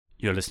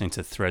You're listening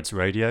to Threads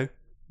Radio.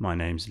 My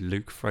name's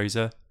Luke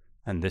Fraser,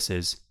 and this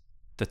is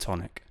The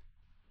Tonic.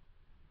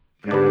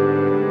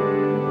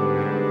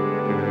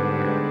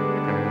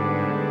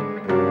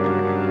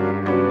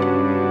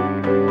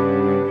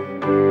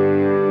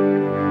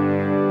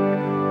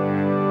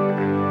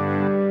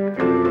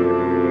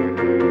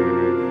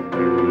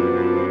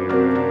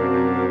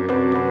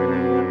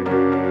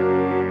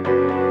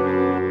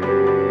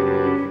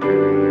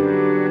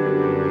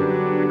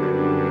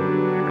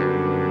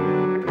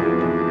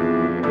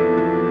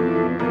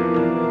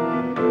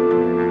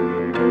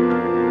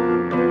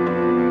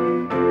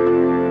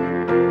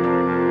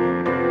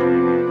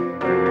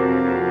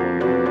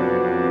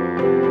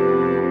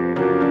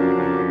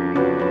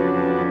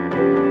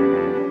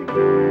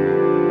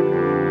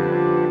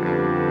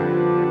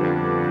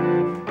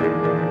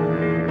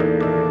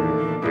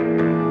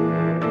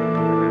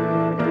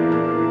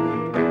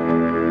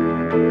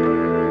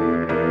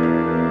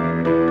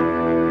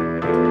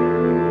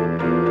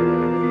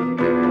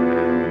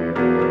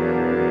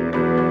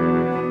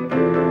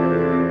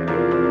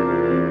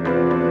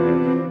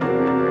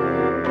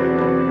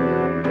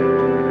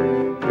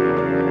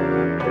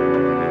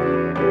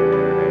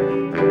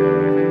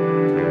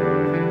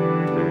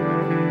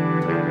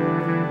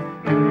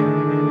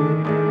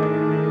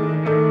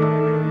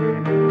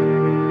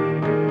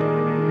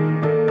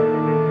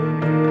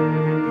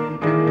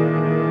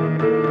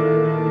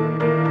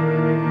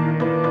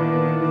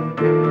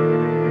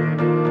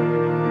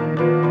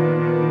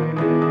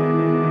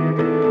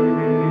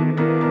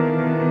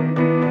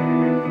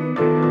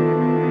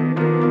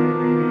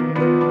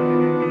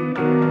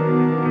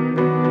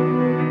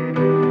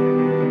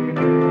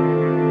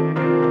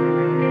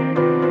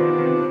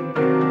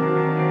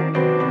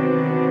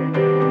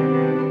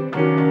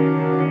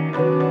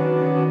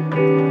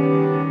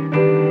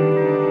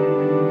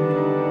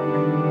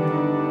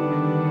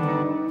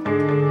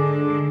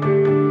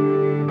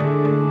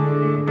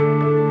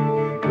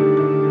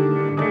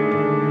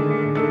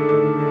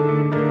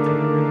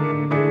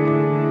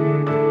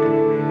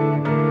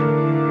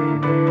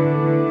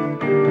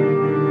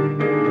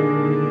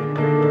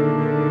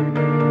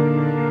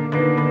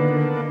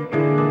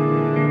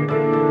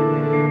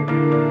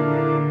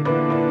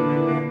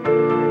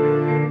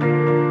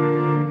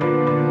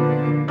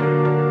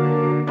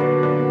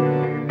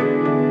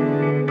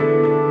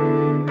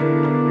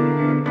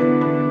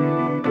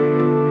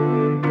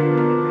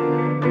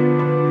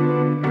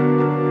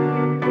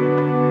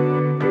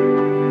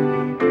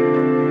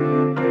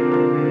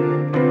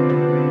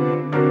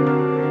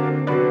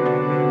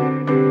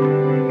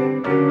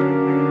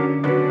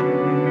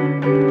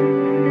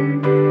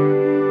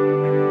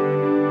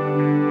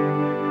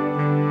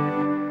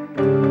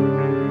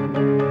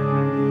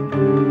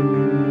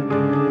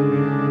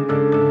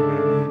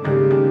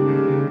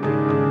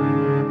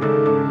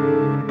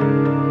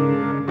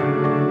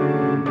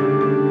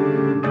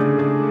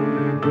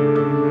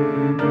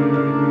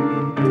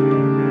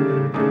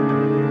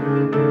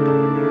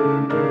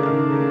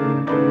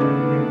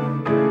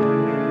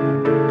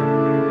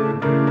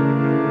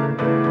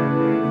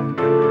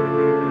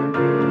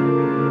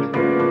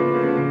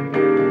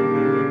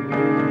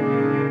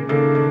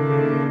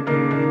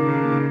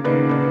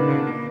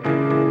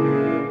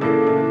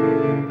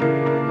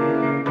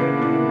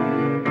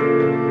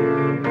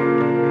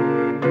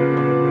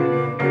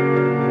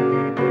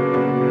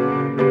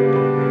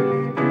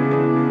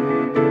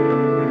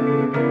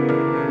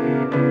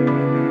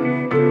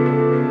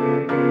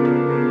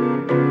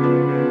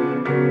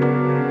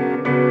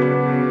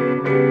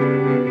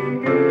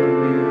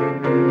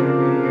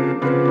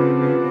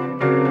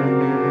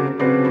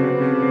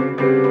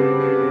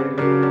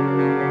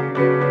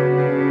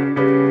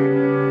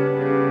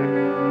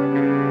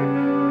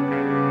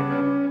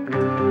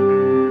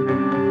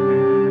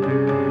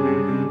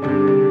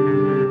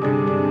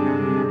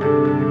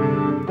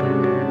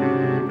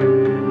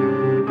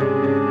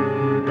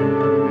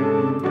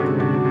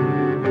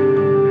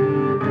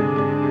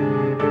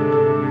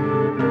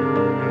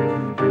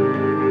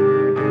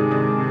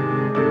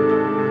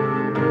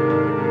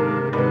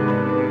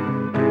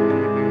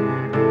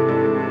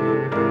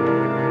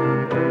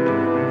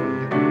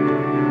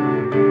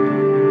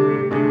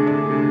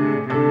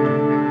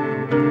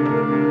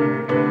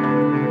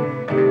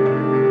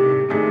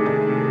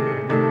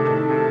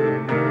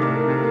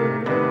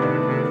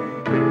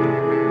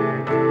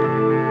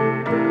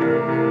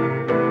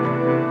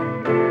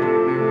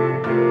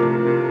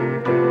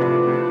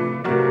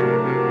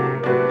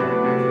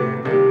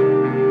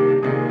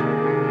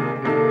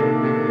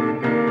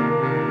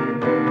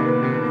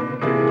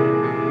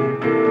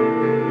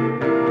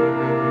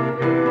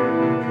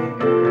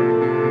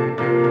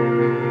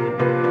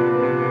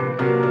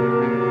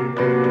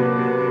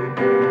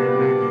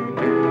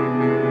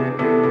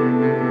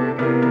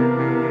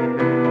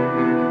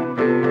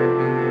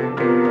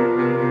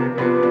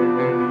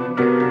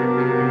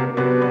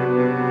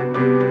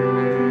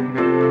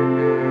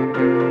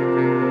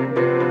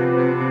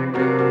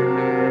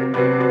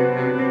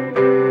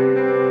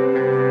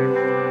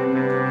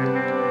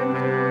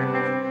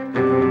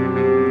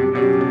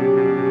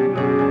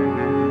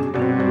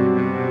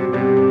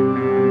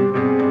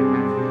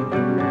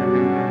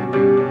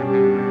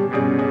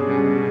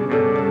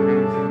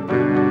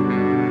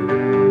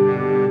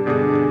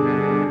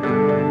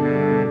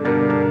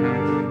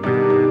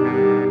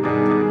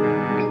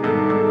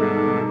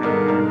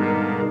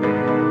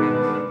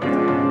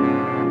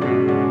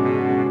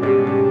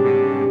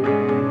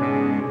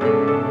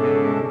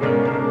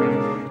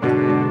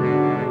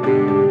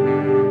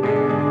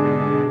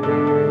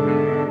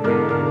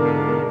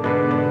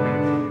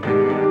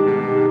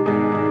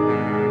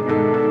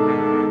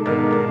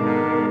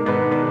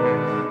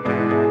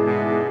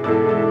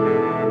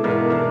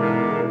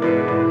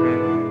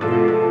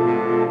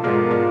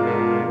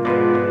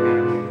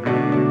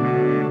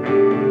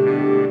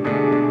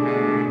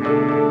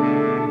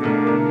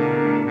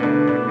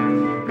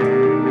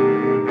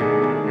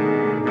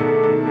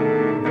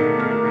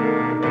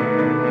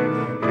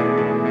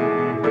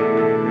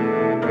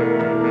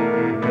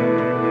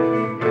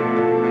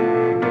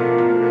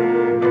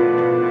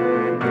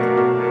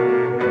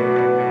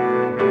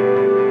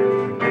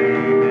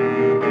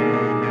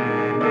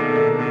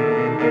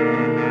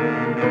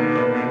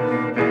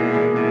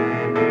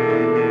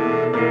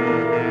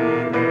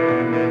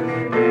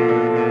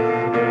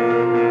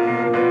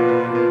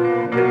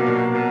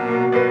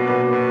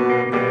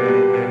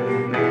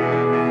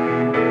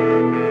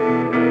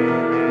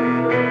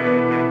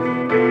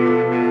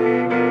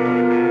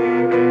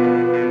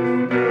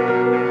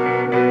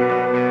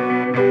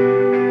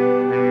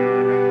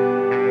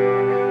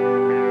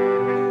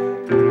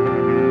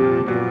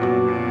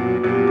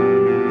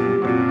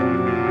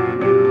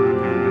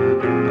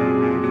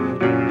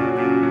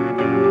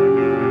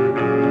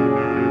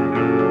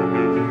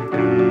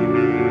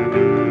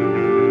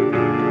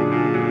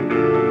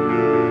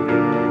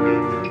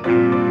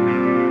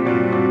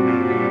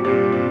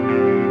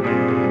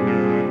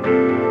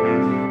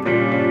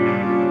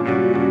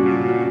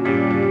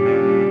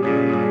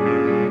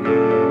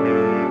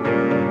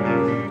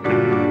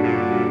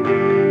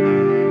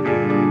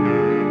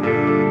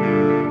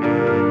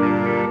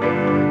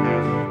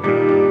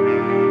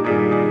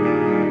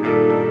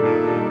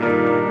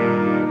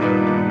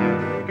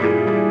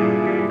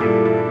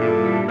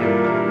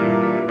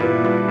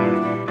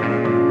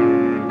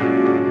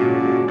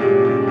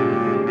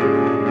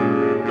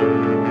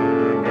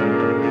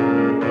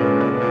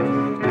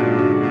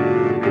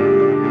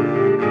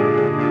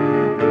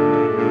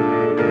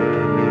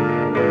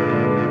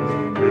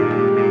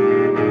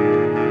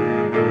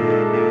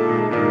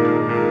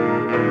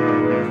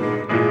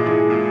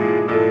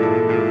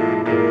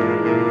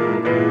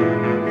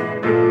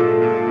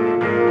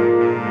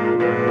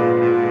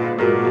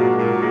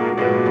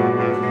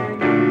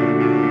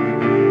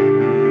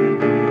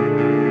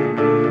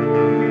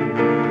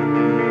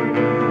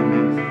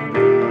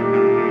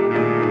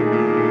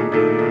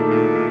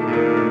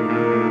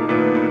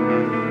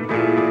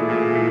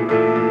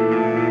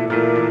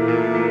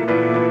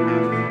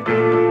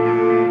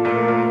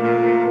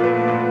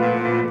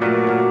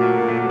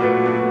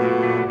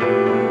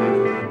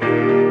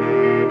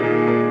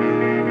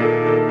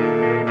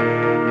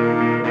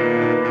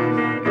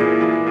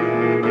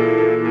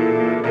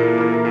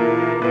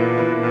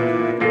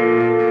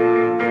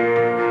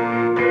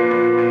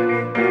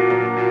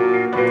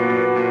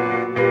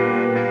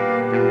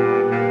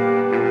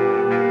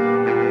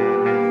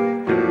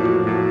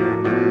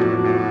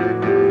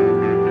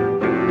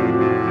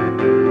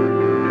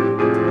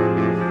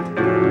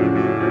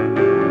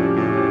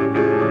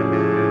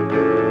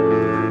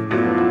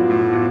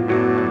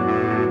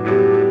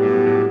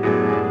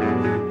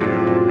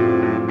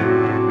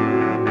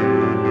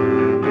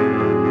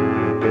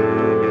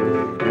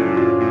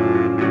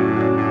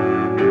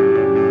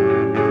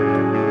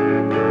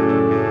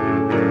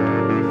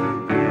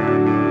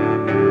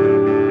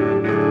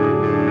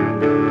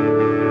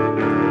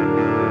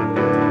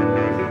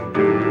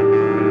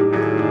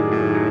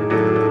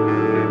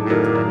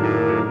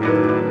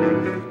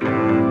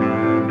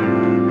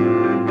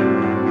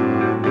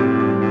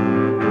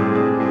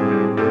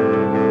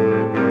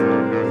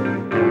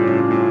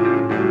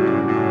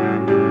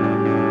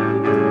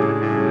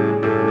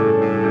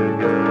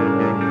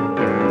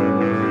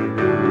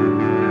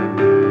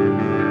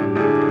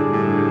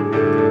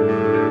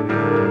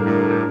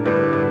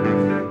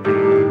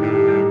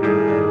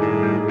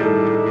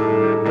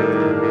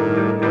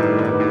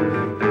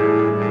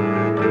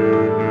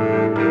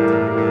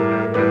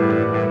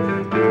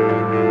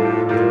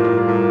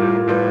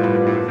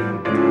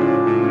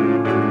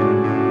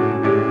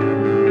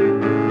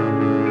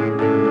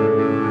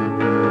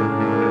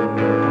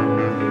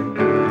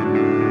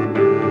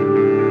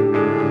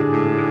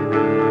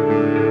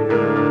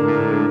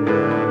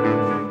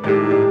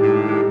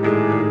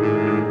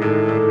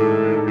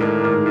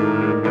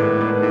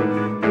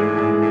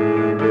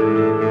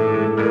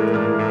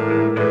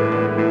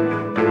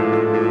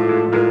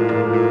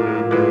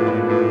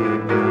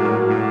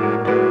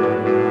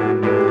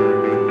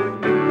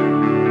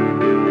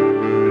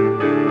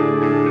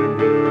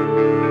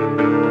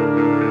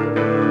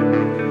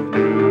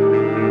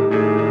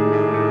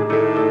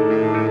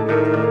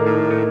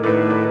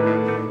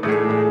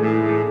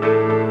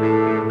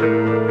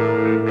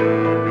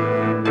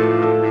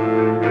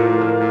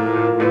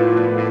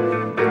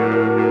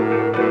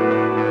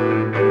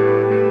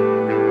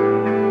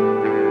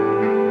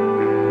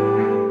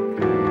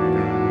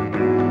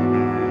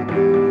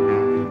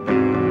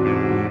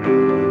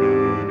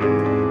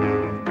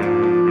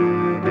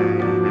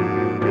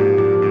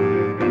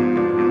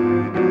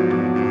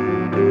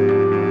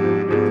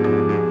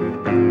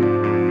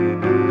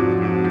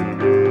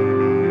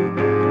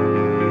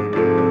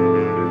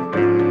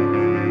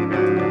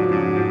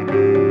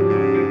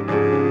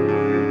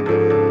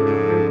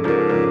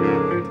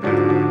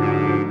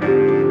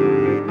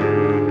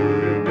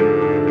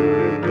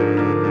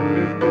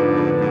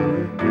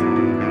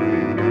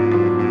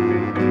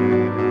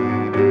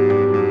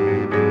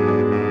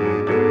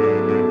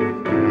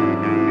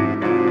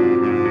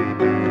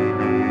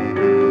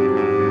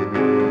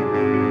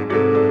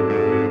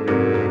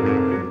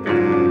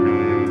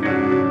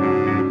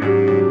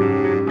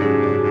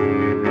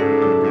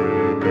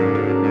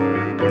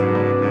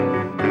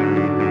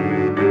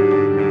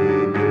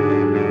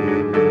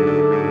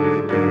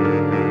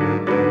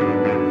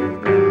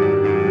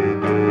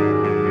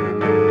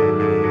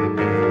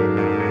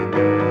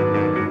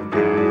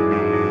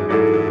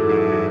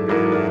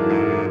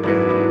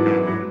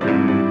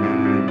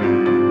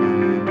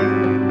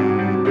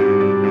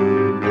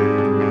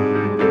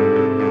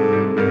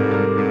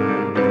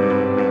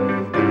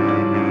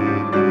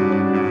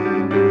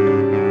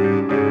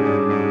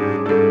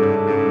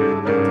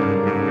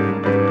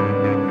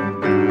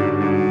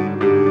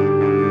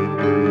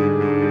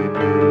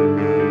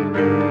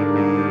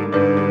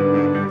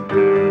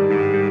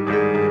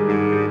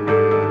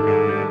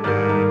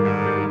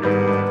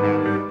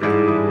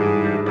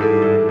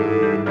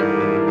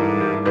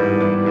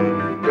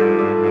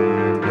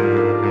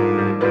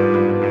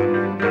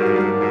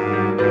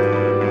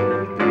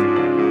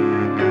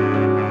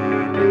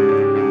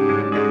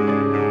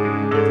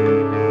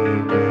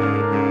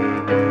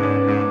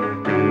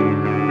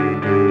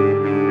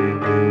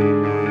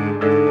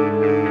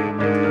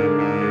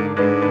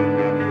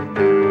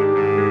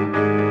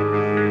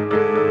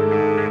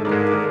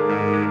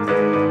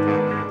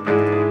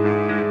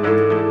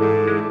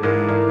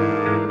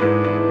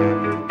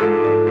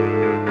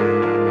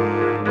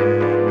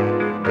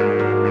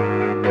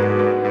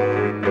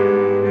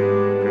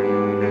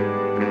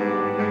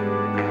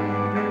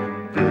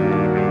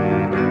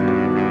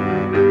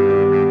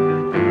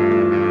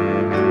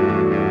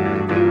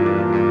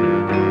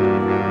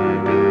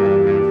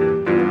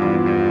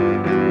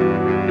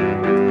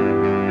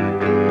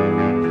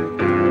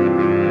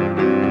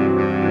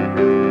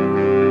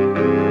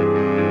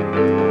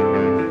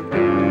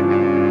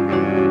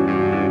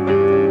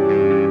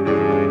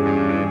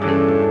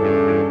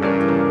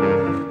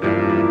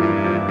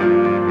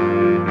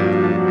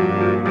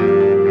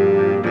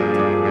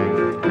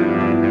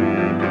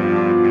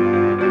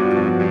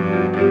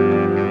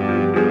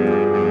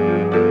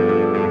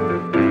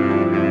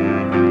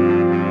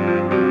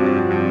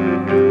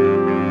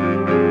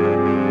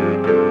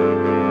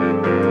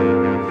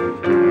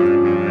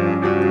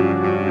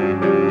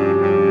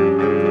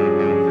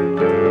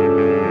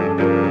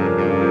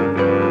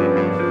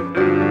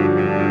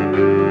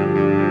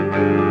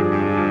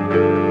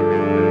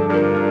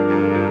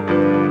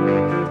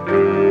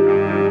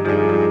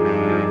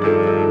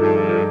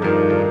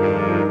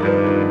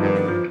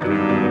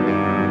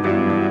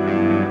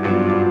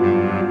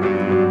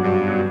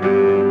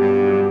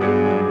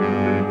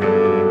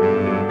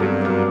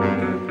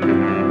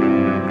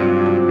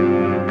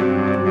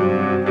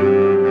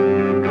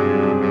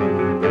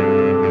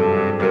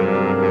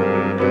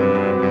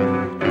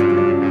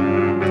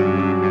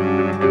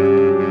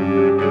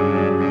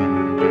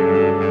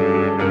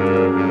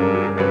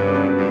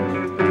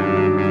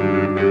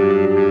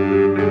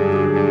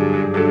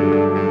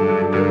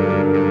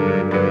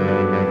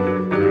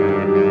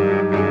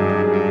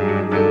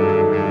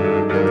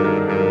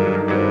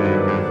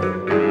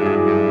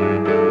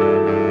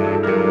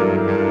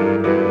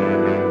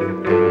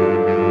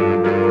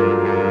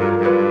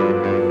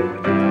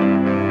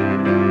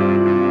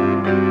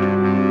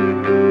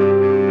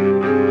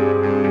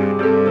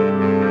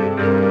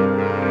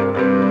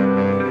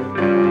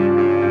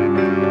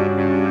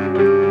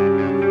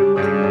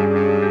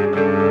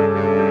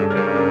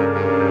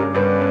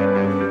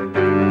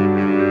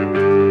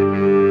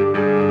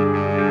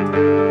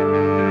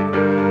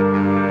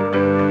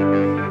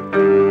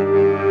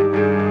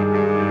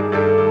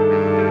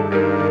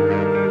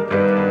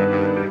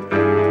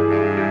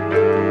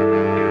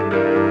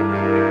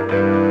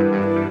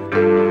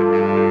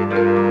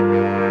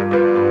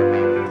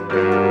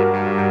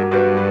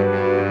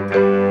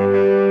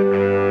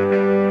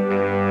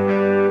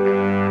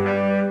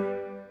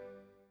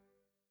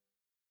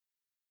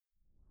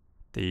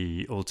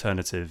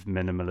 alternative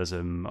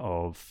minimalism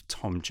of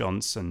Tom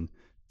Johnson,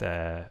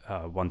 their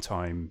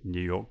one-time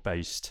New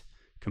York-based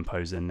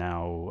composer,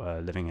 now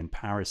living in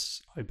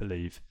Paris, I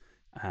believe.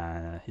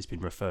 He's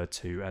been referred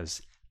to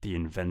as the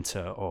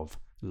inventor of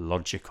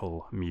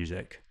logical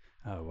music,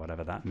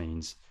 whatever that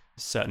means.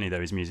 Certainly,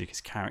 though, his music is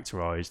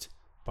characterized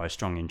by a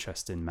strong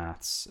interest in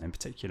maths, in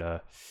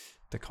particular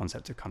the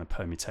concept of kind of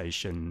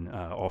permutation,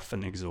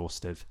 often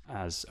exhaustive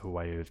as a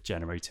way of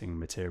generating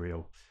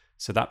material.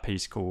 So that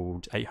piece,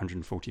 called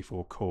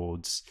 844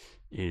 Chords,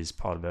 is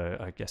part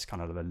of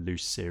kind of a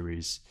loose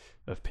series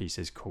of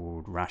pieces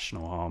called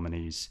Rational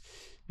Harmonies,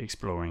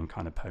 exploring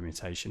kind of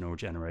permutation or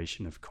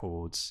generation of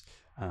chords.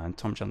 And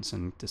Tom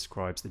Johnson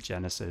describes the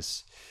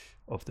genesis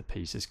of the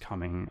piece as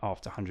coming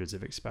after hundreds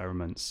of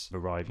experiments,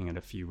 arriving at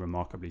a few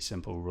remarkably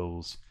simple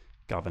rules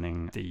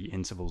governing the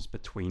intervals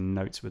between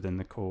notes within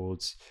the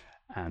chords,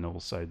 and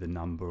also the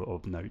number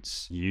of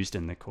notes used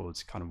in the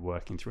chords, kind of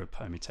working through a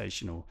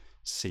permutational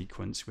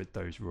sequence with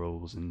those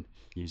rules and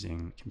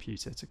using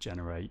computer to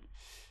generate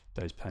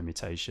those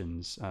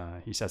permutations.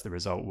 He says the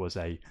result was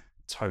a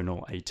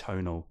tonal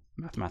atonal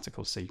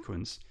mathematical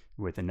sequence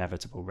with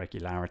inevitable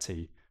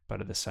regularity, but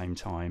at the same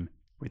time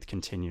with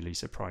continually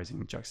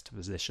surprising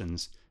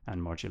juxtapositions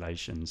and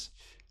modulations.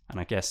 And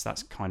I guess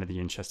that's kind of the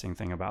interesting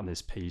thing about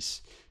this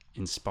piece,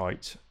 in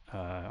spite,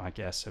 I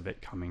guess, of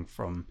it coming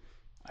from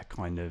a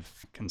kind of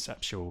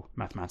conceptual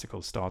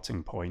mathematical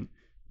starting point,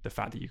 the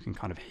fact that you can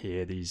kind of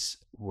hear these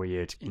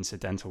weird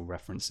incidental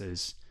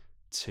references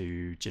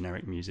to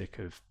generic music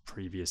of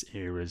previous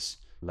eras,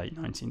 late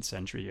 19th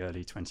century,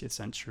 early 20th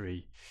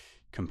century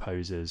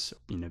composers,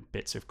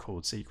 bits of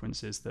chord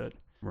sequences that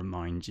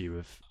remind you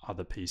of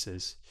other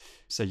pieces.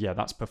 So yeah,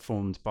 that's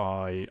performed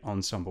by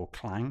Ensemble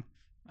Klang,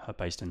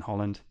 based in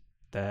Holland.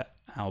 Their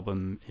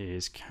album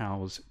is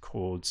Cows,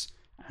 Chords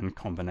and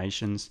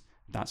Combinations.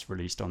 That's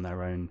released on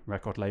their own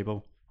record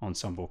label,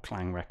 Ensemble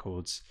Klang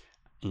Records,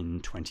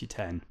 in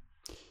 2010.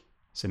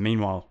 So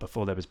meanwhile,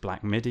 before there was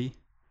Black MIDI,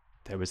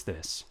 there was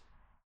this.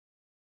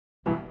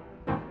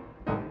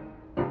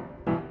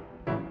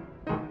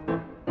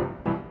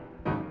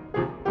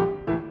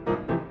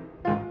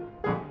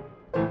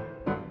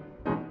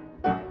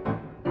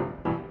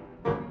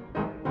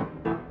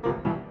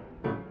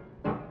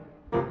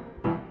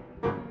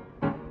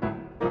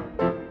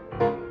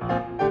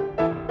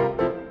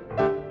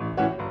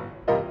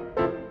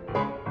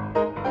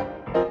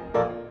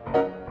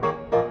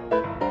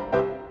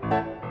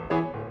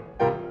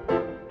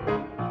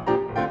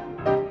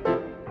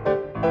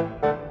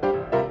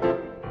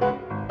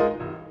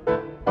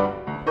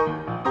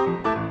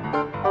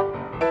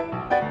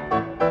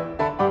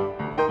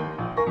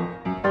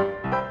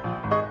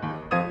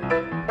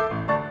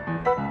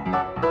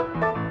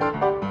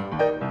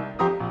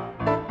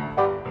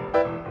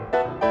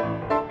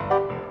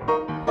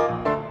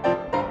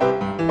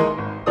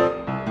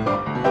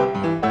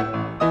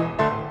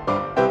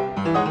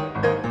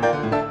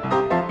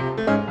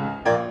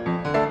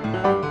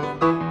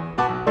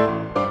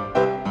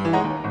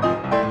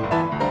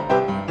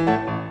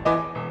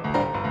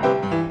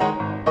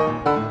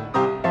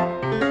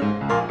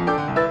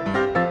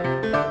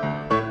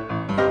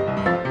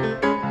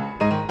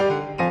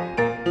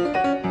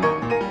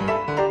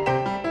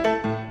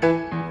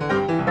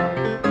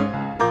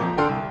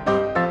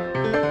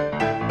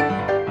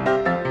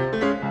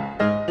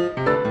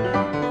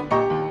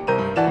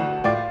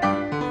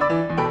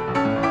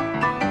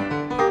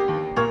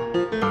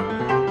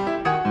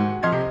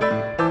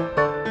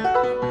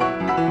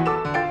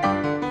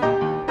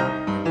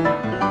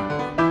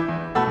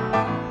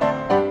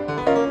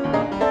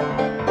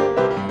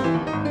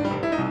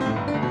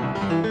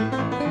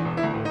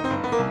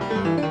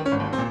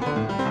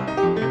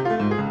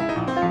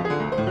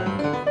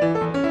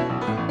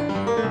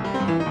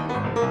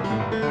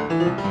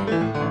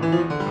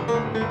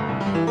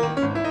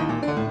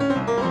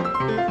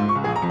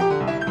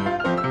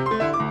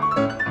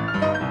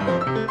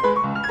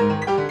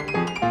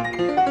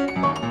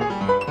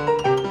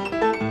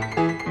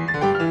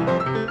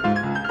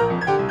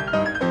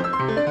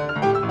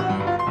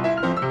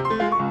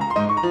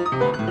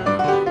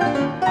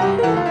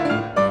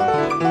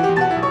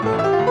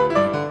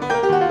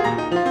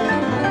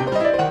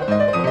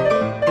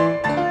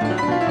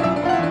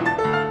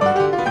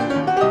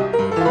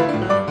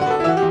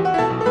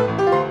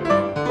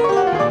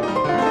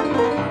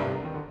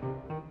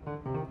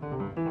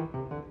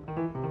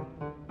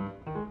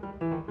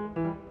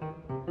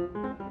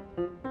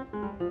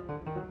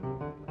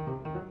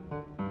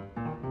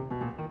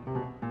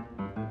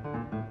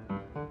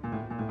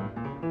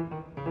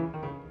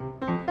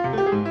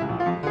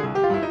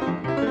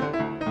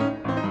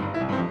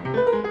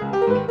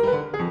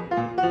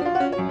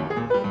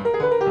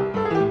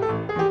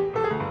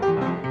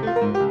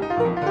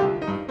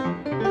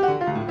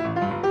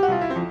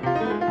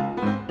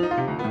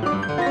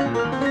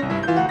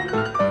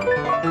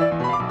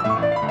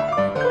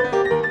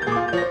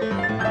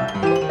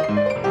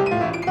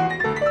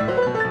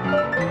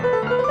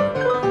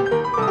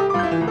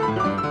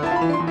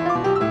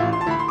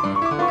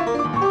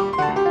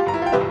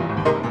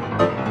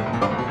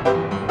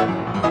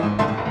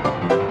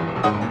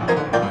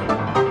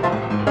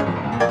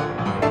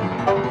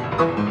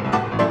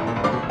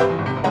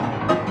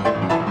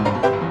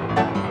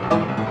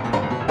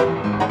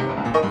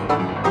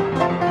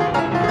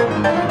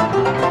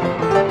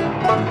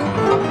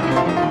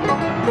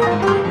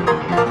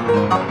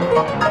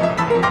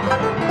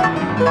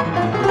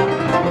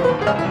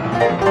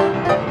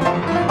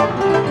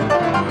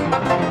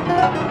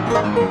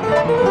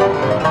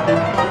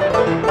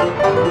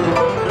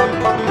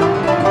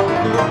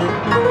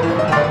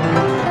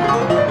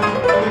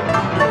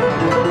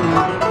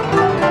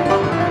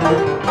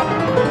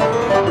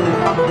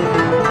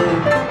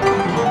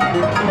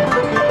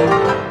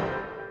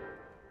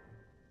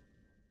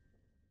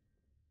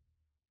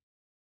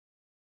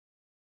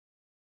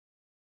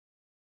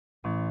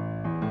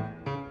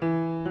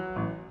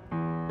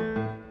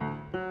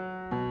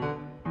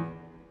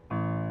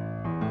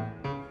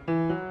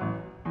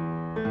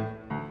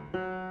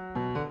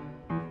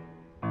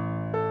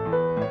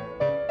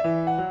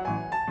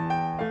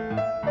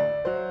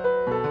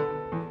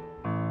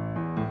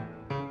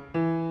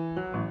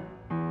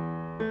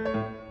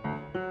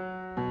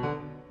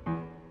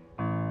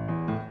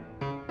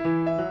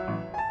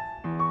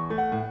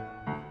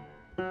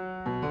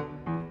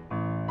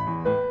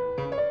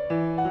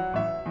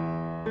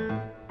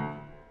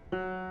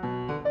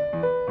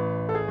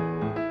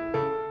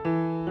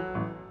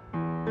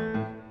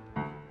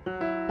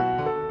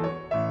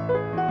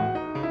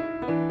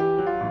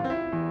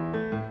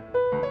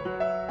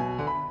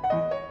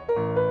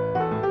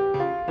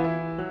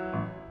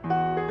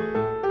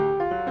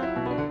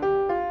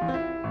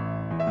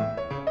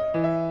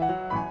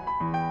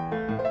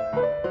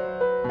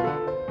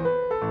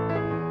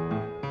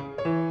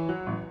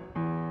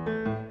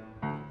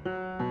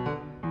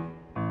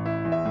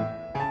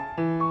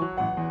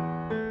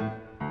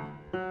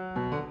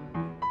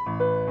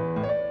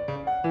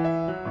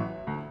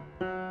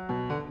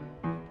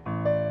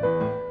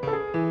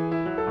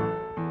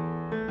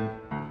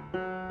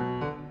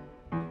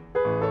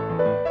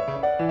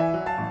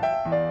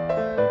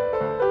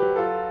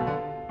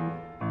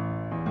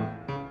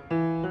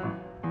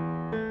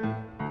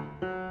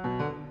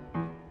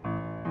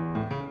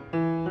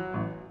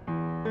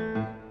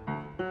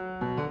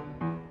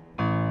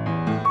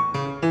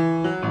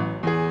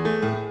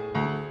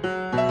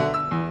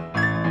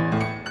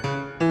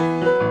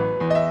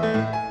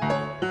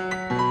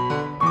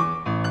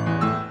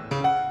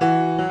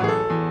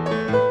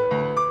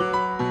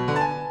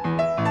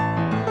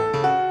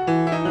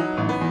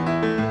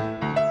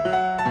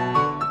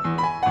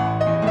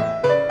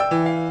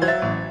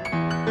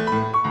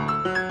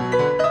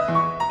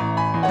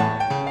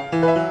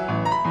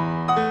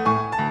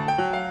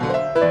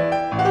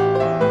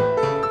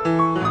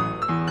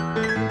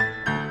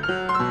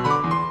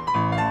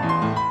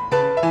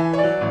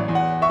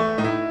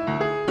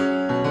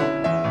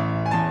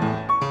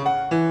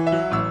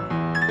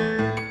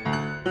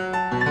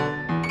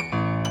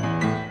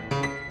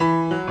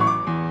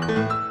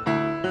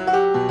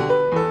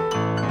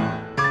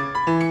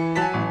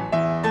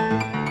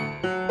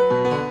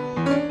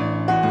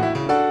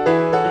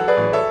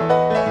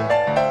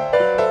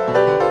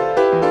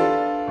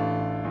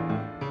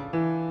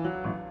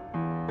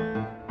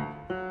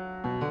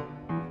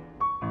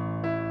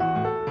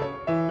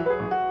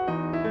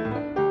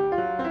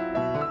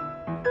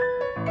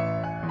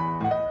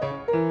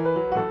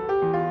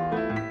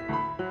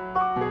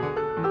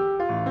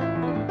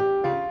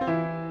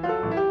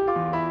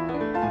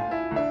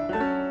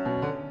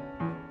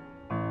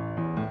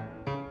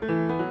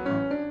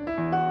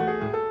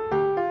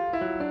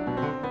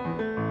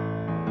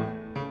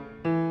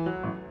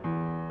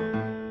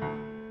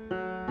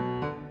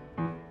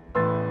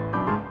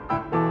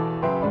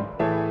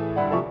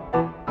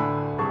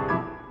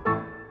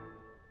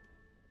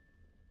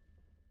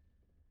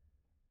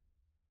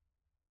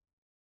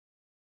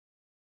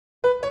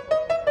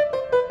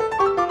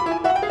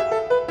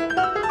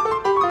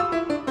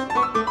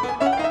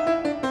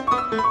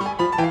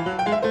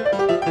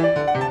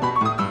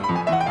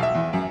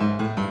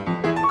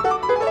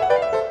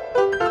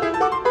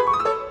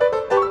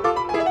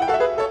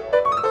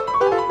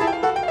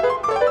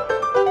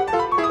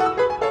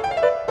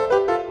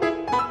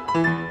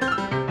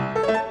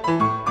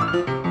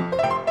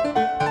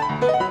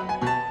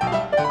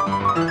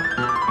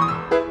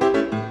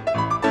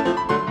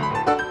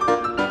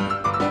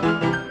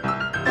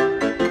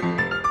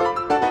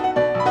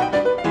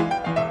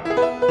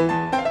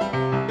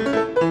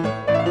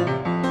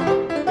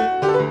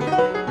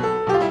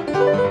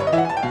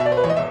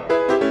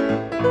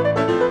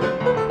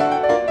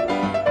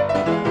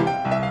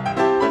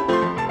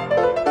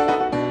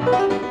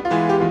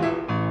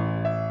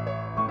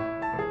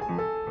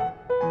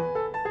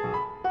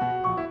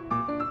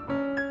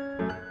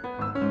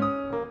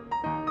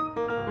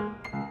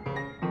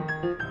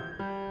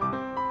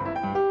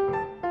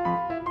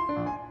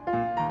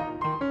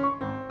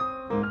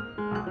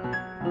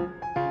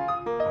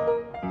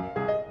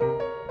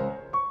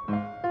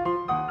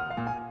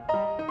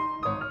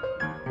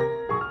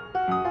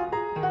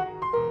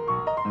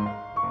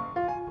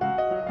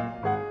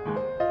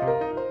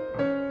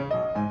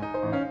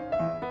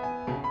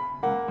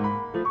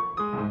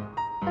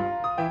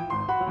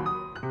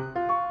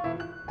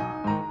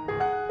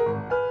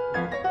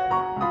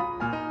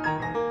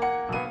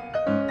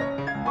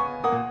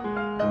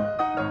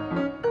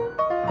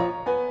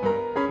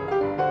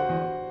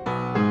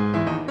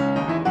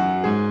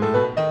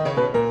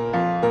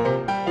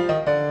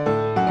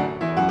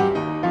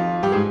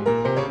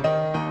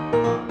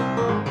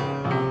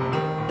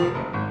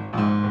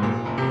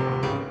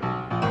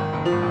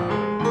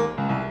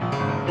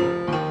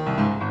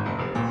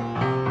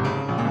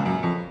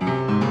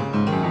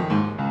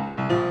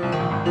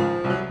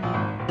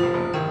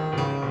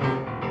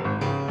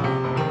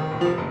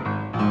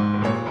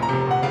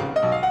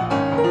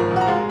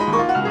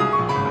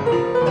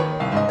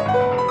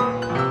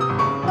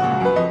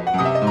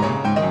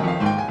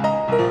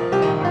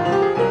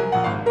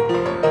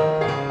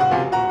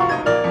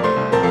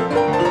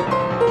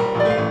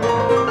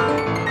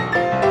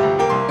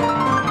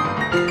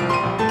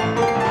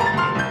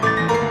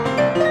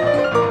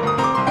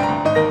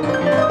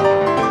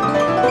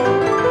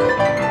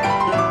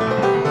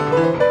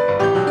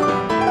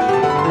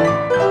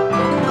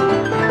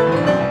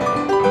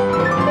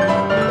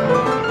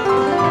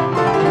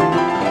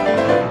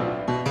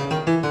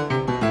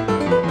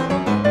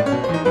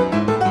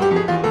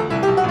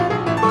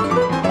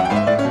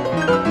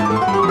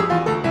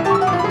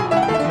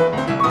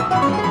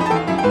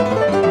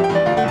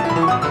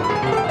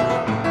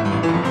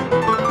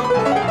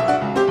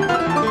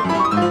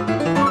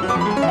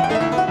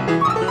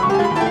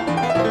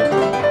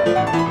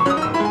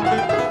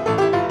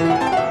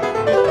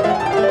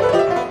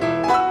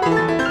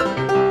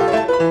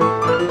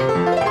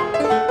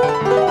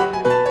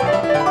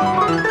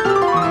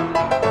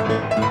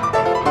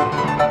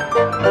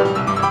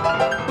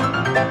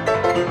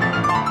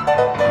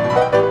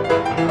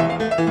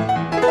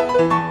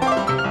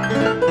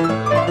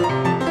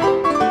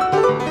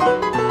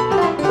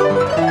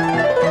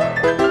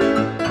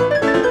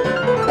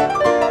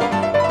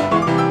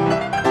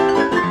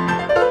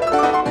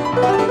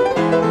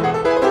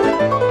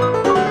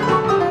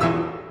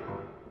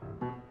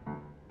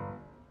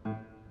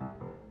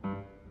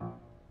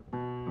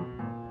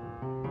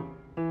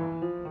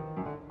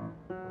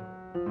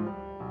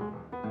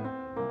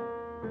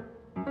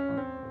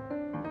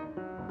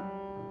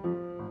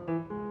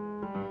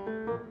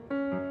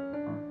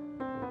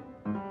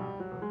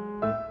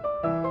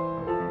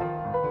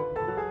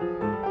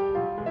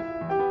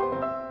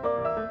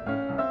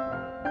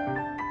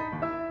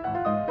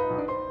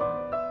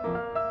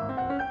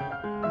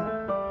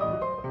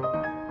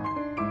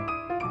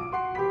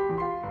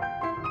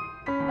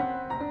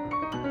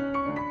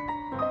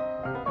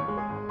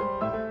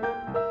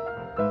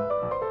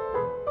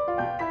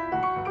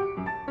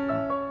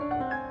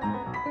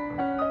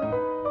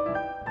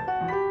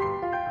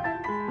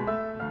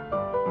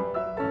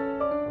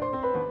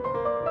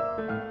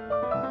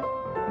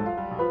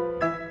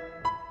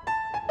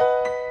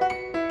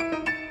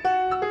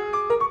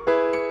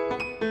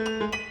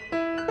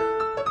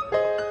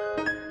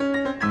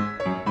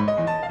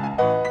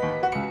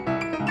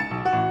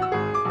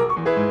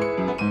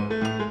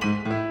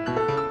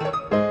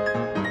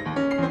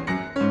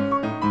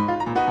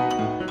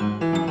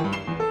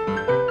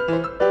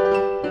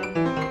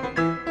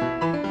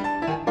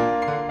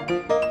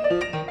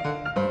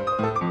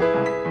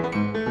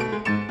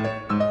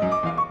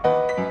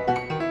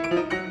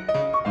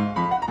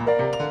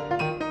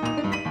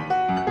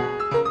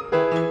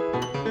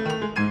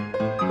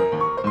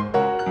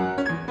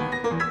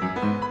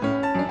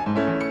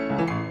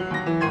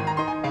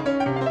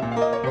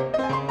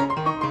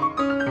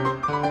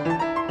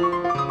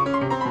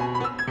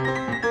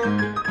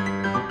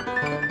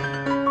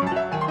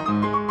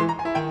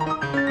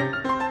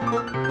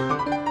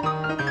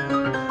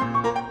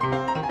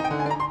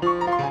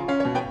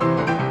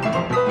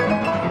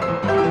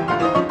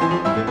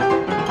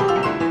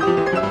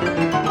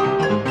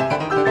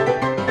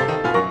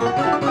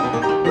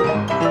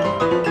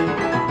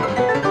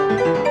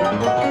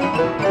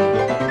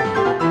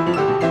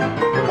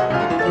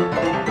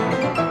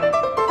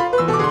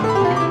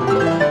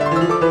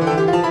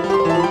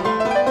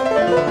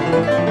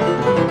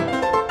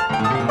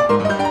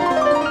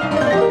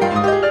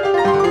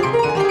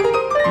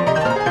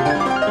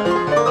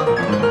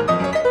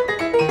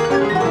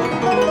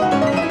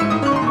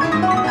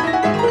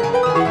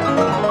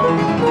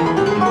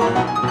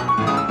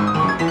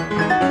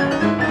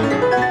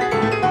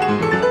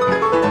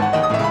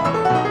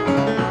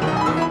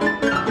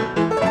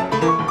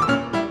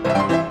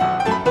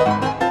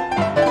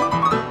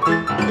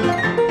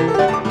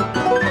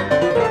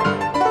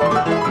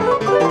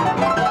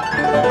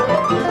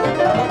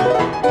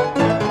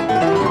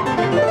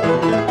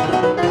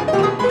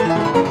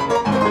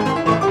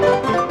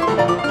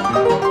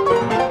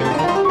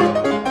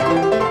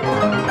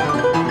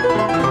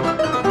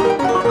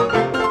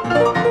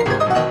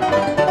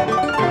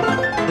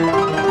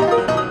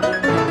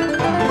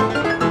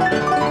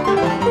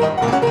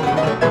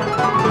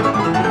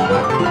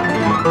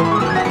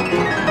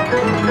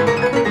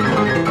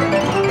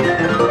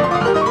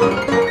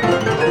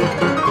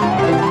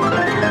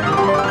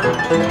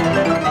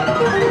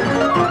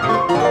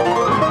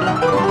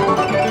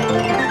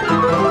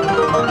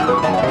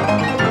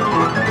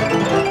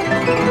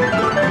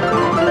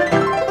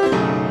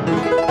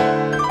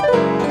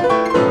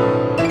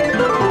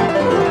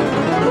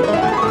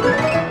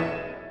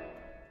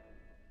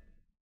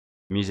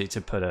 Music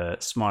to put a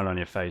smile on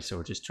your face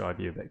or just drive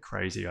you a bit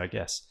crazy, I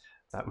guess.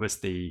 That was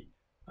the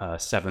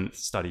seventh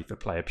study for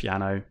player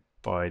piano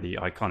by the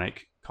iconic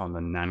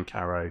Conlon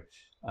Nancarrow,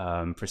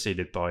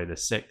 preceded by the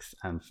sixth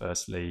and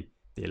firstly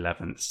the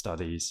 11th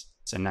studies.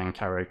 So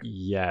Nancarrow,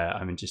 yeah,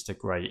 I mean, just a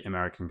great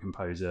American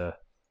composer,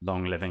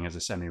 long living as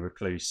a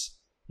semi-recluse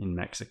in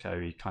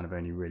Mexico. He kind of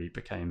only really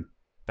became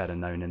better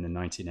known in the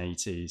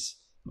 1980s.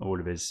 All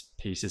of his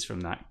pieces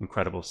from that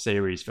incredible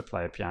series for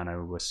player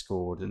piano were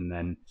scored and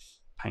then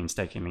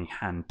painstakingly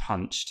hand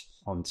punched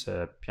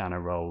onto piano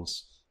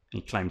rolls.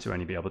 He claimed to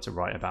only be able to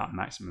write about a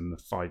maximum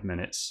of 5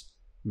 minutes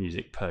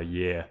music per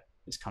year.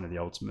 It's kind of the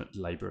ultimate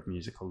labor of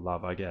musical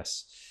love, I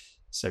guess.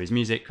 So his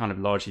music kind of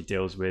largely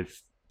deals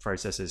with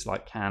processes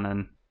like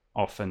canon,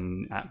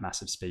 often at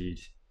massive speed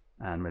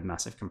and with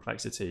massive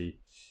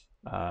complexity,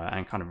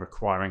 and kind of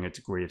requiring a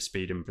degree of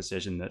speed and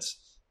precision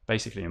that's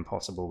basically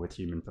impossible with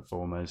human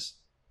performers.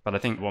 But I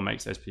think what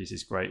makes those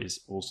pieces great is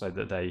also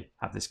that they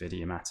have this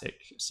idiomatic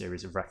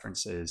series of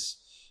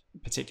references,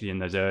 particularly in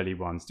those early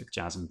ones to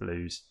jazz and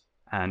blues.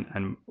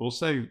 And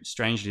also,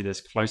 strangely,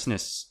 there's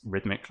closeness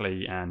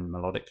rhythmically and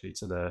melodically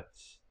to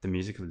the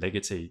music of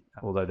Ligeti,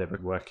 although they were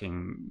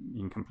working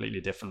in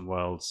completely different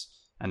worlds.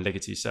 And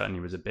Ligeti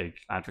certainly was a big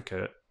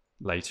advocate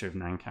later of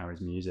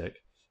Nancarrow's music.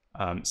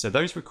 So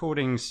those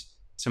recordings,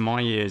 to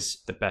my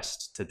ears, the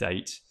best to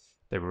date.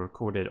 They were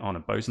recorded on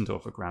a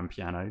Bosendorfer grand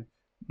piano,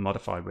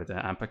 modified with an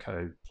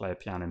Ampico player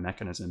piano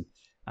mechanism.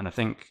 And I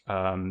think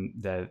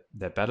they're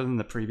better than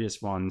the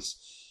previous ones,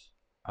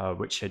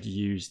 which had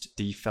used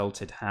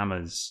defelted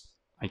hammers,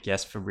 I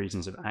guess for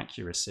reasons of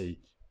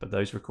accuracy. But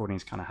those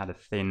recordings kind of had a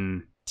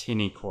thin,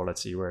 tinny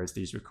quality, whereas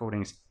these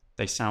recordings,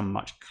 they sound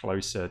much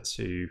closer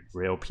to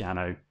real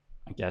piano,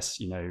 I guess,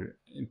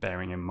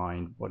 bearing in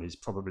mind what is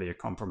probably a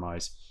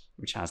compromise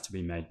which has to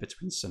be made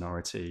between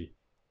sonority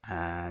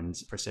and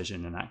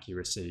precision and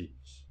accuracy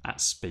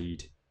at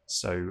speed.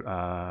 So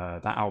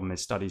that album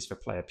is Studies for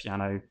Player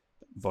Piano,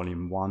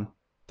 Volume 1.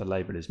 The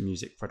label is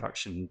Music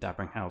Production,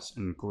 Dabbringhouse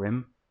and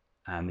Grimm,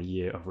 and the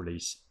year of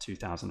release,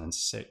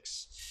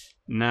 2006.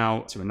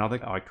 Now to another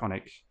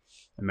iconic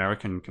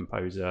American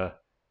composer.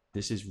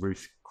 This is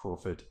Ruth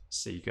Crawford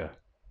Seeger.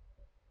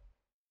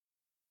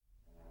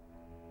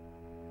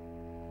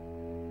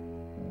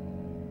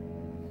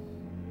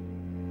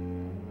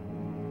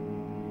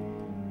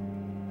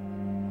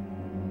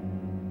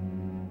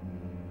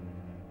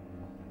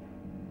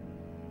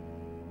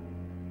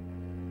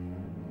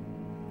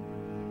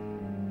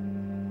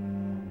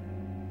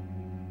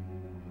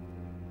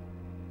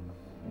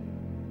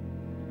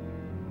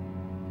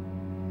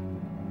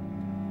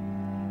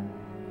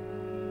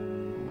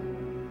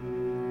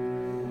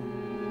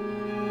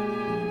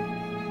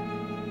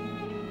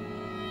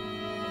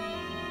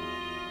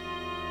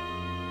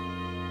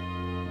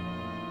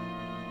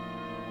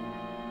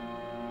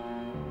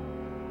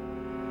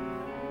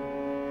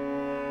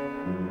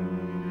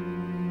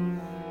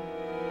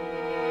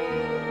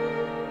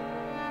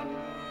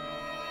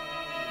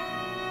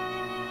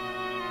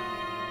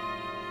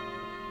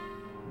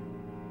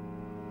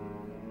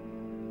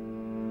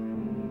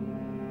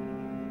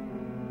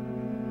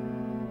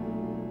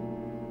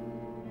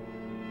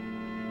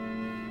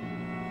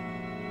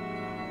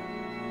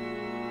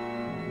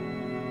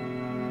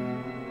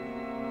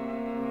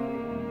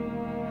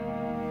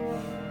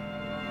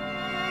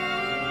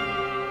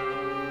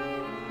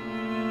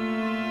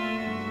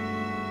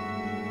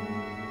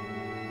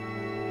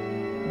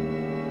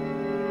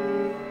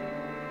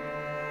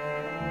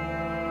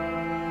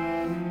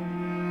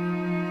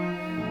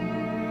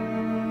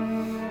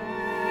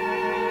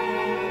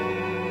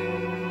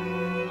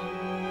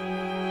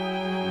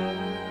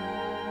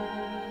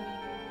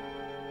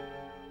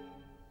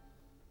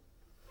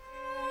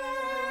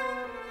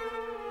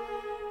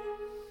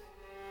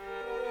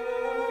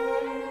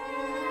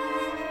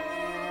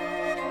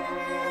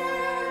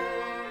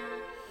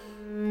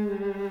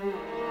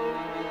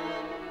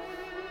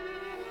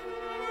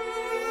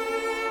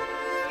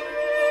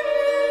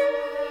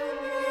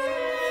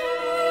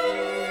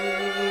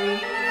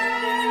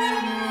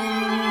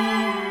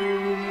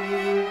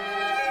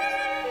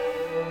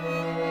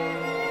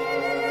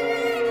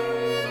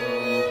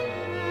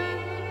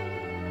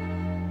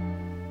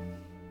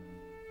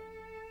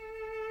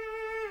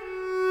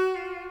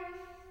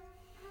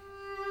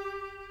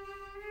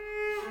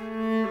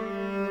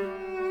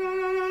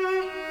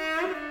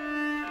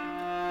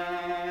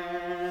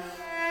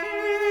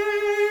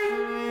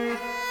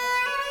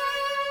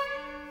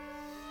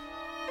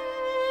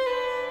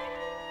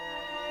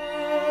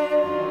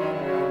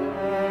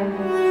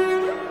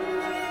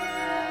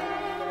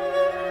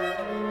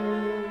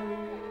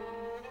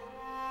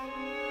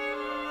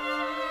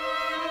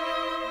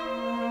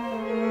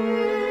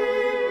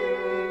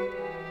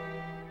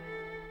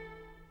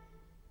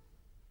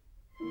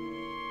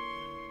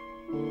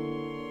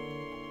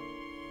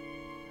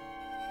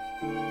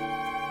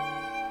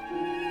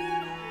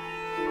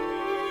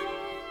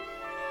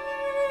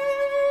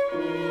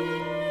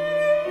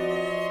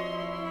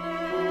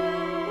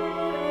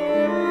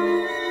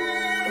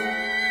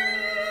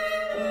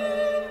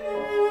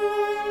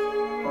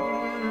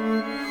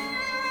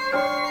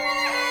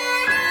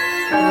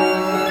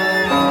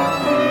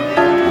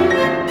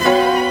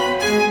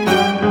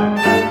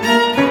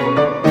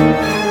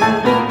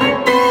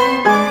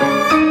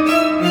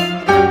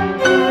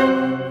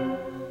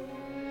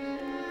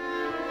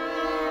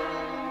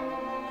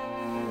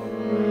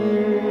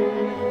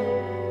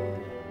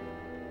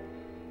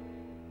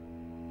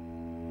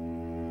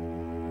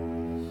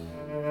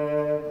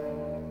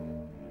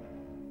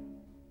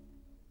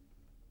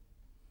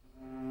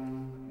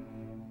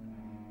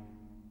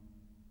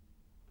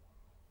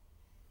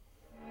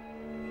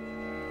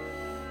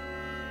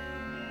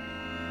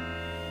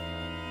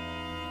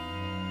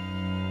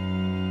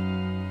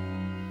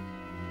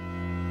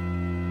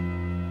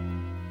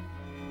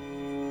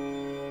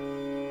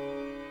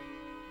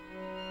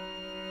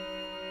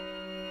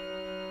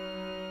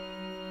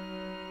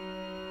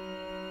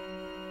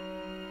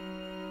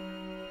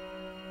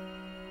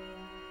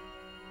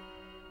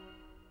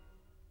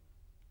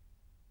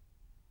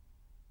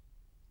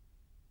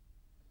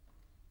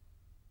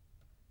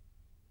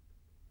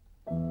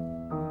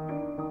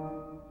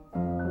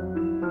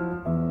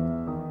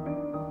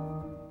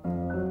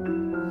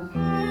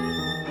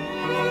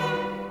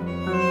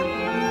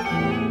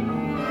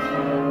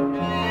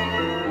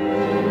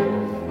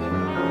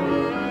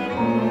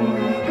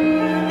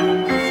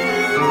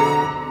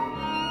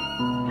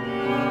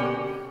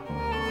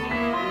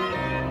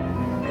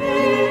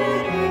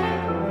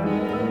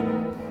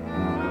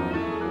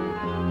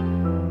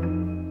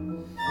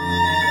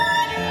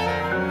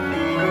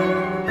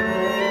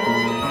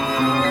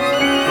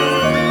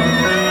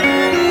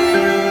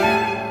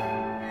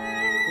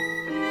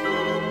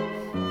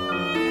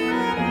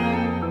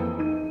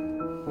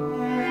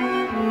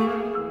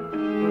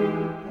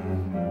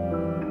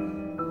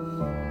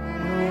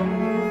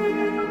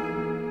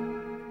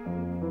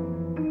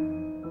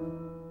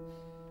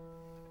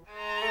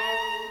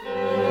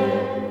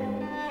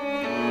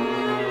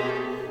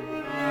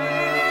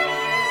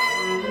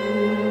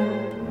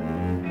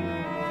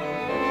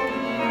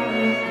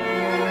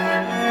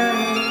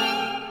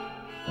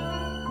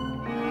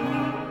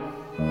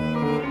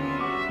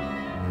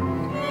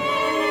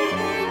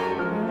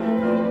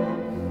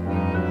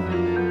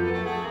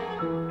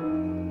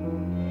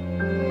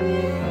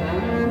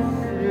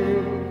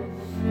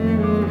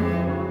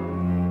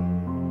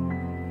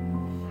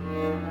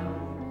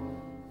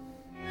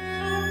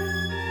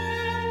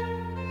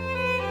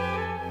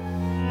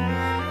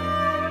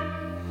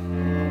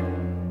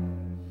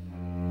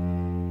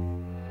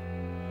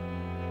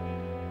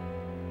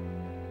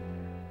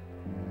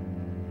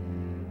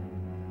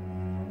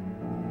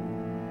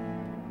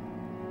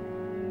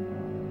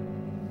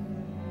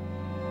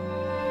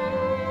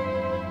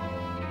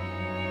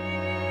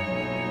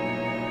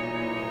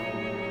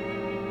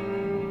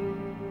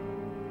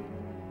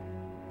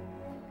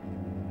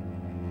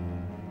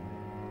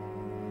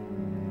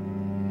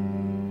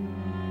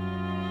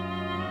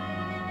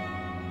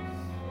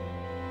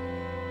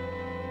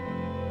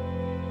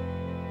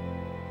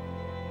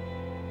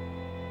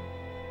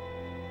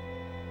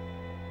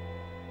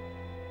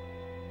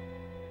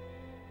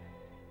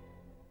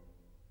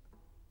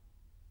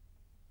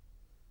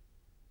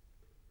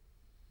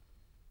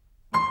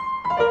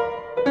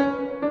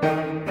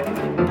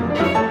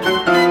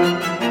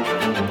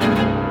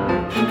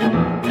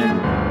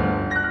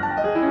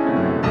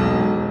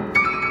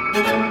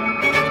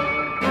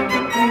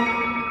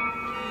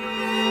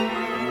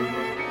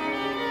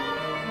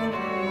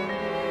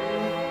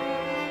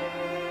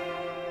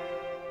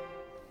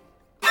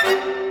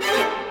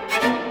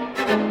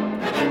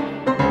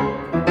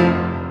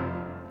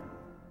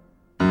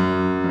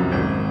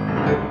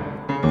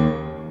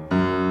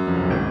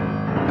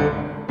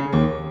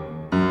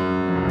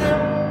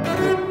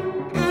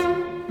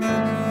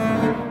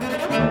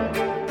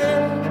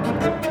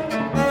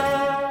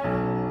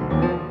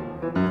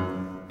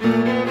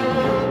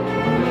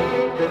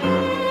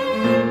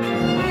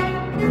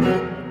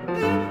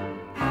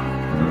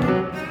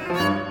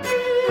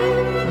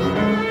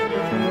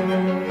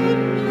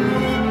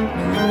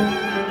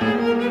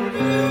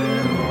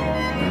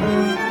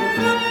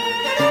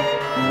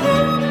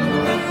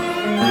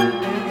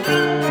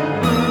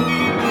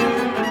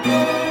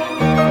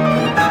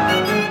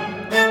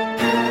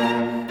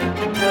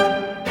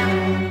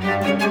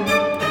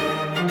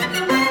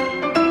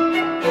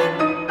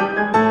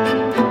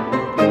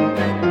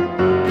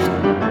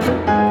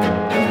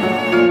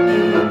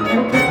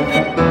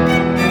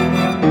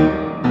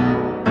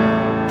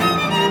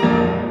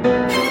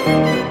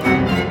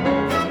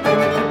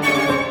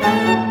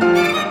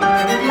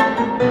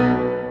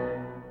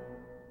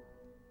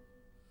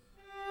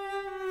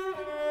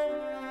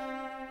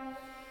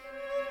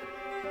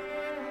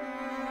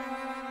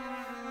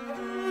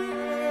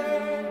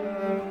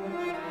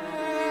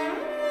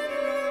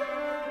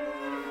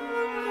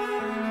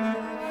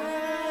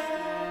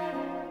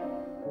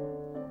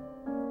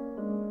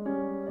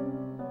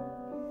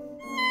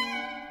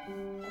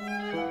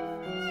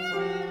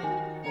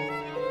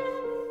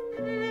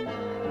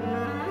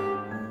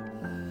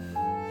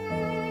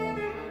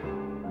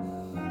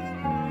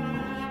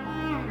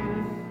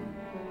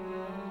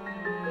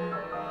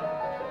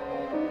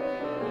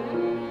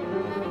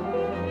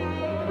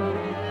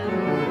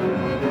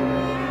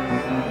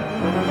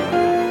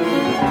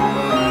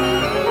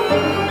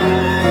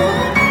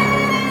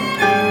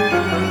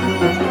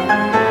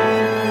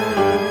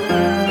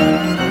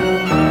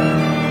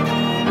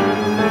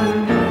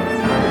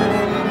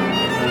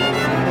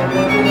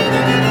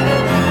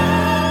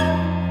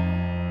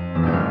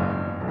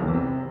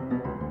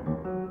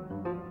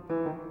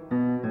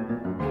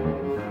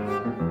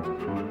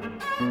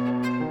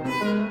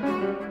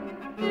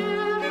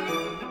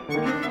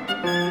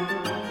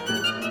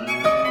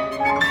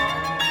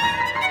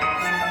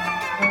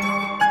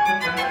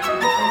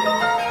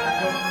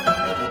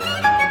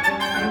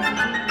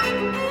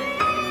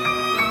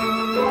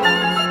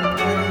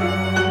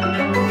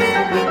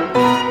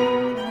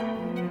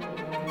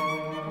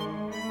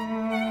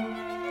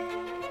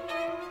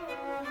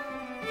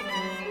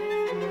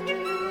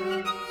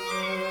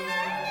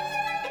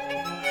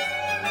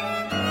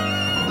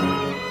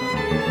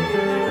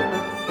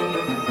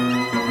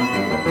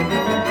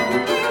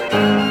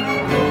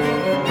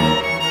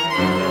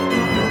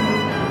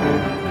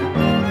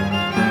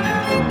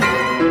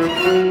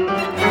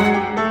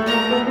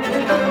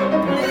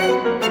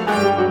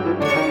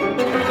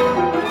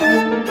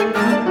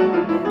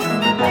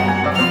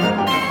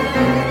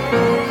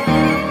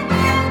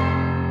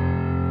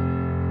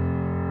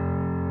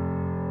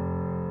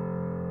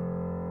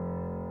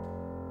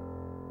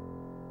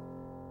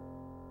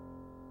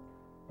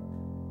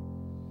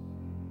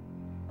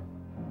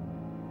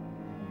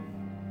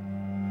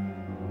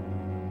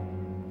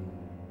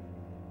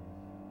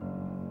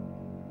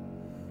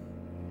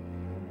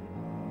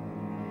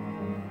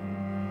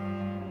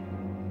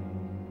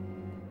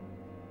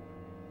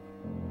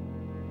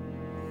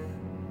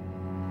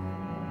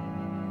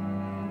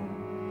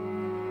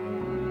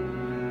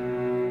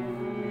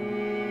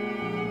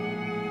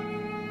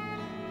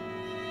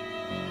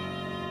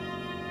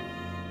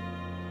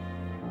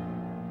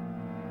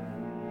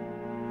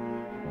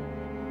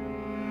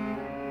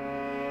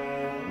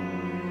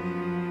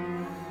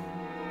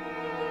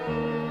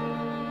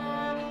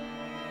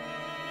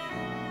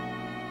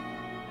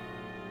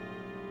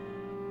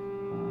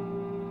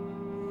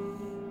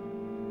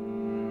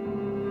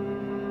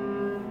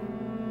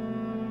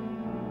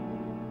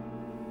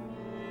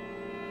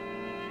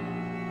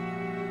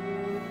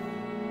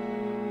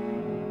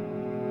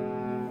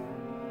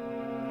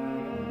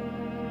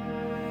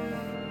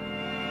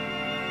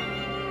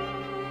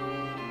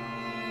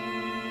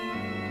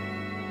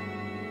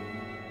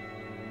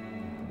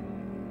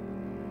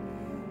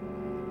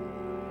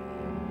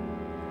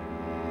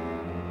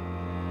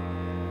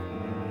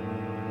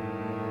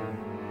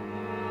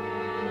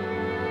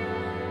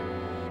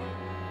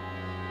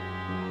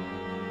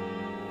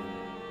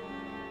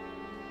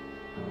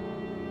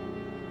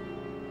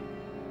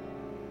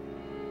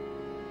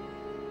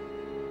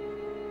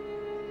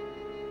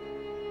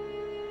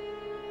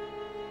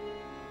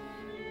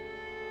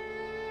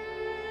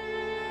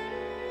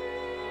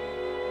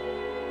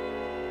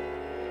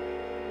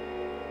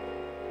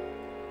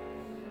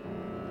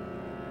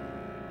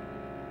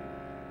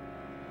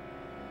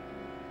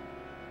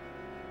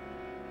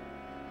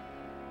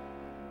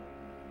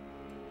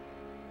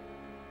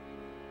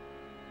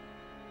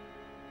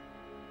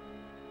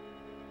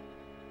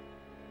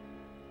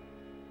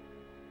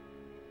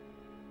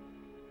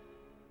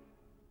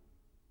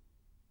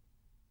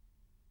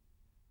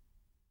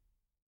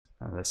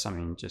 There's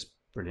something just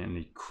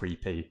brilliantly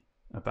creepy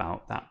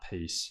about that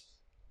piece.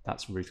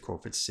 That's Ruth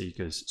Crawford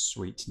Seeger's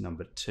Suite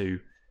Number 2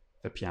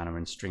 for piano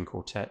and string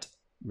quartet,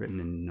 written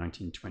in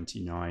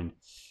 1929.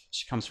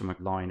 She comes from a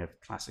line of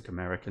classic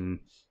American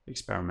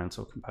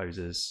experimental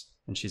composers,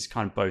 and she's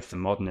kind of both a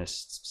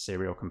modernist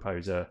serial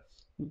composer,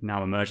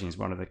 now emerging as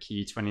one of the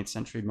key 20th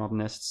century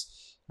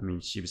modernists. I mean,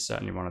 she was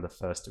certainly one of the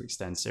first to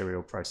extend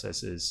serial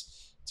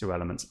processes to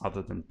elements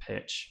other than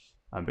pitch.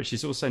 But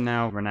she's also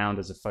now renowned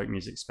as a folk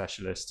music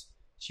specialist.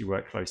 She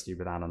worked closely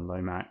with Alan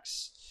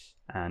Lomax,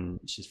 and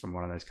she's from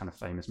one of those kind of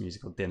famous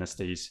musical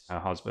dynasties. Her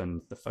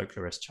husband, the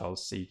folklorist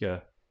Charles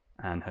Seeger,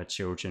 and her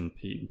children,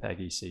 Pete and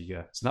Peggy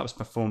Seeger. So that was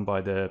performed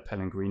by the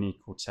Pellegrini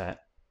Quartet.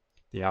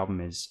 The album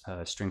is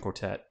String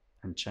Quartet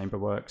and Chamber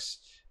Works,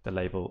 the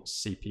label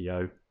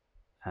CPO,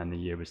 and the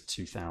year was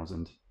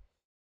 2000.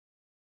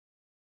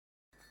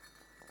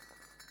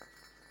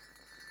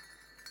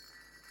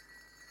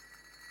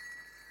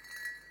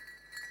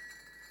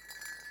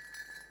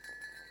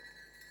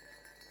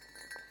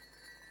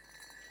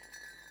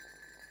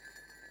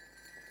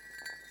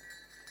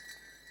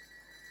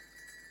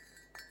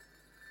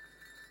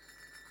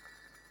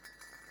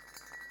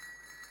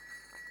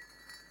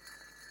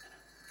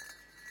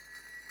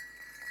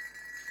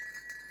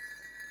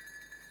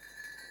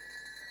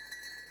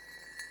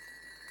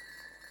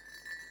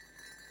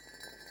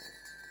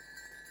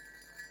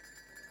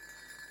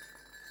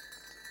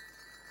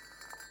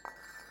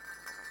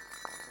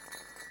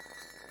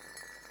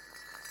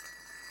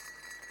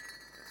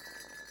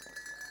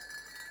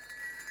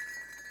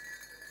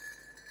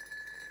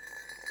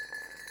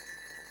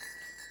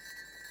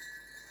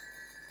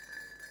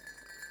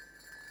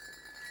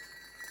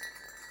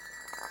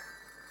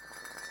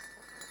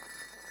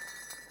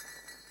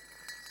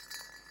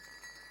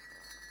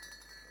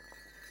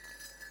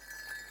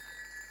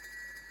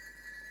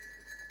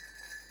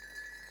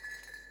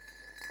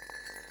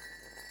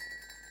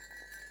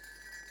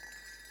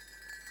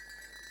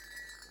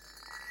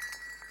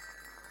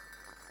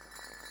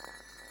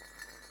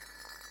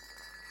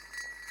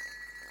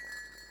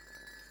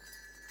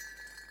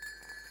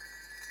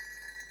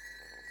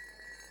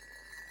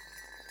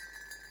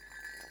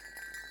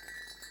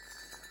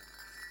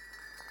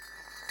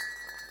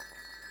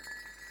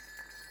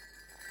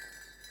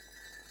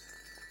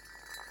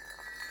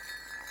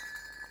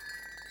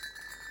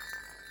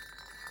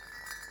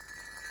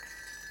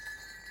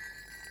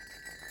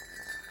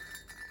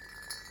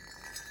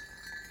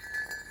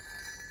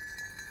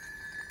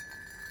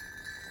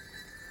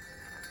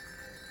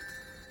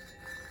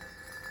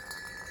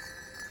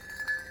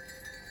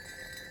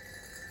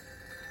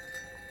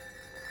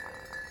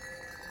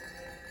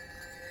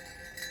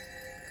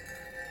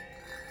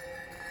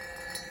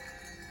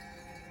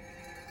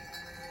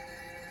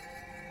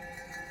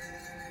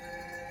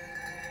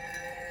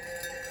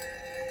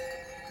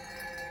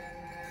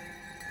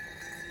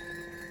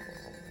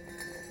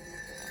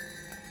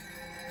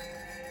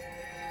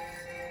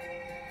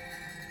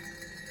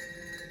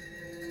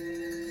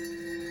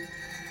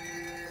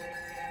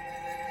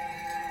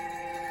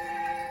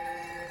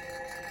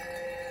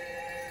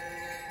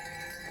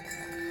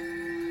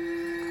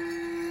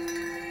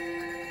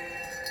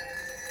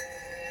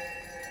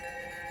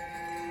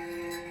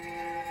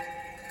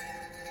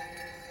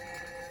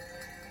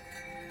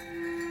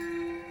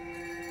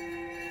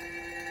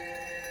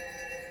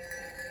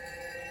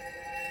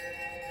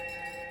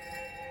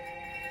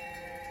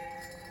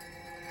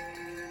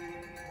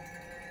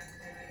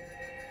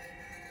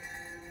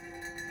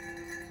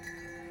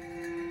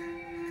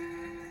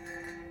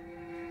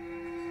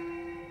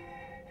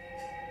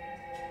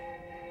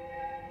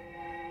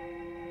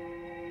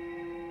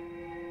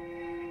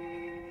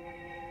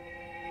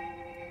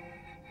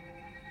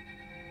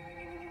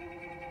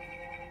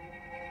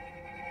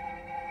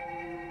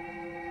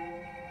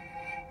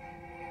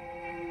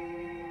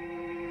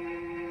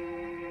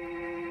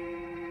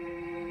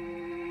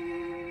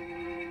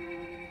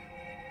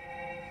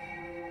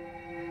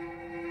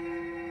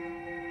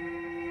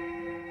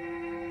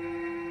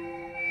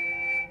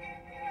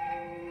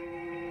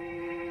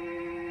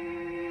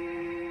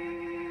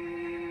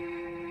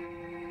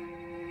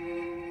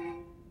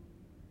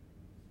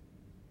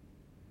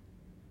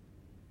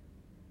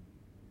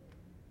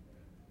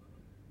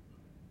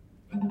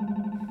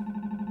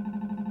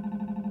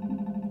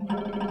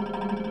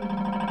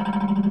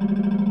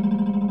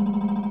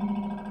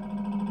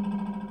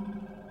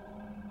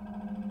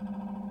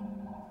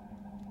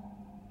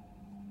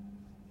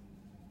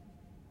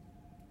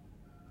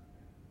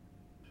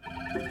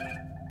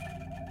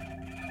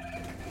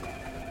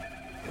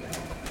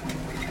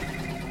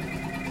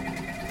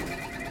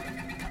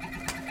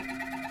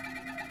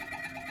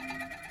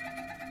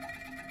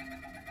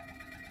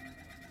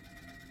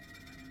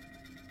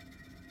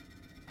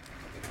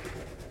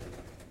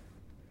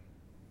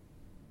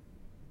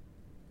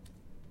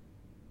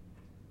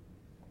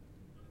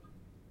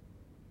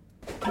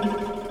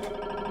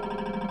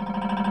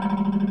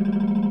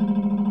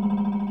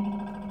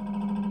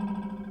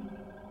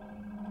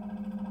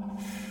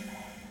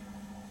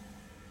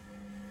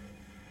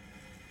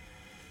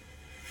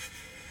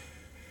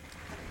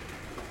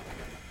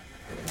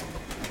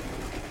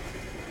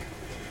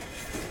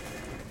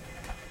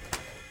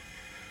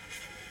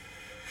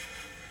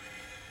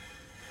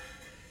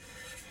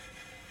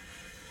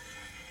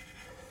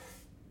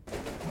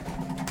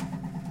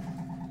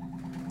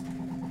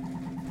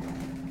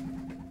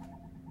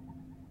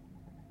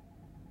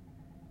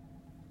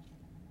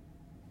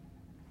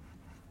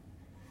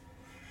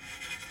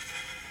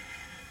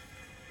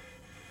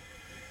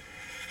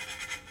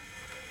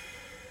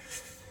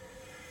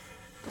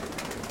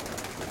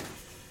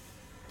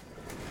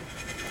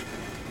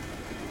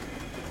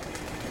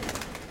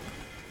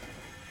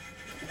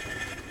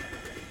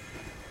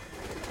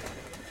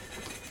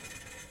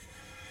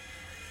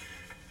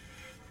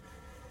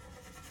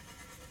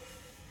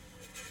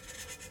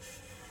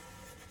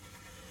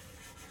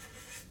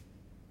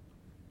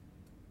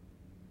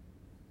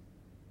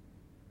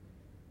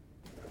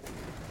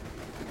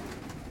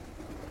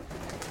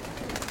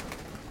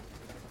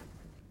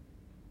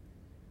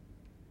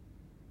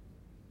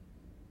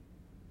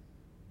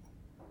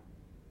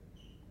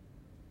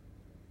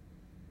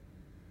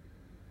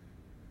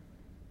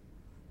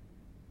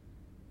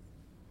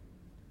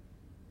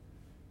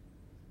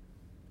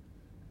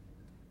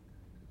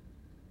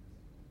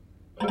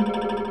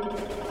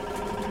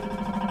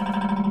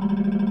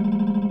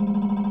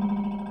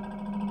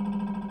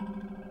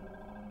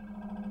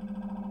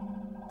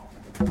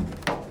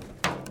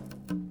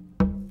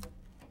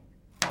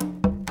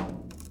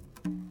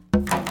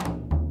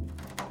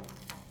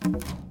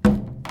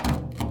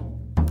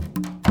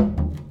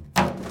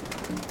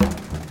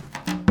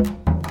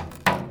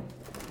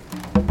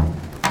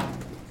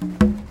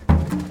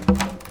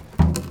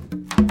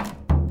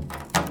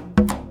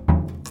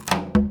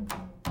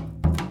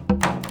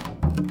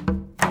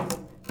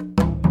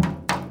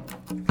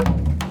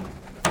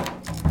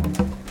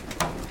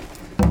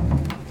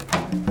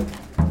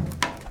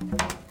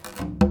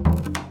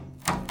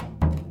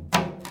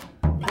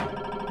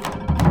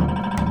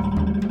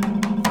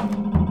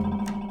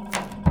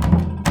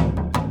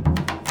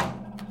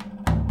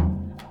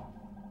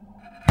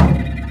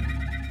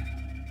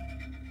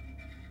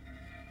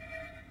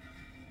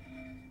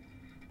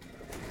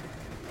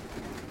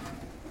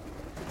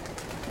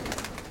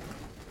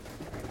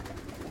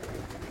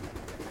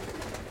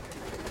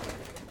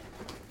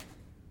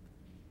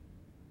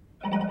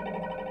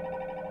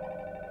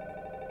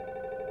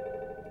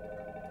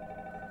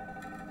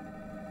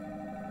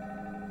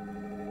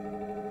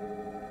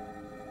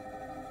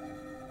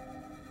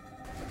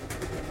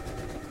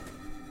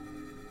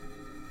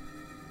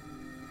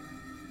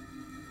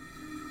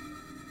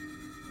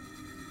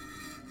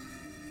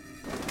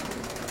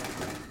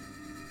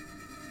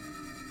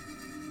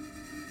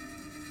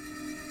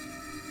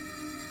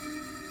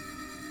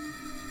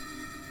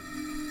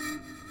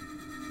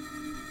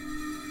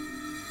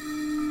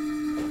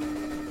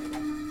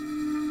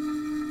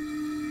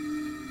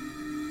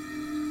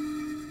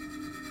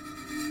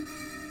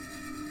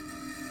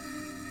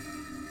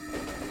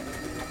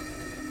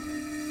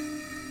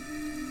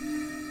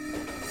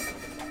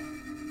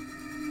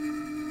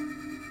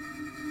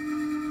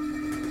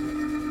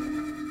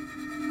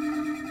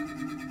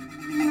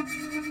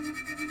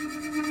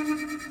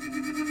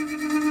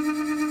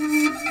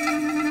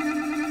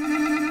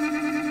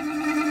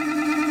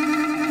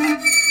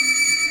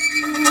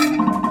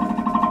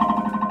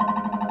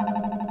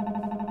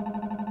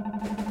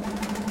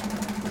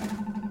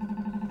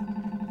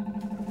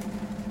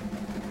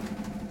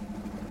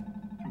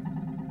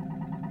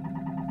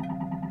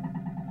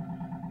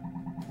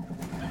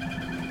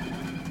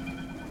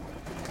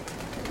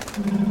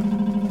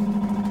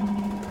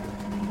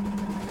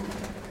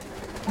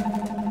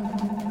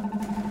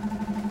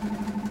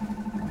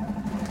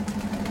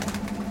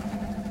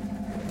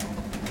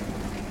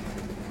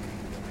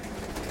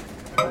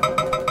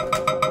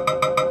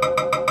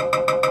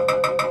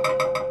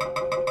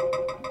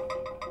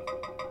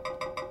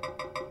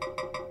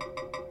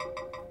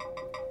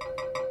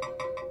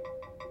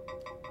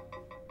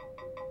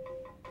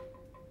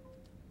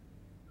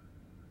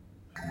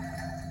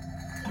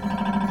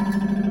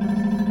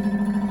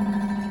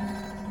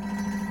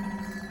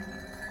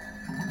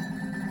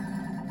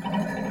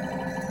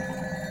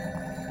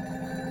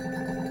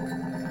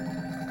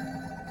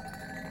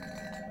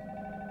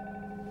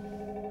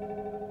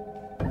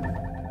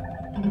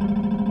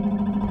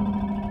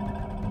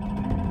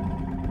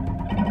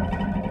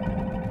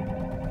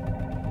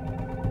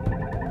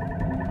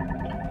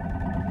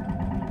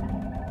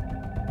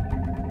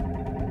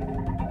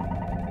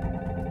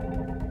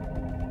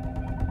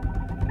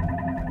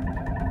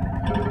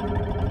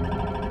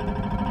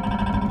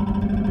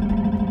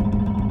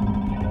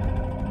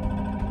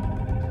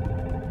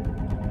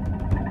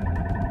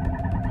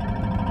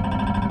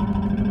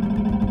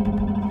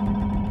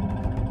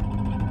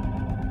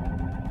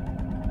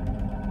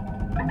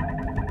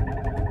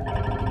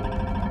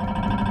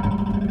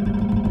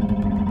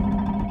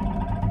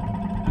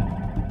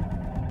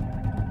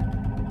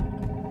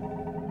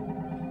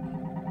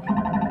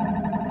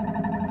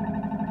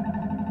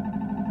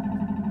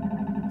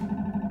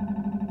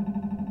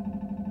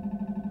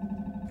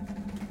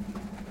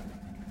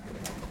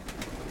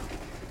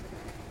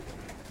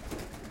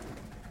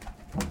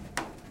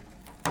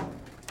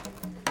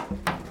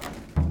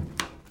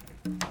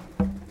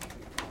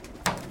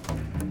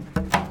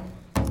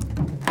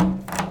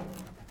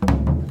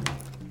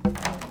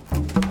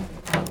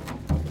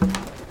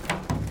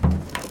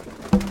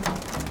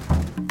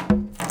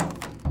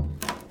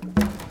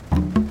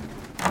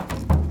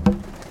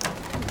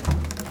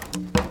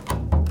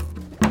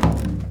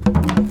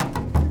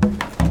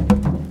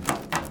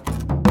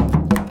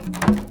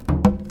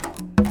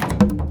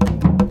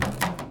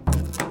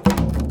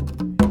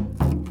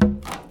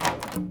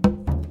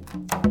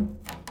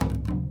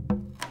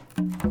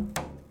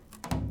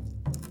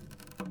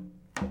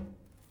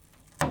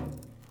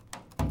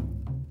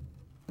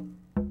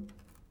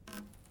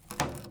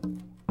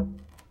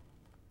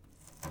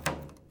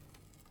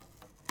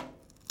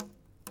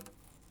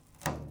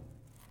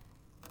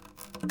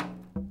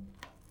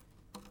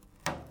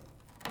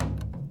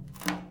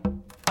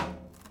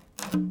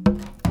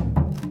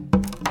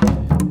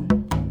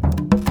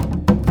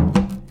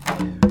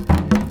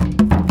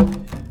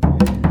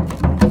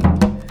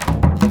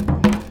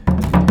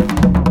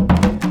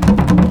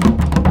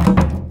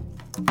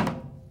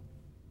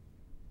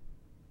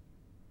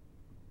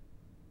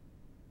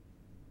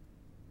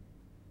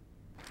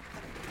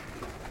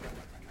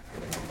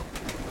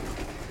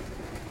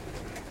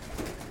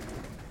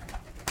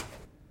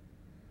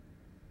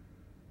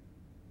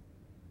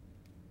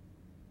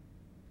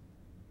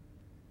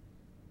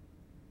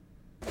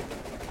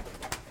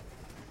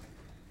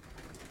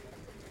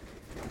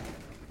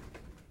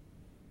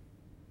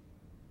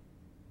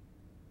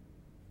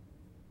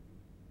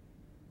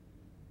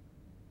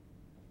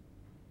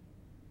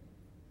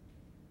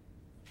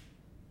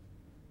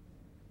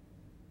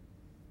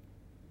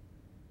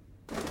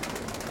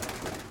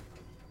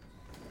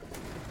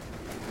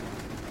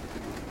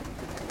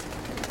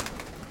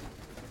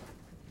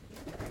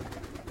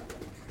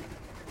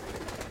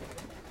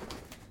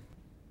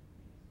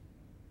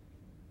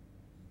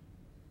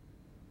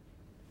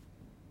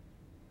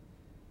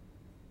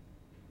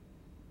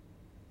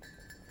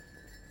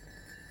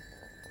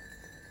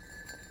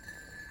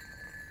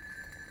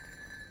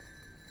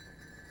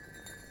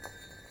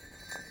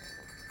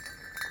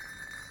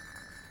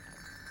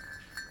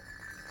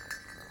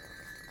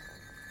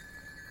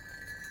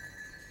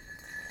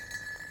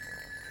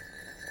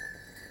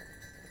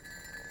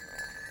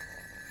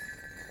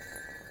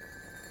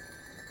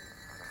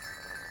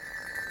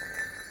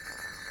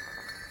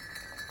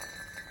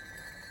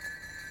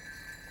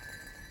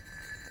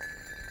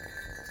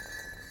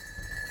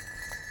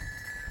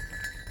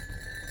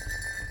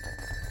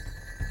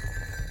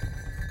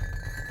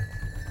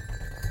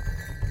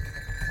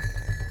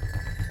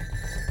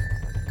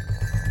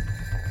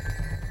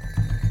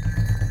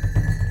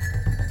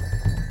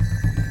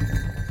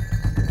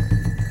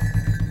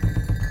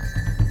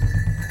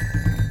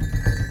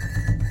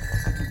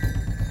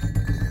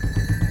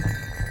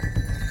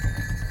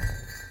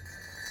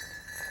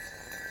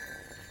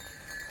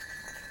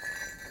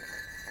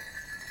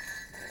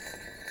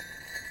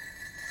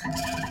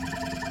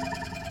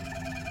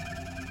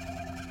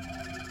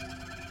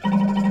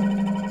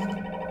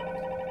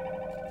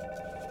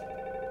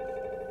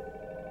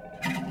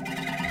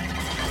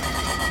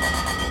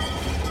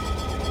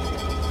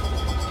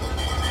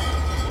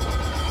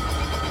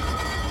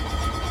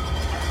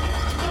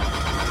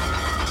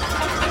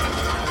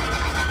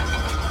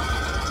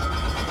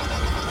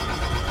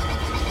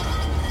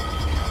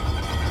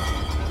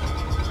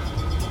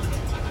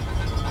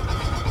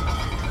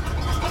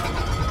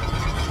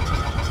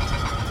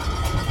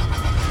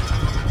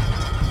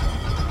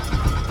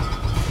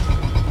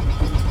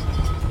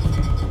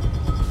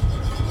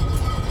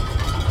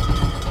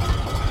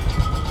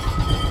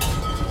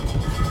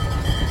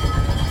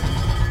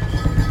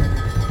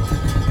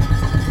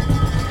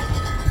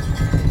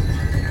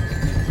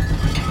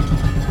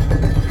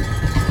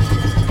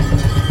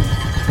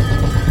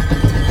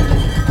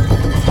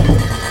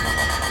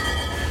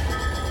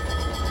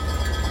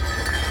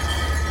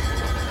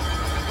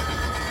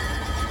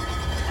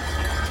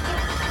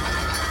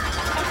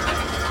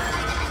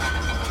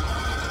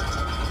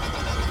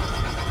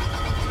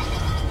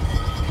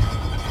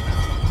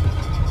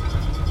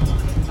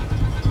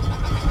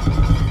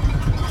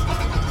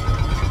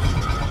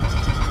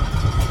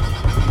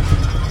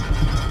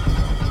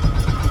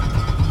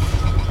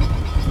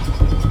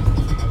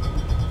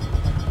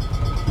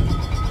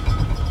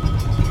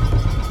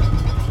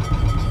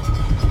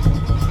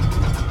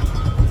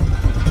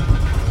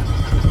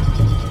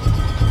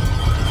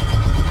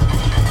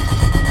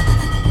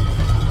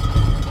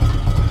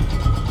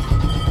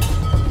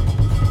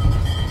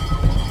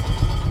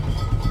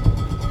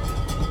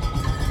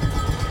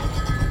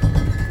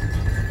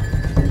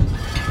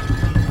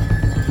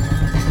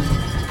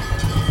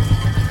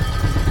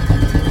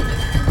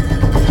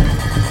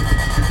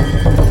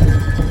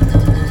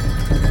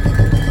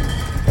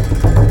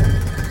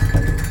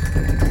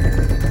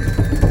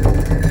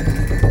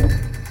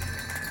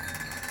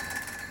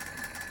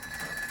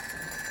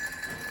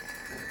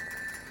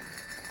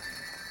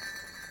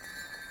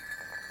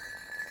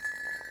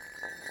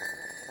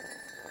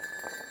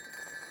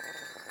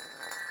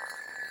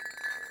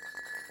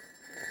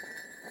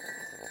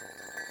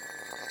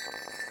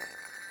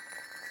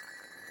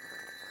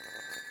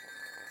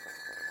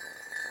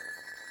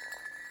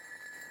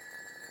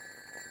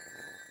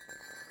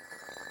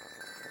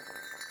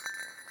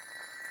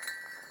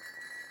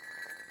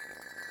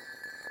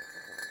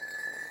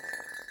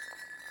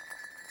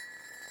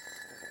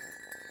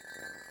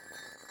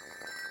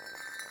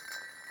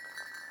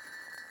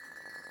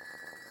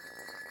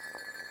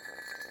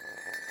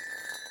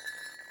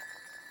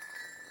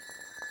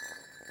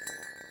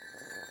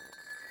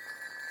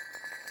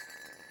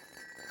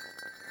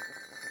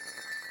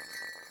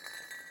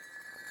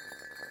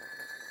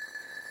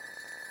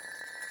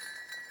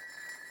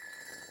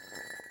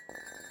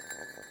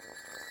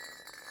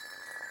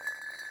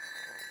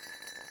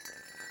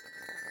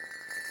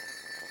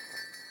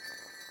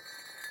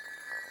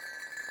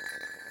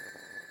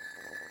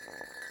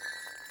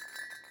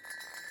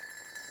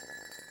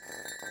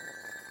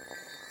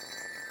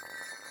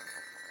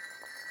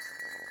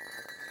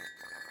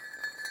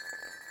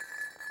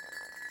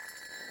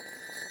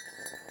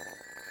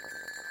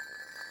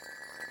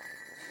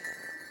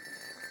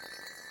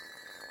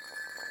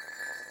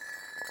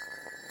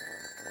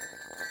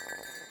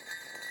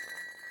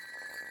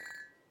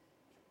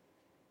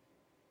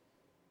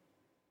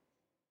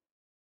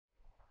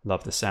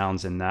 love the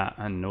sounds in that,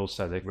 and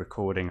also the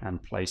recording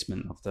and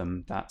placement of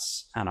them.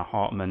 That's Hannah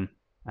Hartman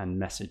and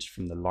Message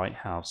from the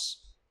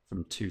Lighthouse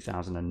from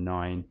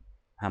 2009.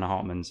 Hannah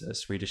Hartman's a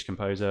Swedish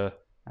composer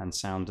and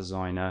sound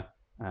designer,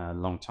 a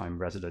long-time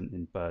resident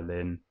in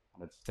Berlin.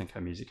 I think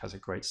her music has a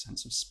great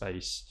sense of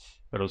space,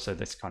 but also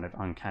this kind of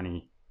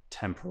uncanny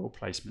temporal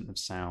placement of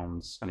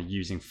sounds, kind of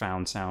using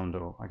found sound,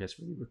 or I guess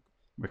really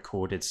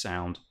recorded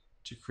sound,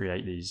 to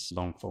create these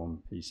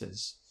long-form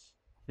pieces.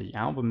 The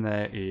album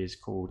there is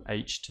called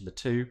H to the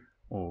 2,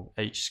 or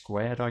H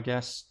squared, I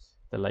guess.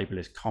 The label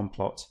is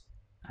Complot,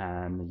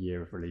 and the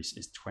year of release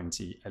is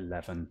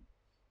 2011.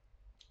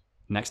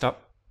 Next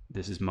up,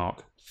 this is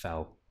Mark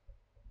Fell.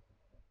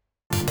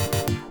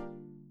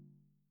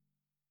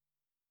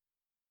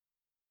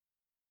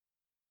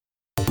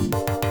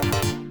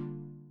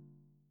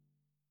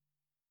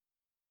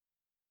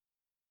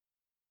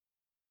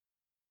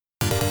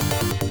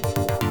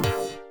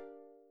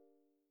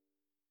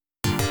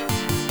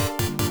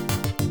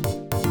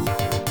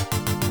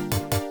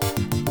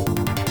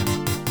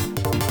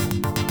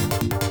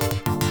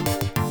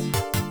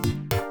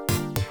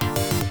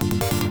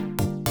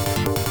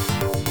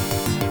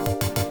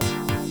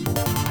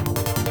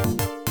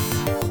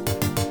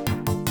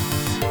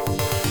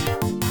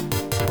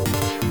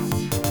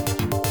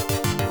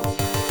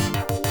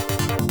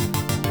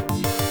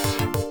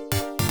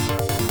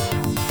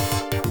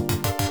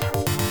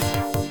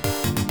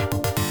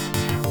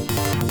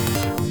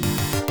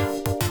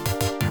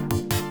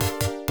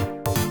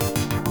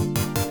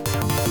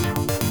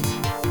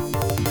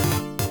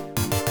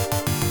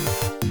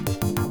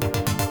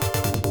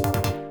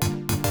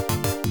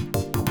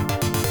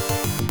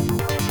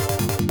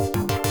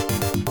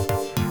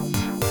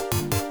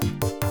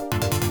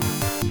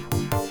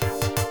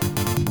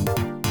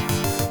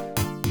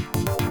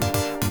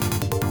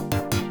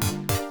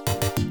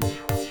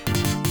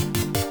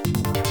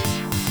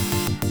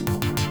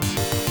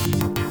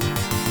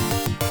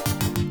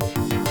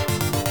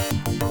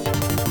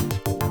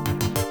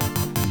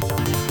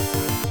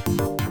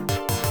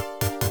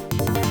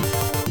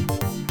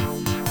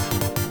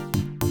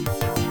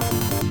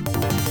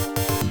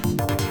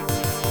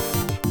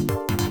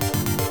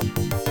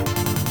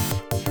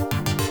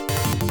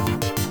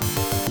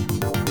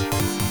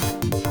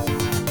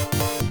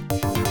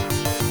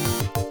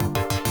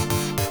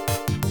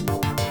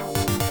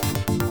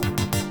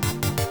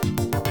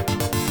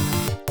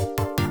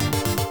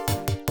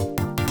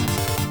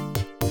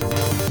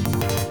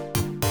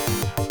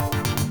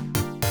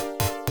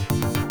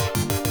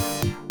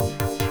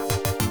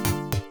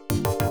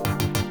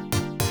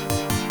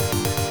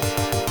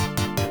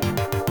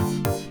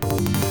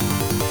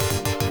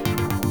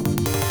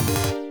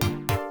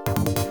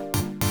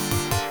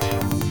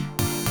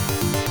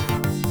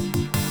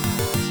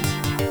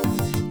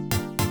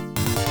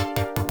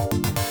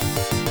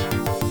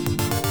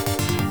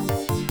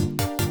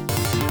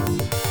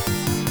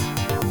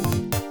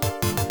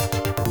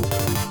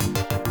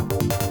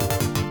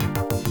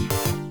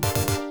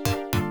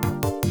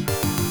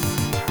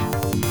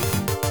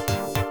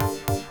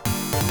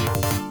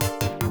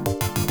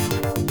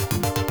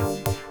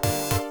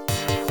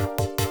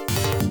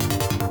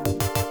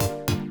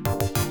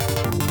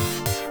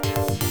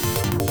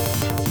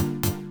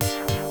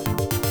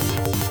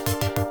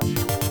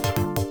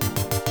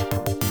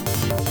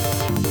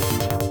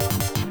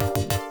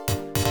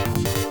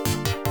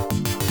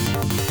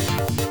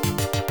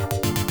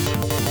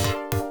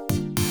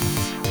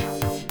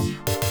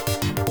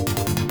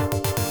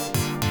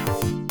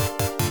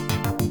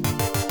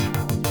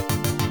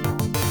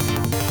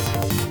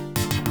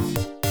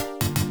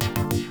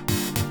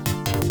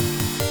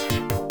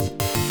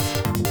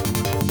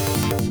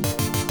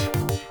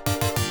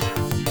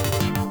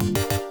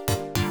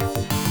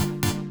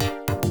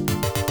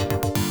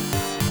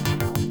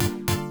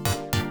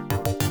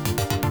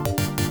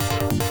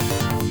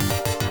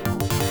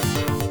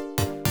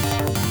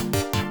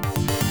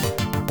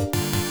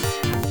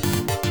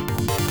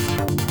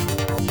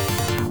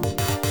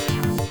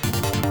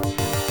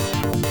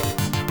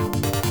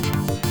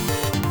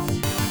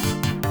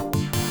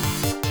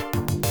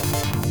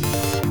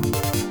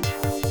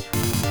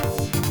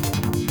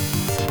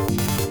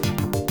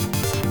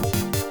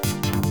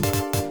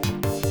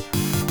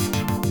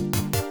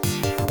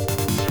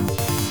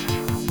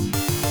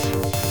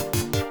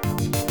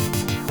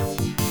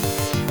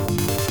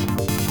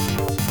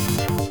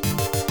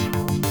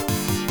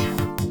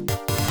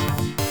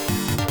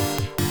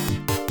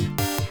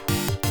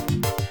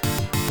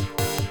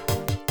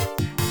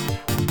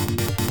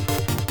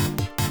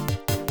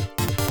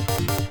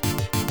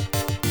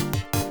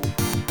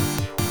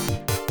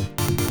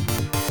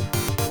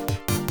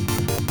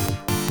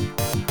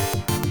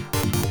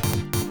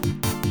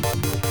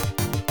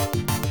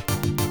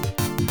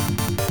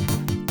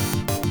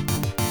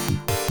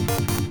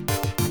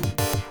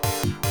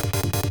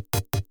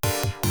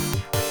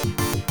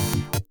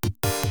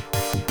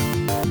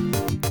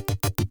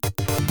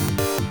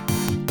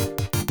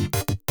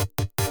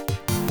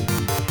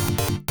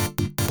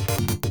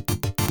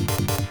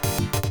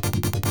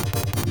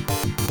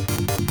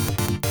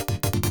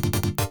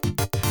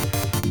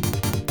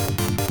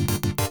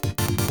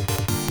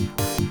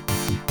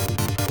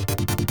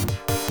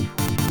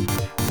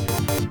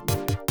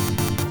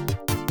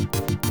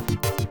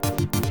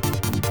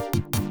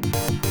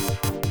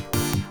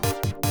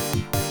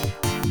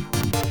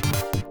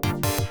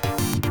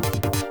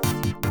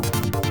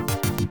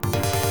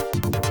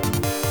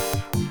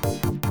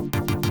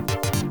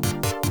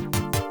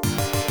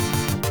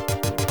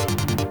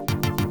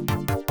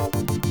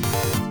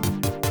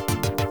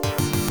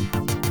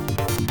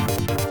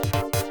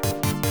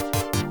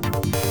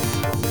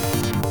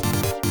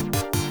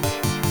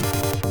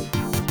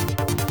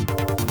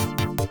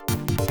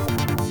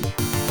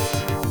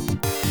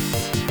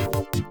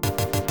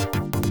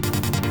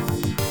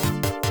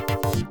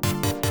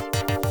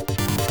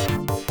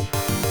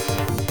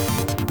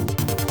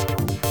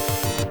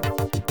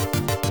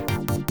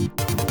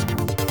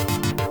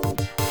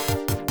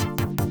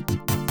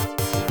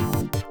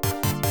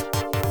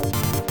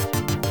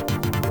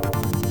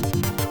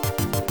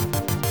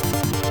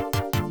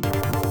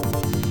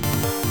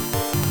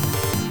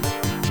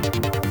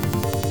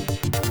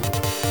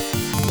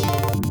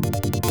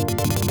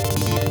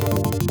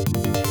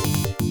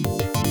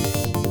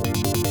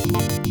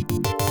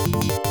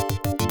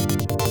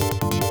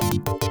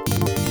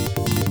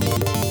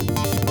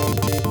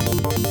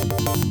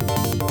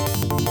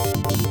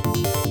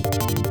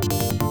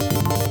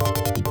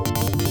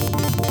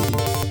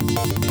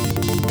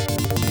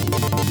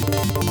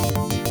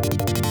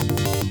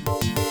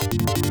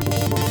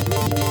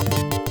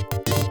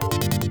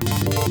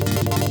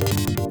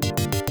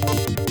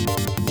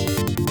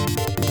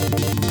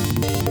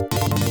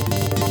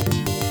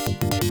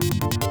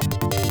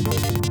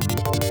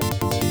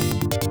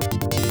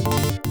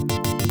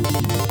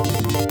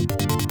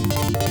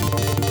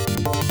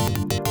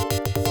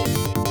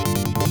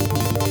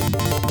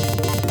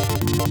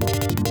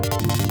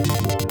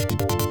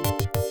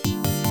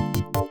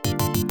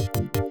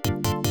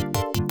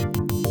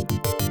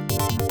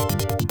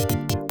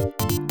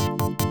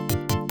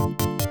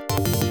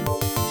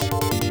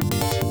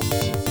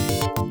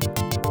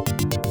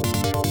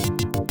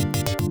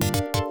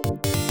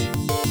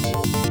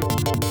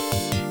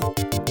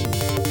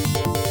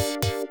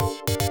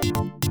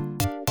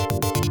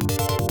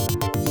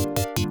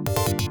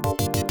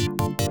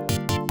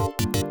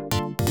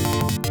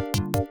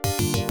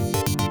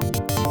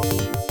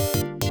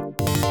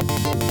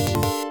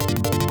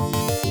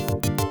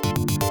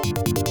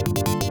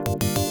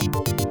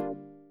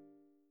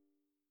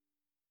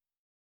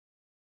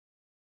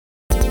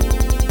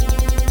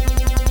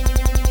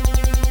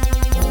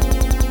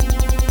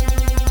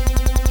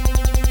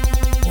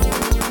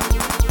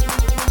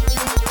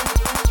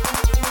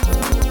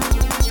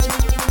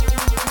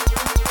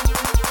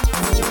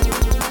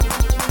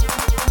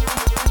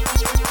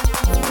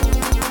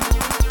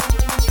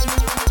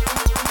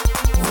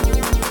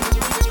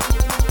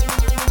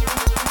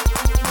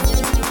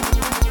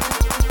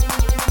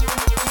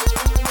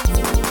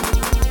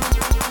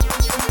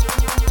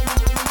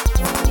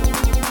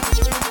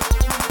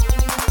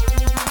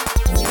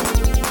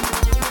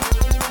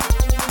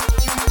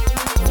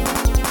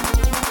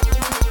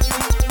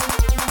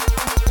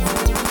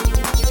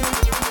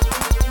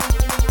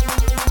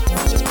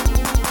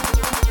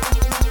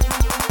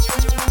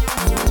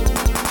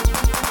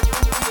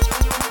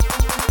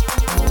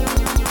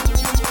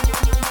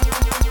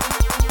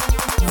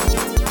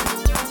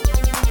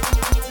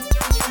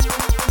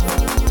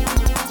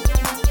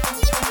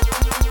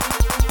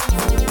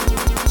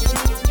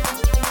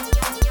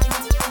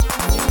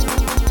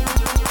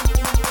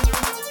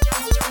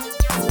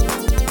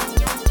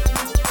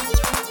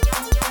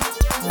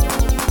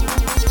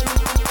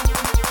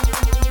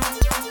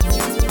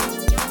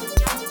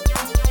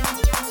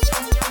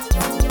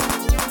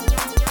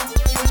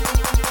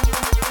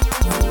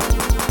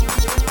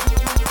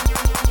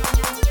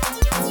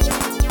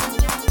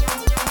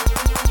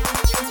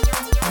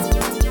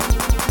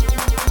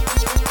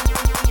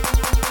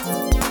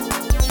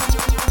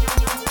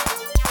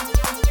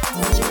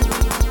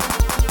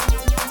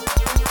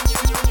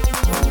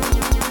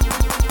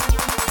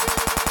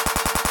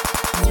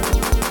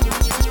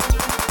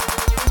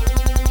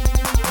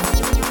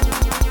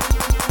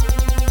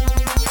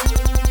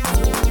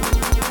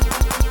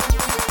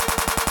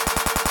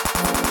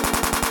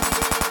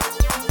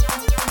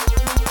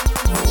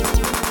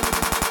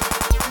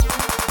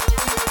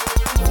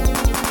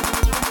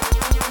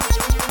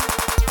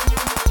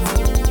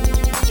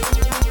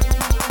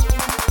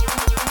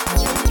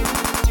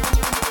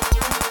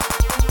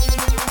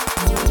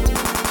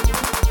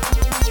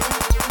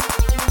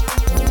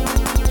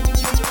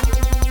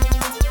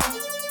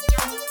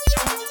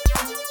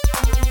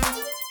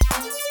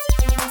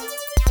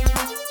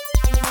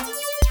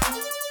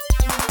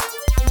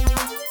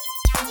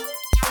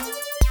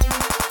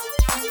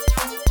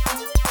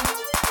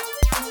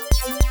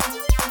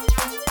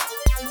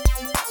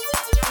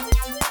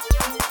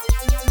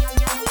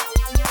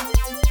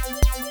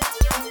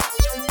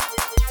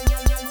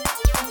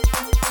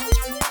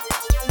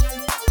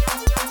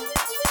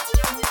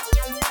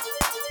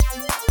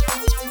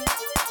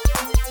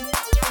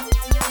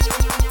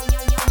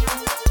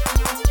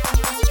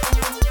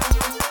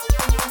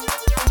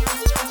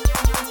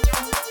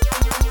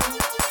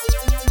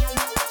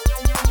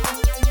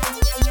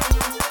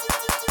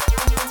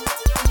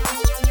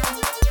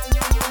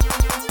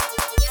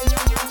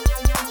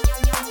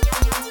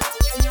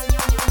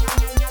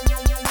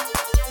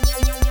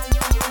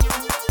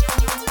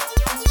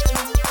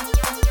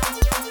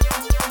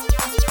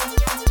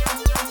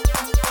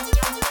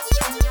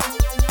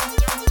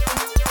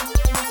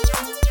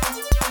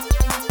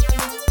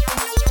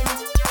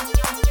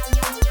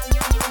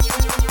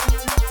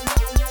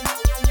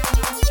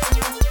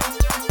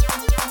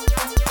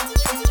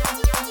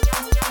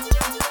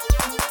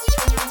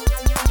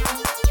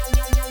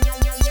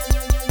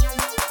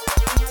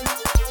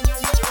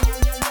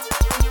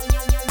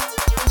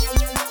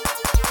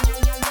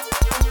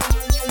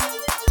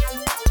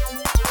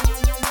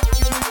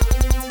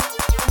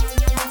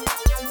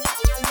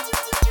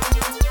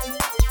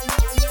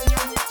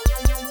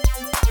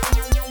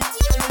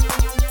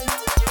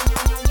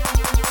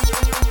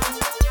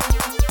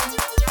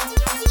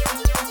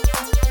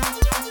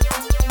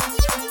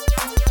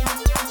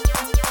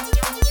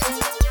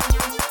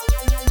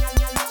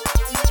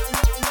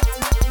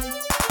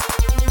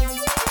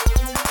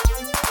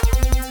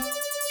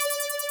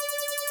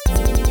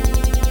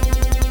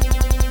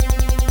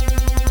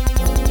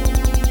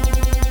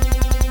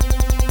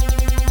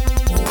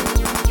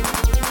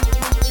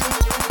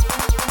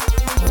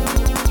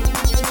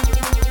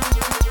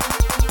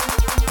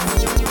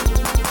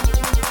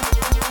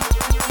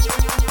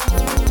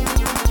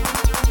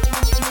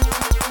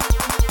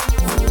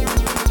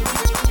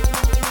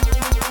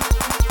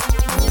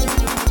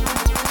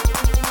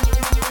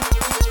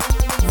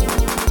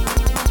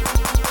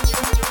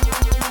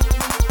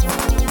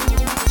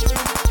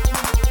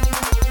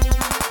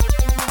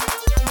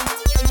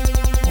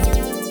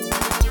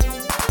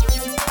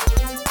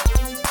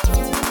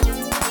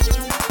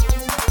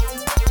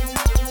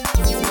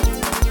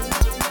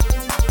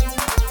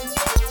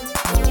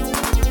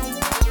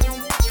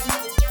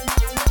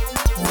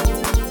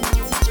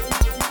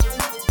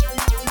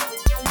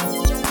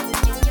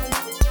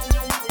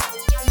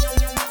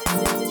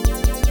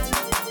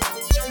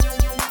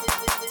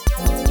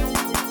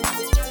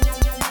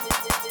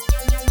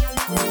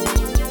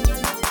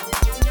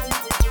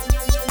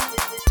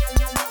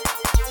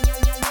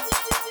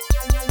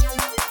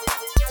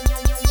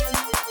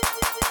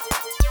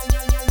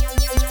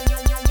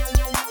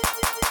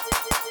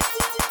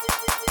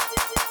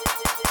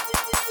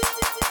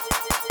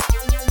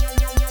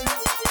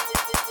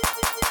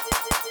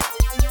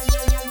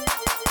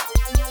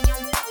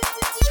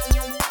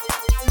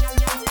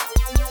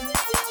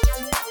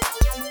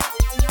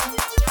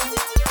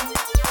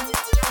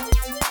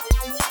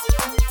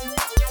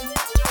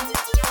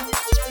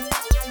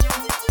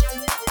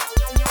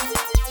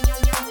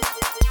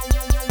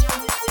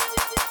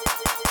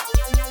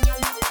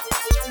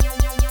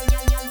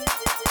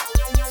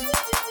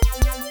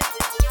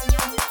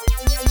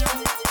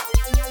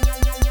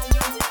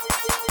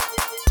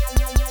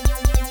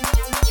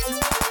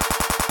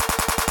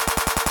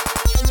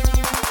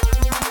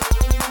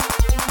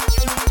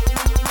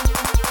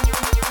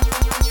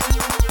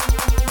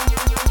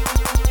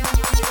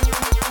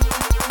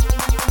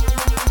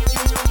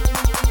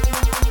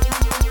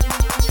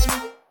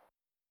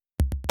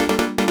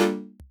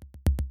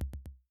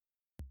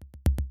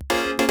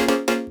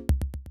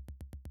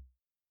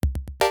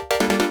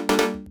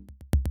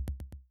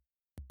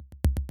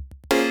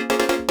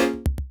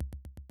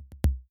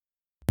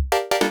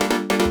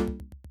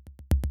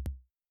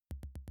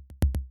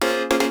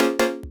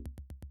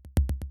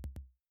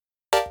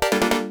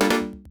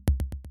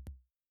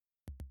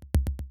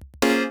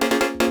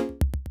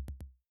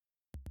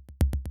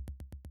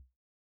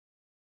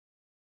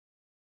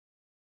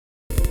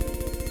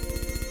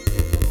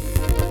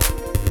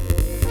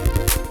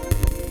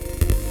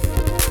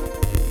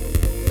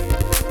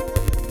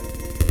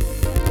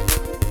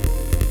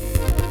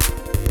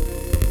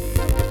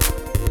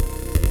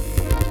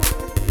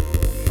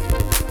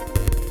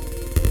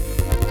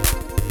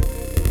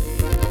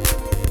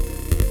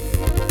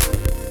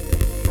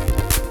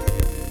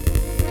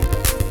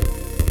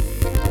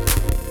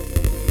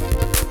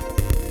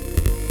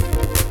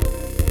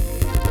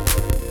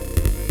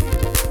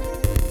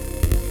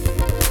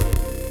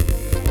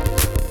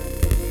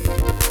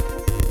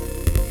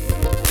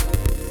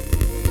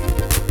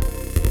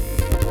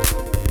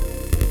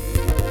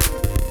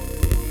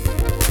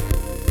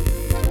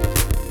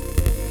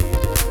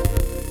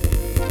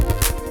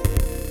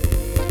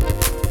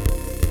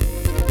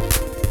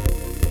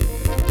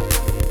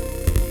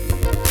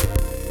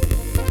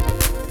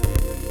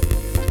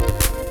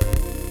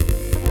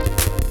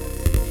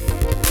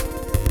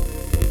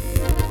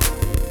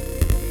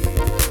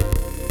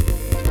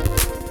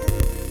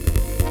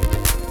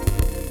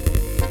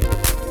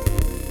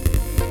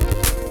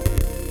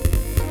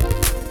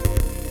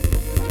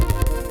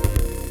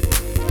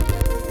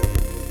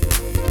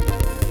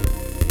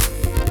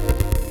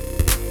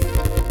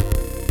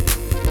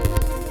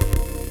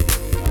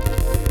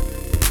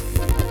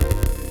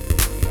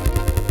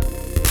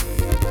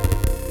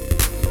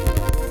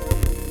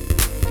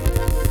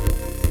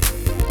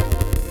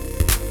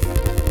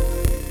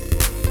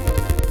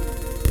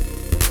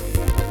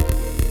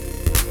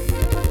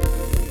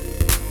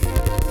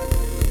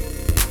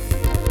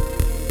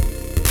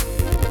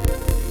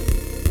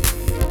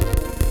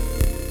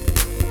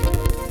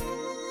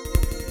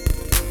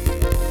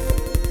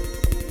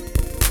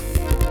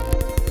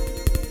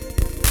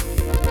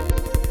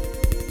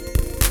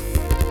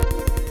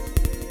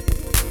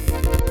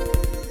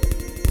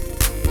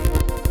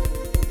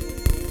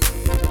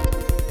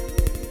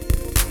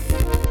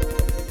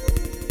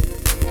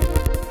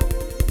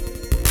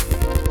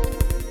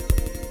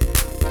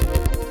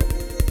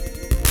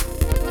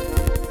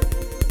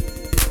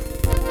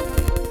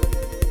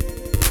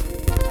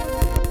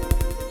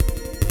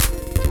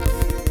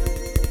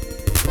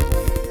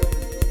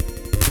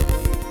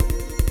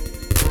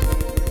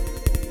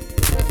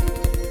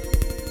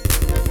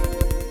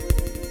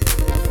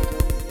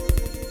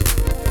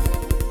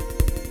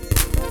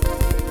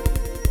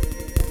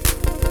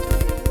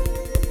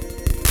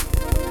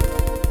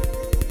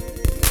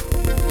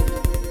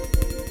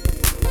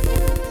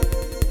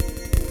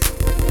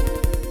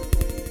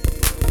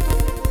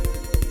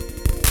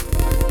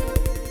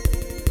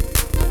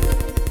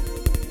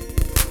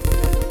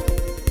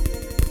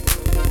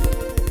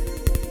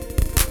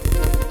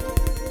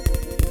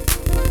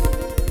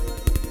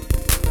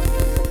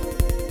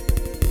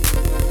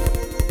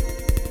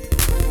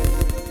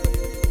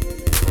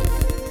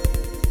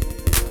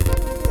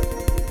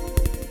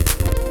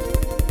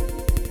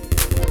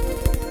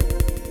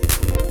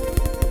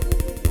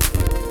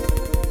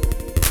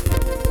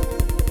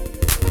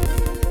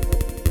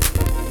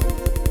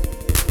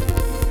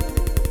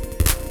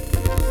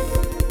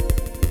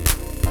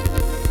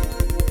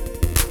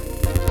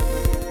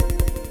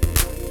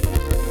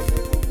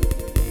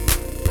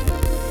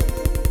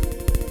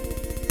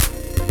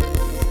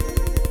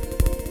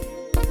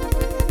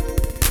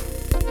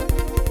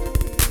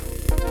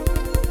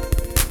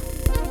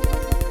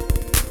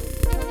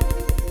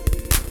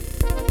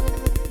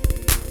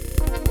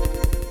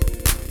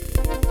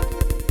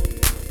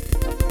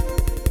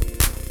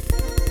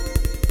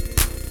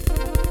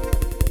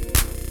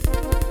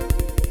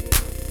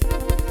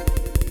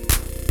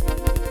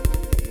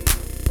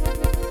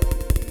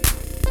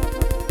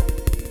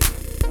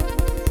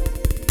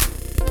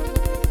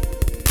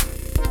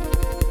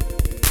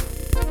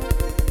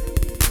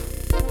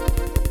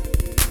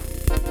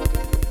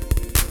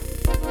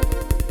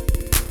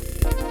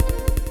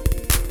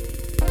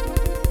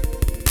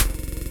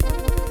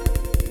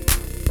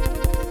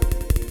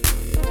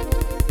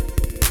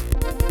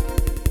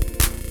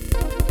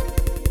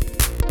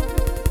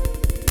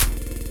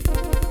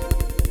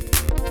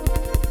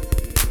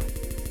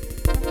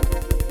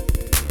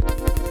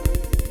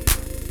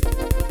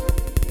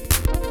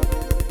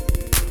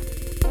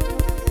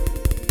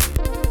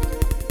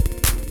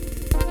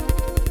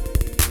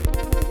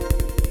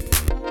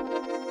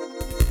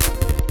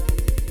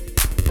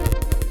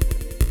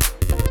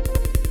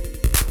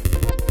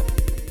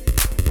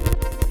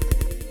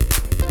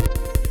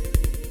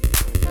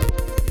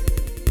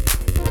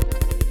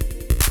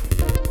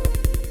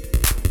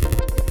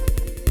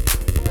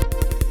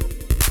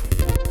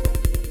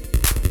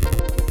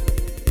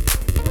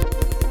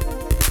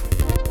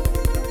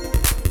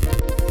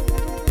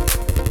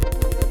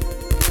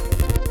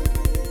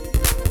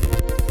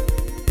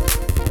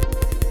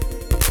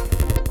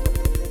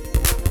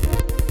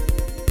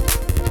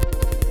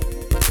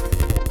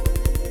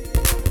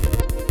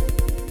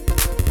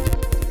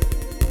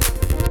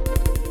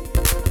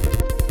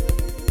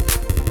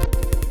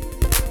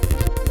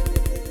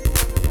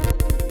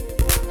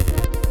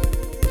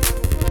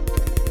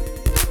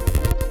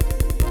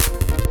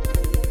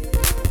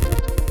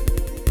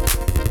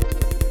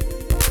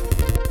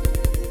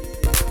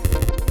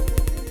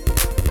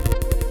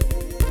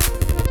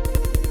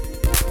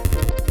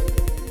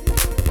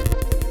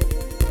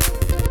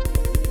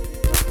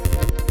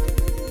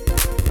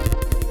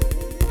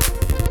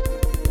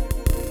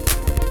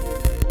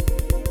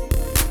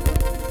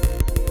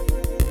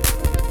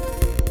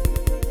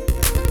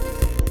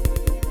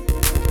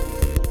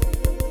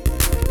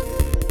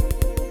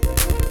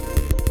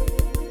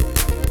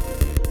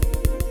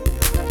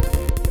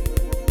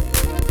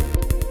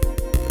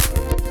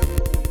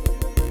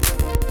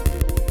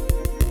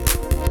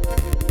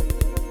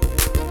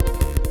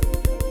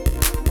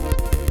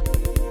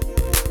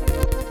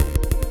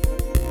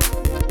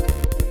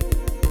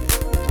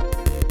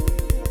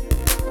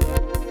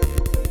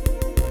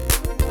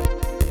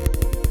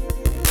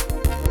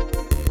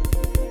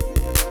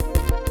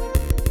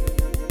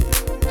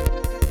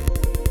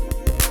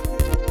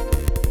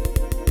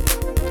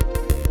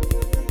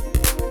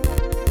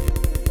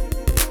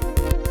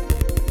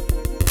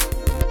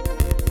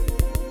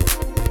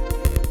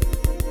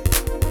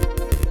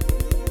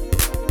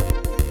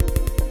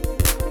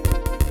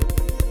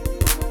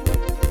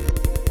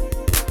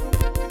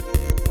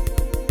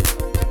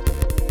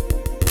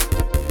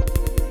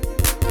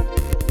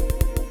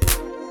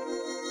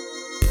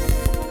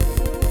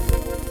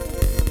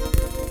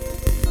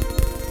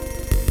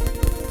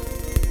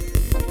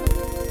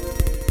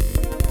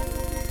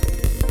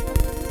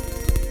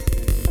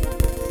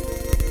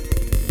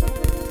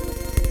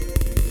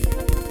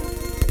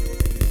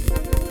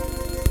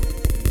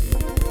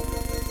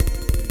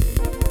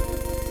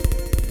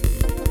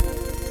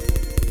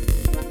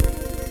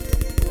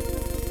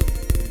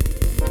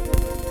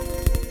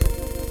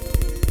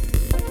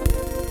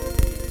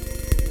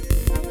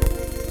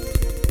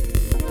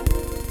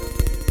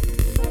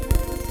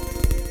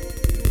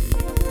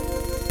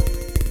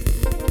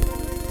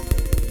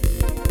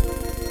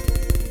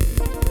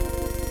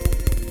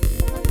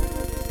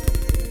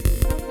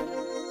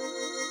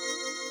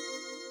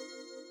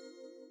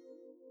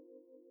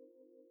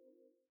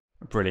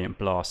 a brilliant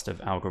blast of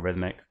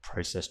algorithmic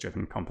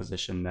process-driven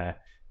composition there,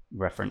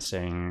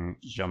 referencing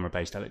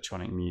genre-based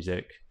electronic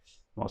music,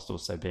 whilst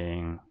also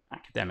being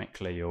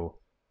academically or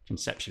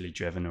conceptually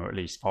driven, or at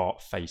least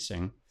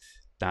art-facing.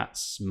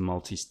 That's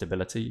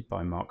Multi-Stability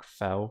by Mark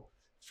Fell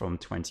from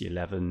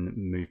 2011,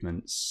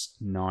 movements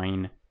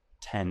 9,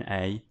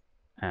 10A,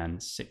 and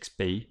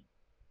 6B.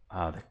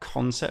 The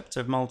concept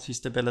of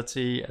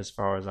multi-stability, as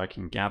far as I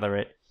can gather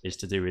it, is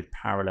to do with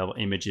parallel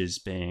images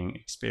being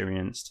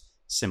experienced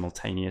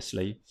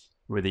simultaneously,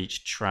 with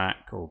each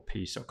track or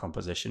piece or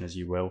composition, as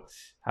you will,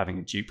 having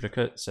a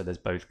duplicate. So there's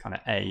both kind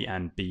of A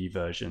and B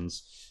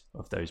versions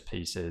of those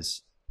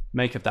pieces.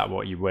 Make of that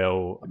what you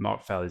will.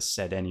 Mark Fell has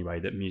said anyway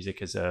that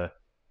music is a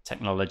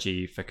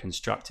technology for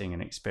constructing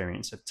an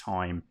experience of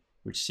time,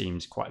 which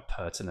seems quite a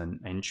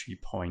pertinent entry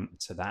point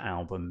to that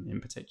album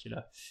in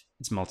particular.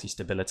 It's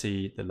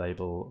Multi-Stability, the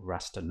label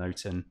Rasta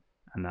Noten,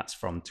 and that's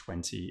from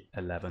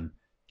 2011.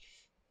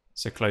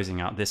 So closing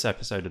out this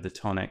episode of The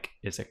Tonic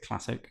is a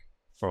classic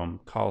from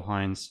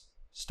Karl-Heinz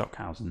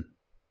Stockhausen.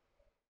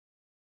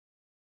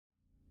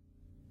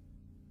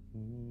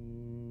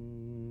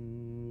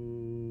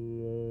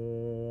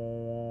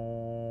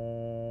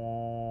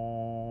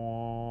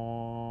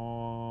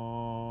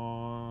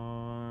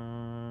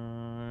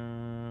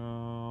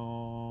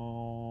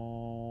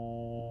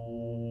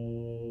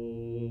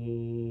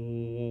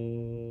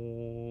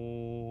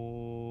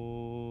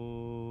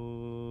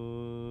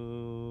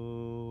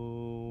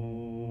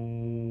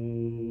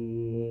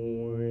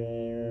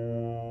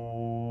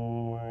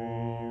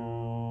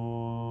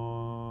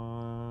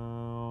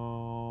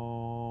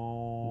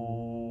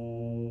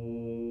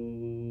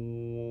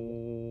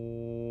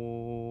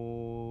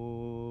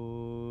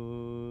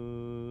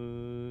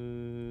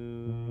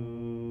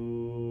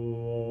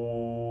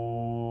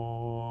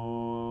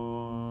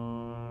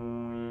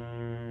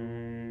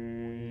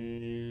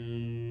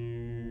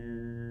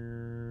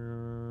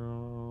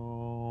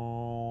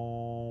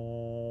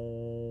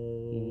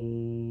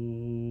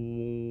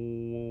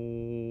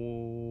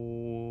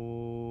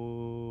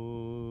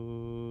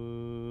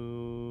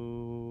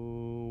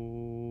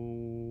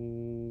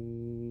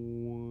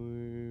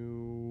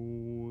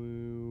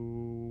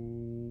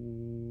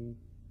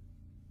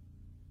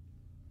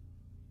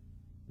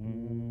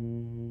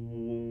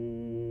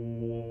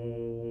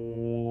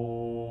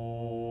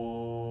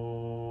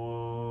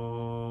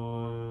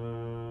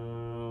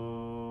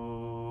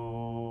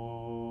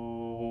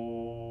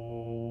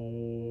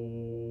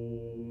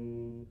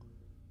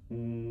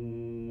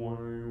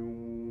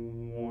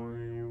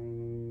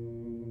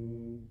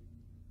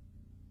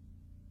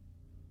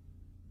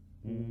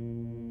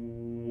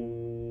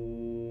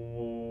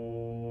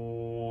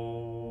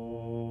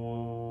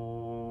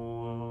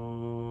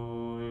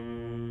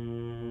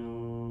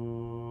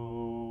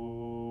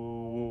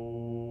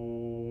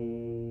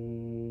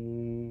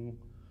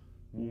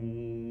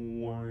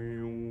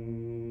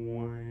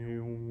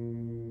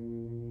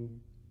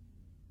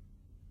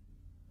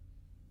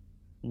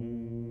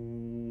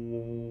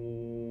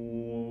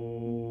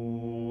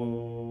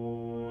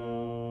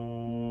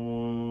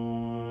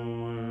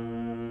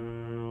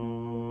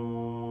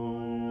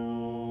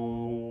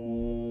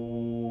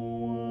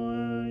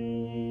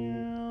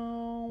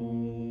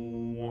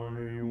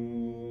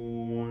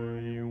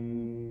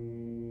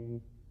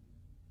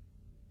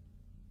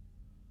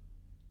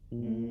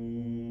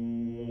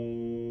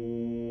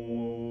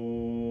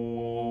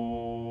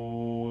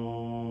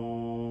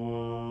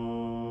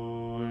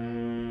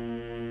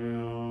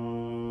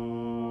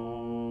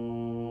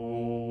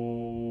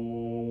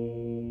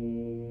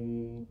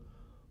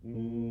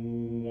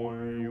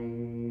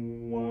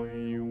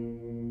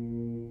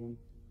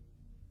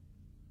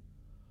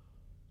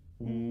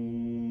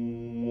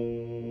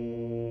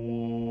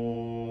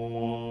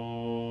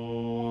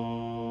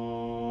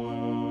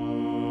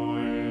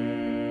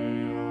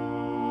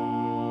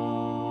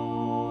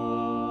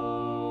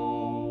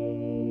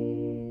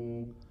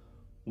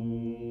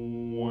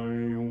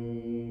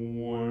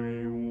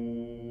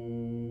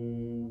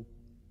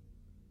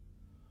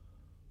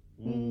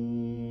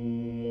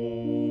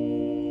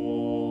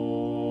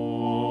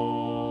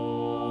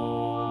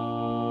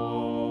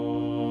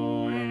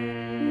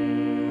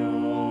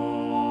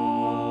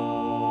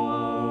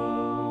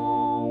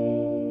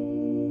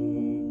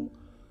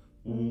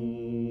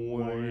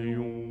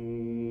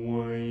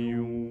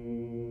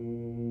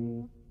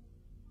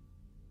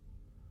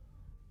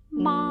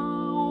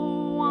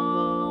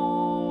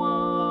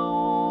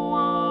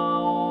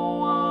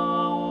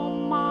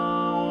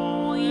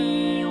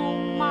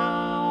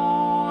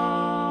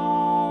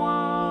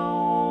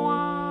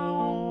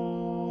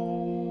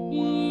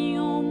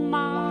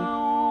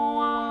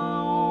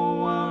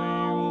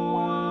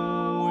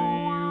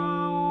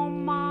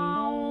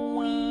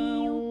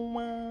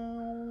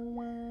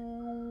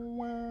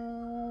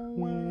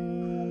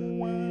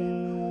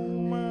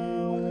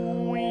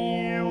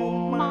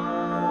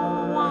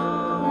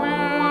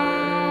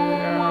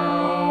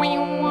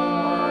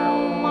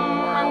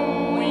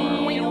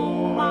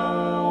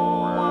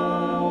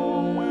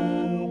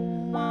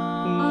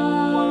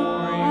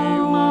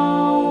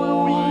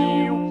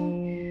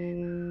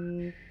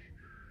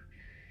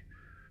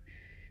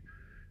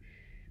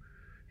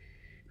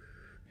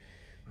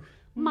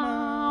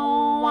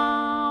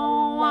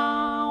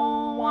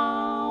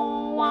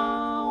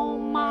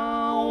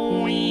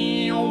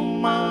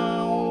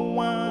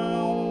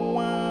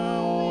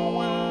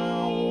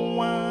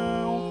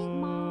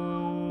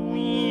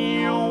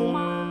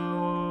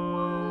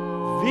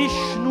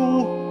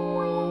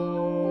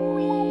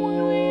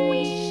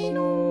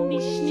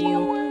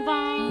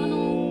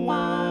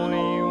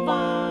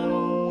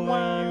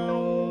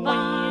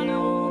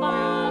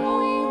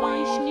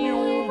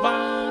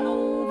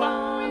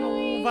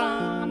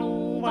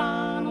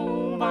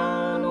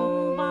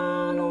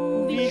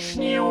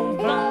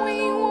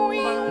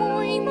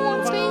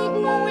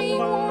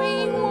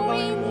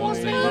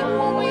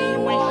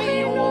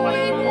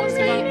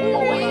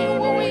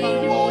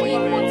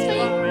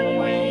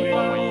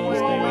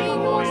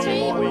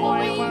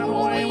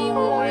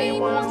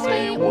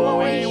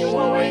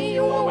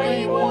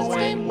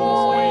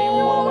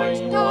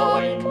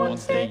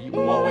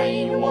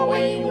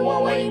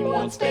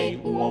 Wednesday,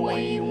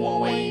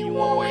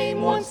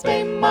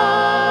 Wednesday,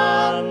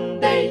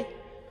 Monday.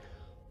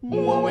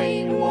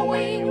 Wednesday,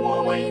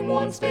 Wednesday,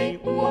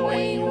 Wednesday,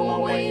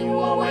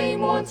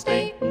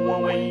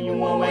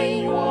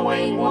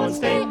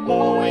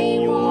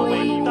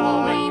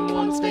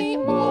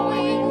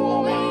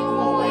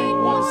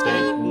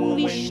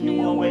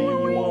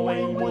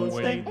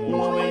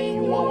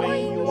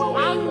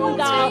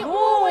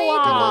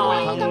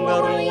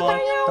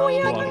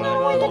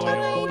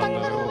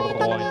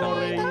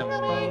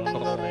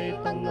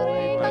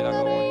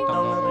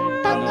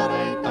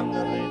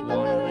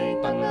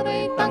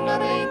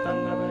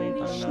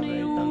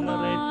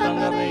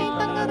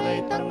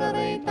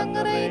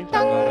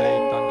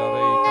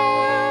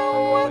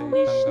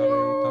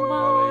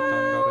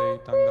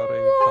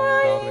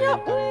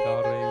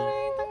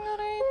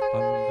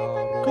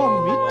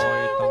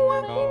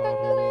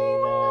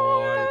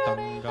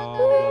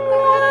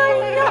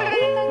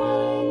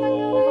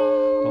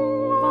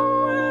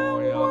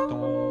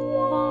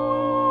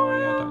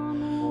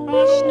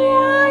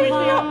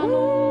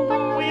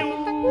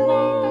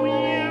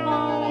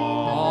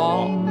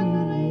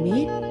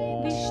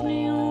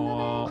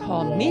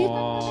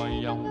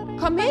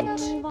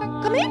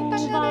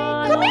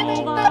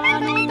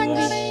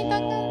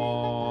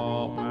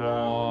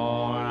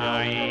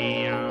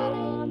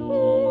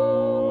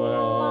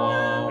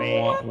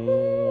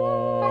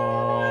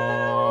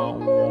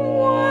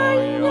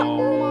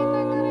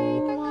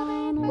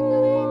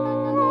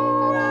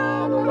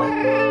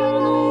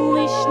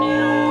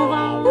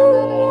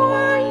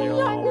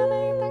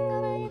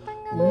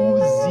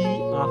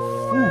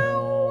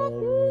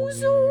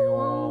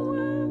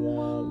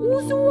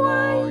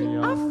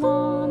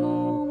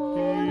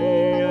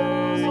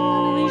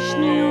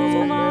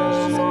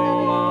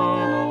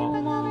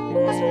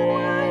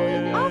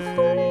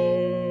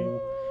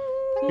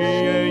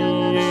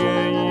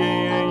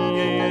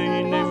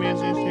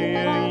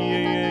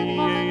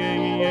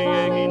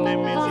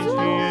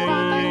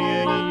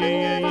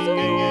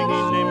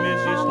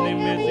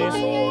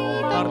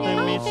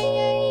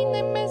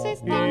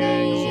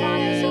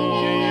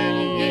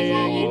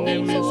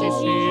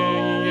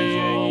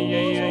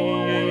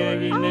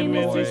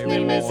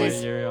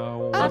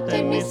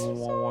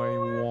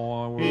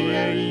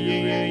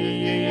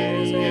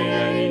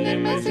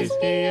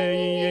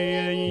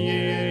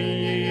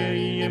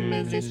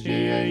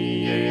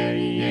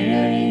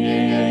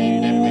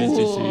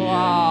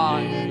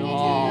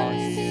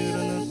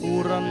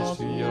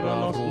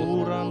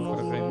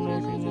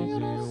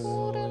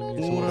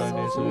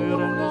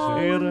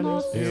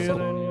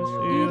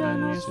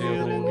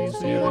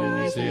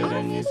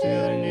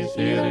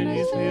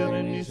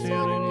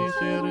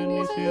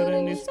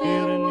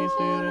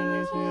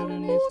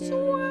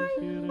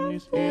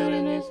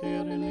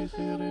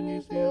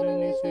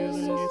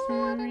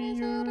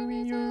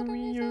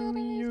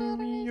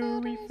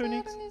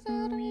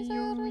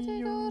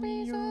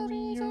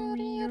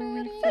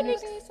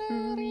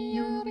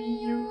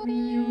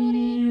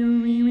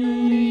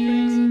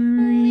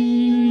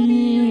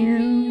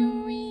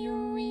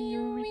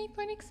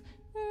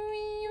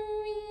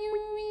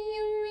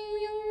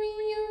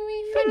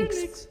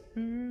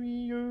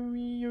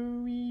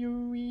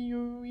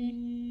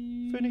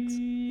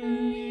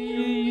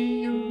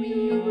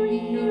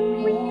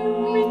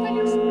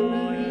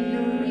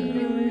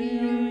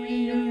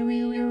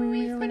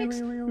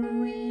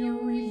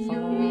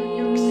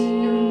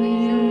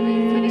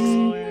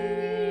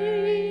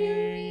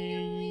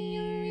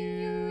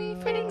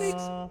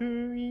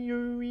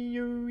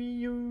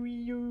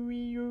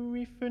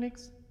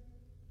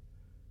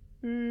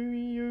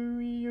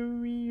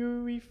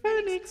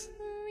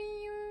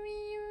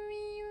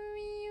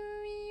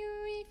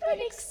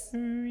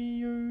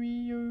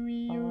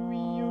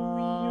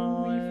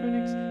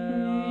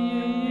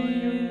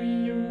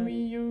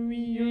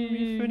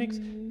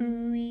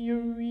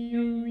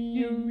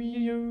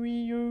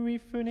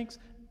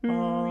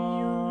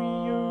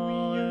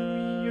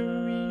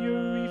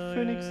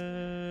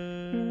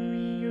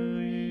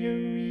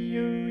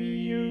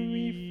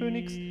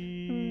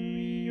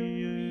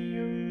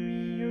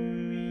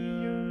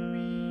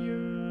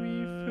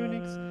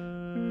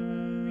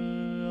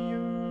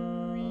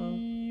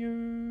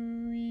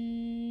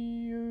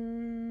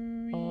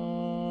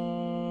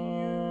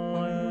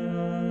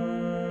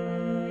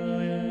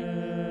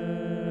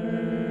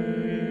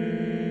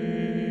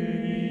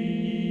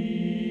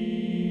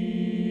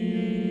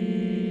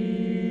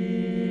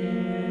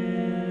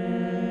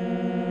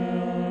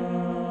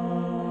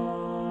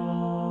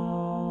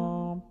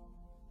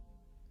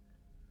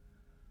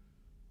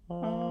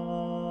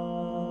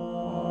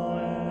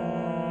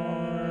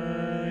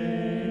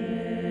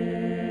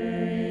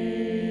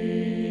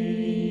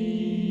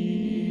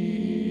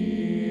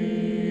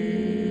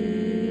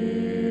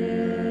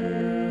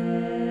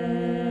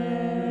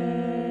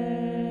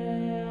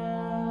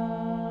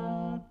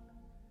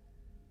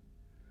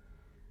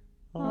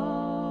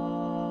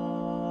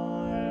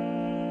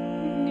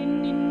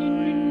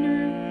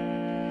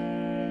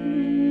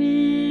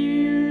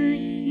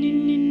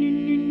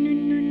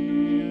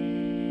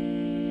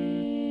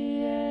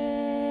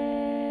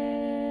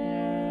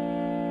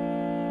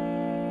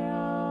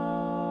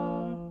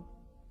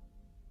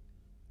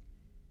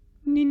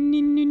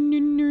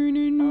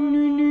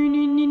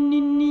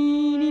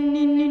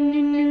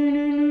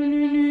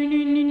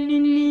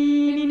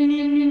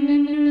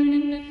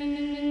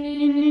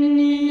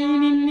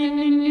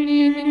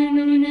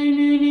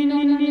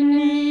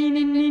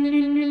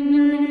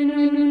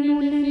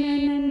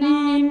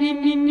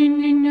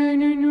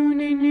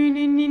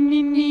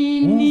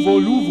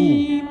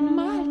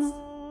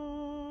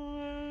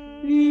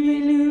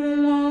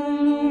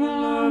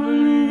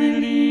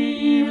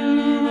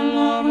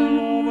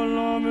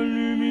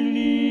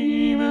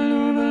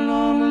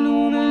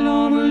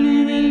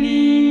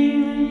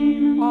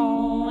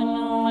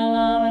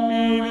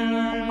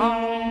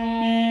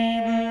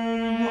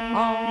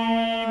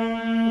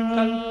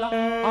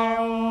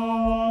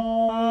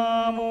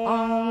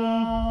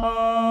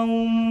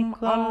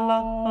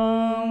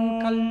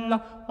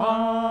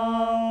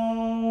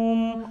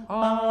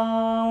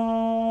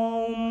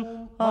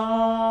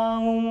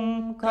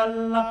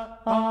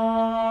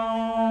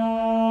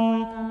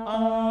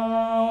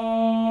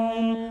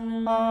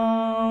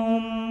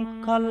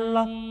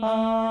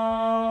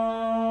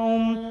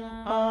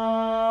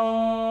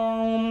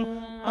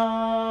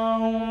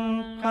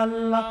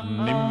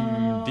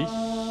 Nimm dich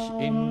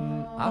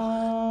in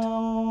Acht,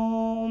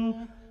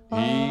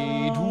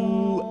 ehe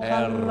du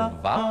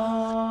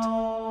erwacht,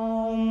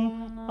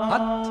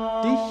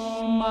 hat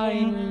dich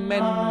mein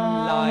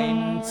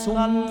Männlein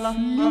zum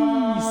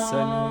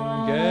Fließen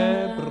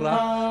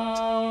gebracht.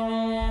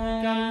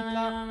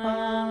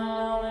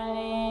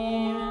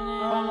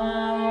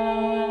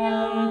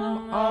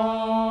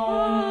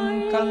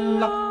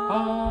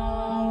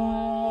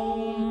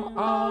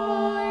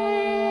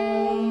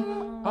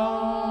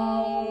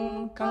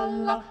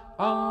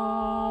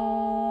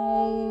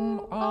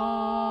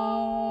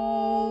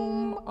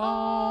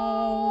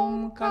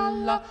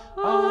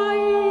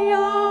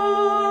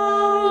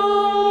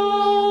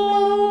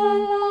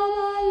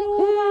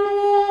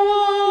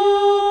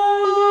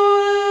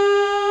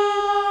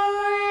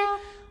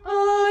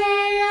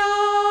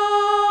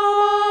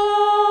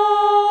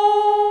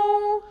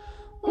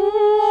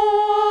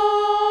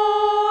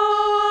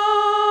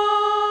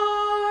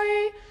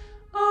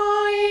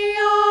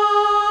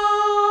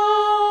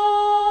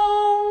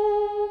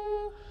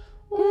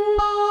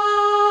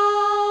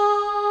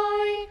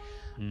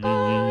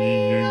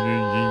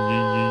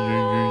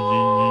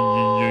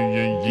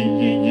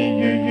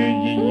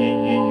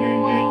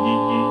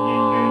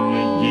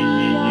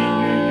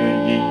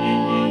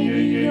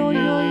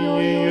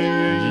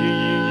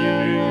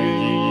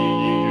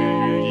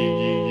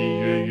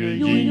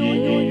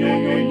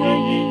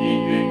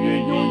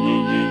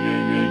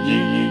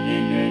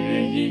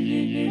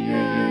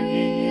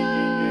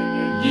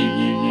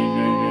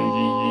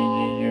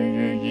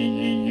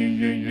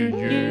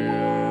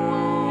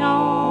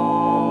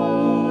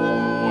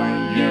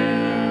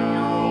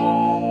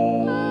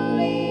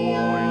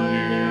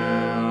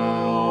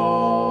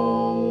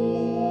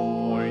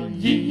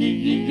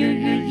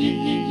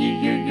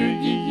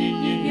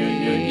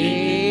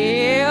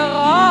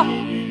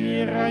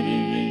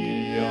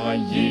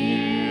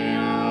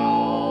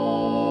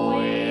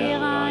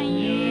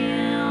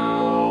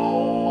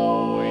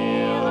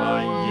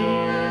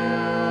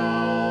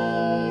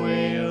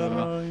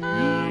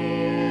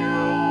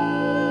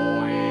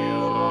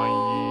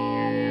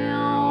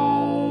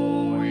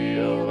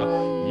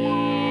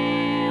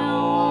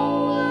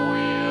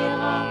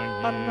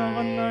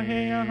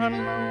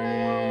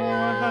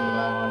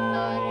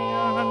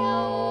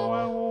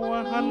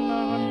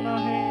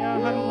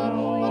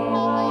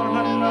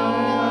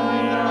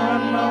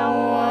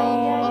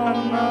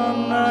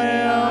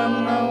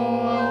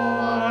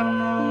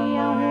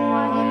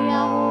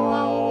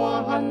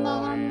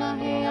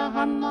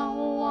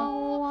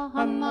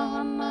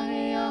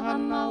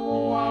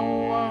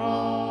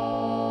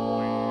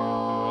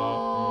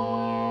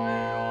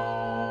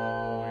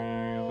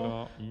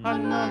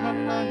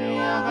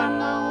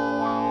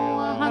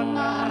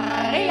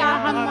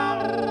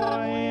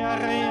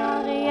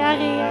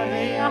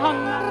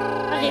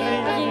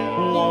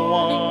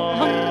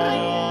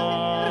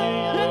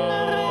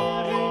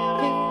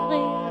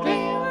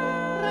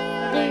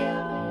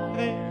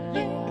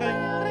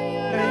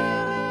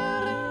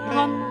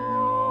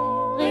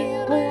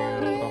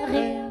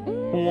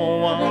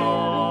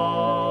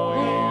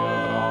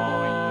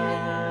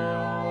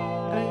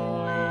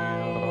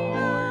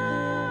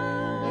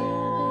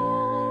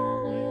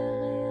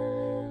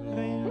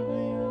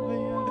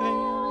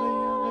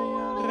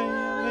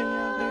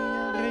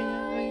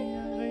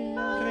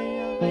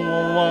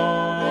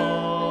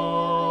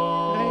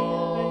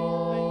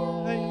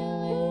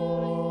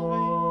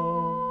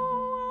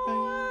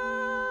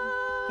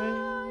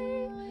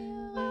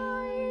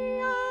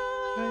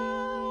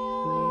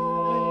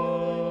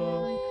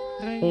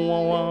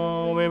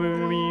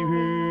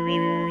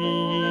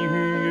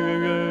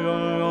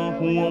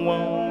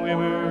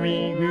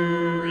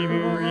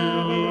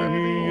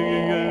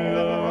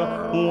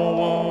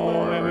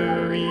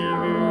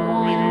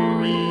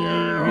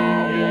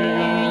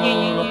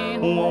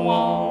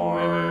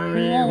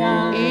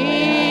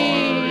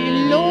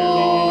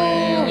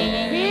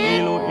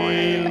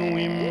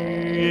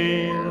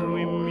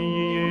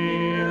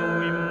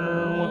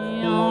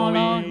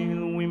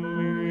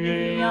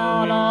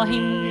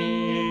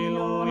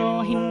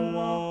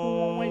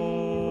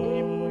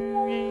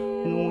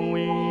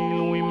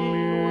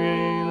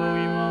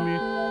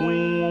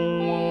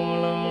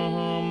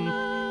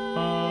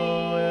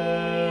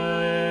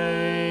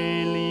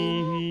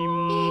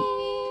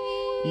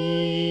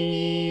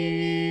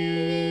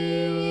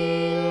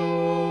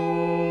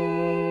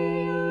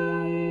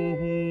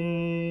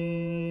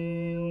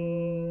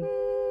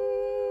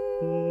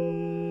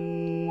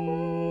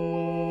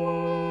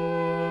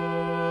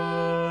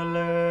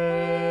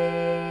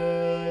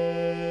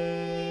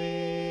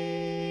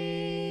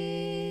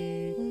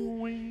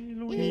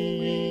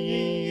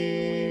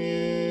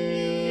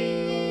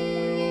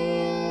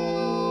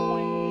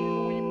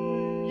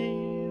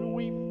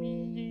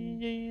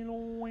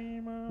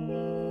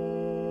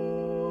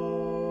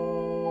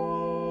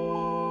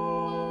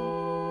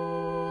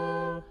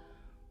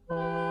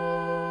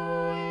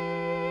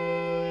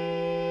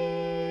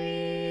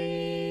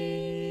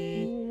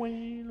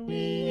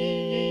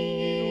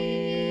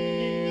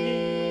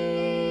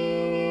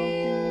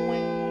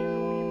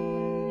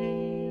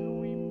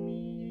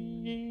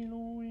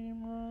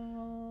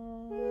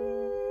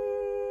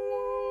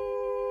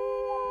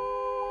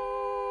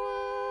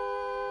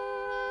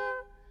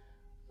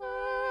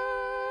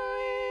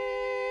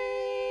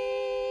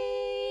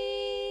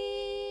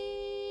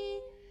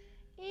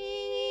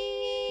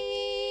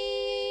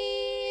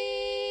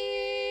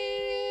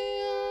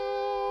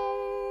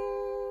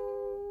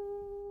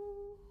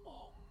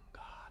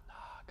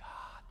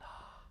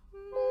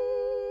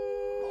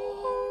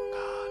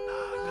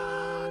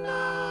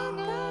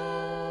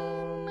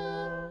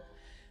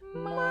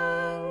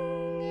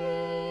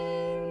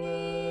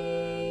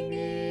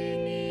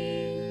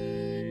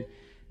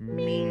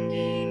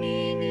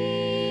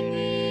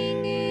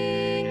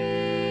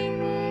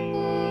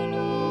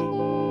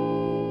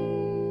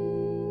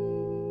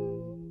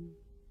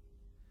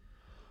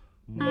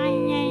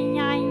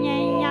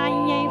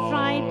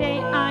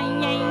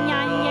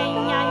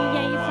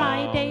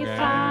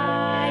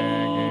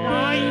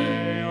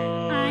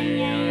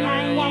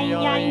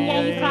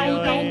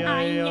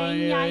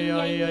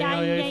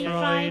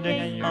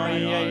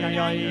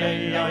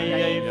 Friday,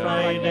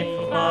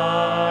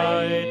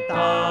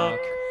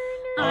 Freitag.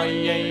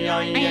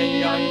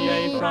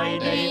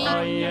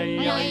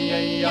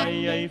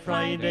 Friday,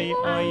 Friday,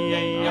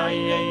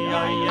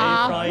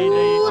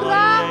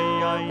 Ahura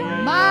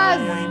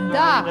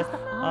Mazda.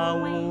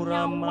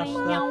 Ahura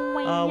Mazda,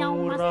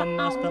 Ahura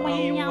Mazda,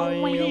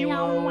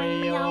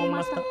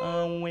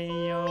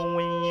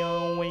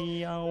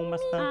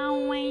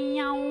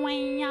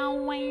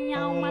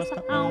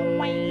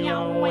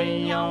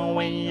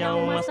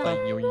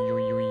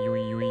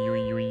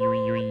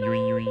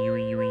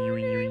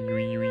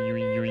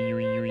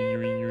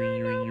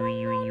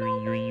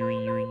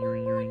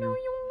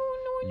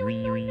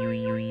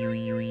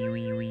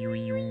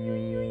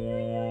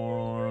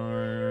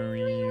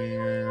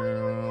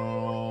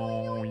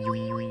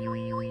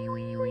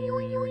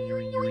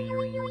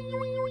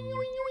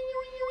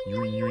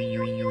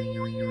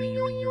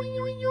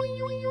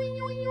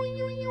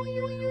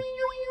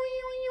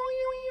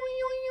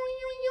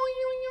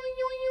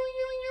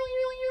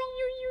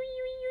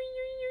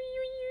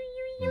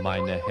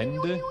 Meine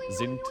Hände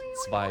sind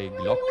zwei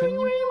Glocken,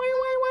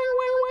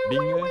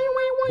 Binge,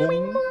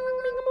 Bung,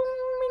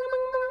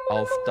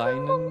 auf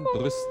deinen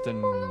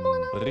Brüsten,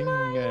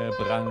 bringe,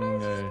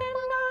 brange,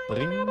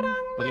 bring,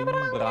 bring,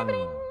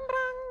 brang.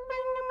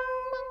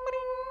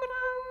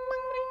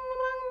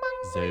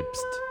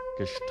 Selbst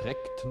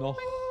gestreckt noch,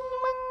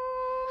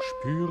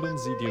 spüren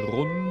sie die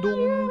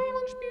Rundung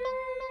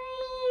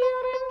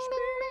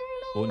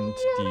und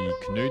die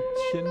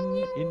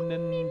Knötchen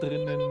innen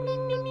drinnen,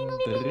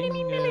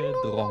 dringe,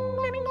 drong.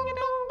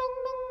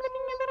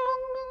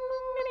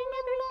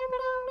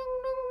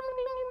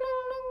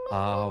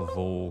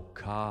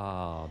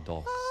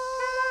 Avocados,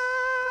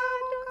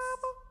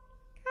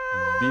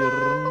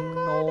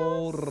 Birnen,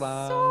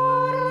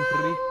 Orangen,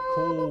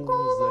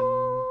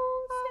 Prikosen.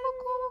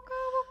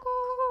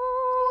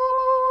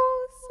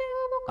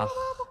 Ach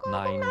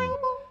nein,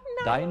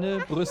 deine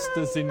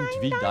Brüste sind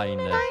wie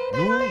deine,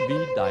 nur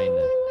wie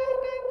deine.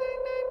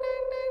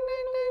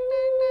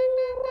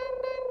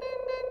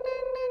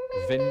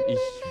 Wenn ich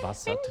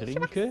Wasser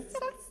trinke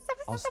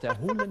aus der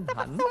hohlen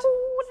Hand,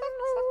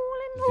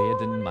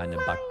 werden meine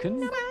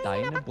Backen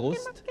deine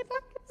Brust,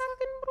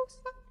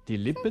 die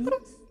Lippen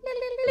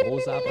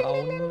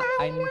rosabraun,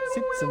 ein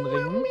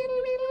Zitzenring,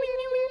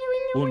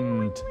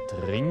 und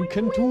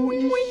trinken tu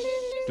ich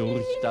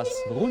durch das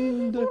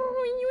runde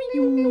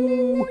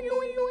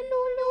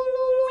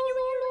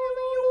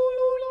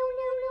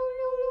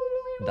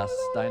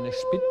das deine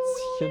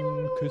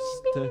Spitzchen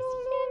küsste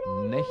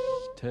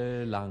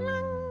nächtelang.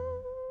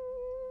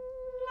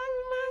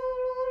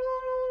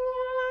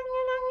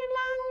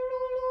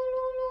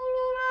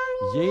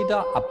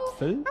 Jeder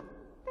Apfel,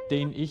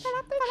 den ich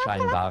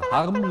scheinbar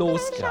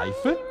harmlos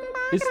greife,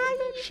 ist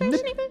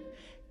Schnipp.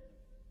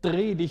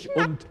 Dreh dich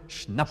und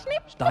schnapp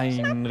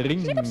dein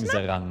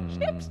Ringserang.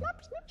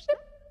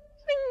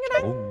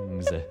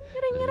 Rungse,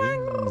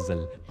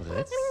 Ringsel,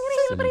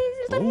 Bressel,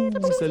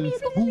 Brusel,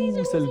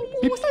 Busel,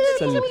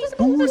 Pipsel,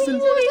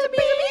 Busel,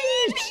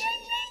 Pietsch.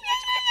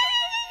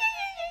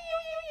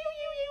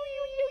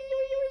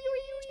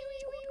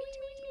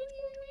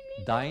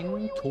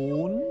 Dein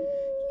Ton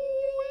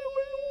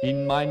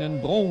in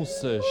meinen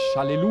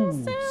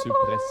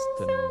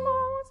Bronze-Chalelu-Zypresten.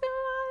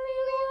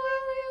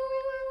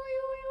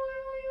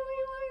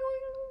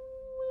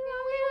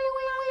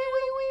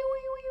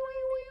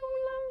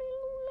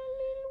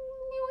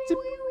 Zip,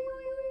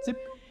 zip.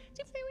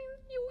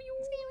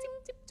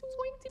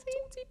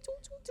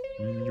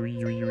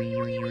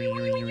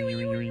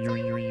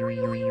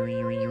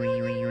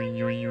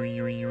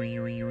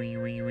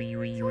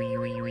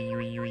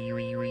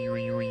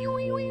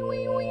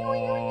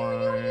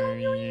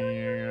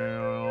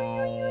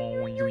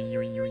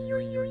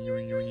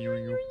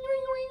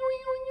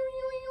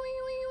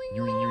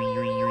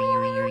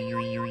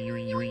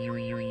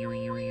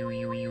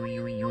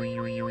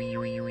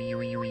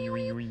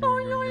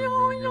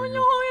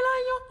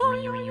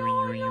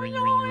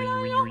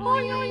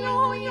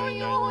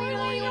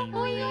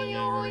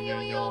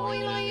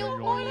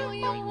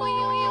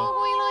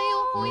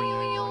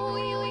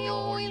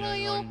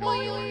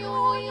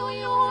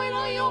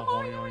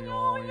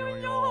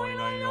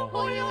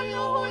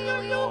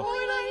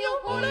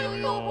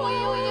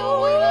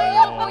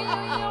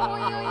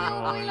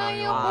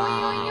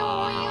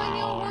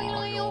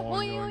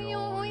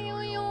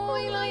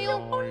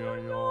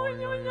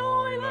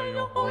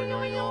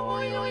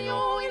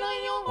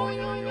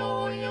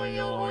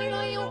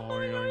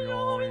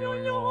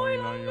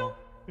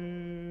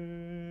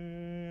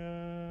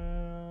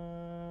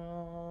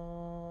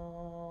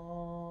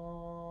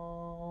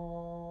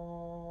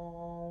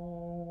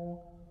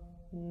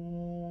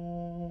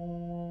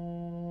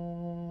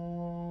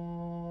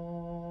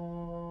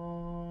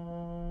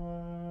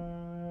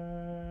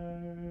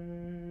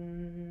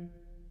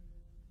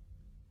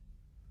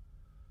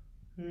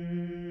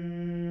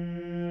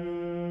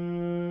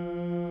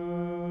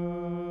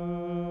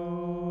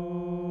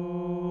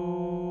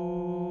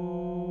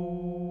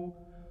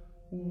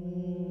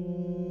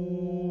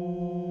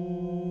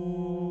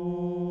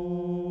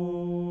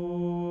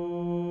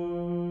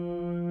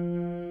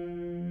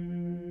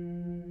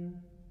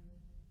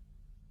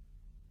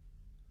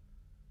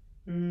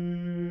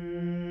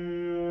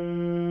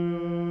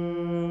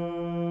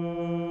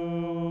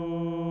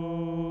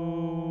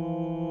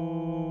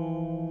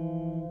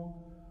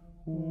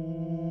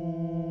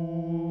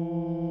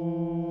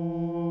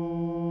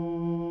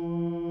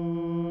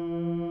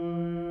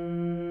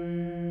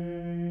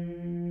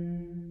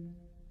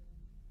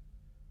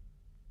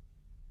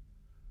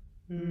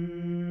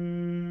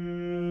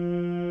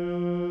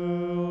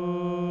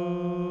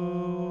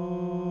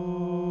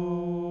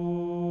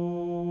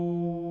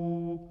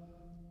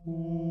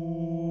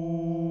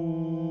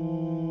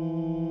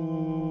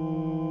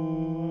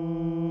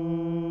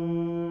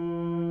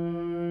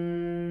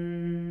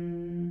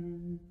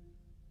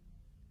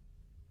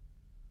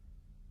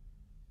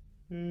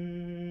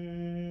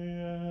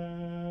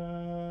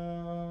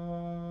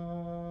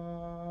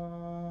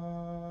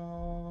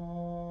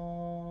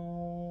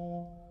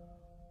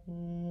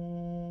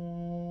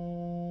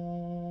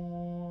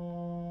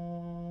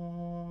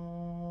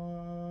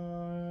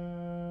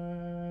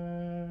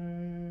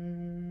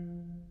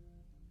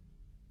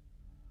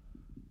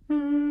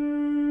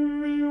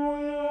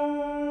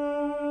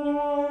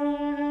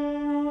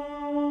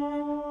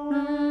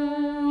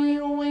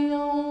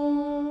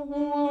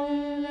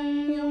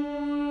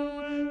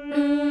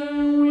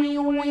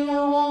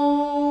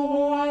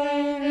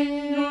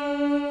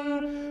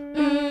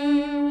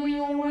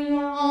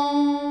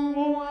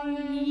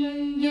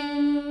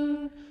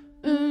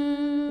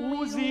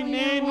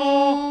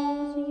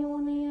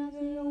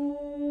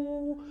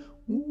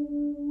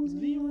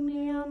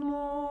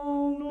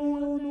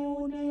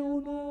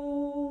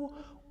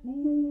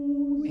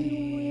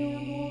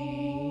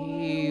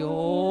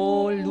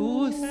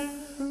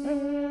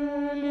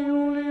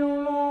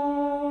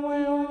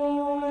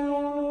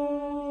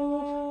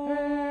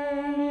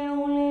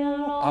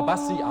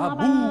 abassi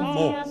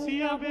abumo.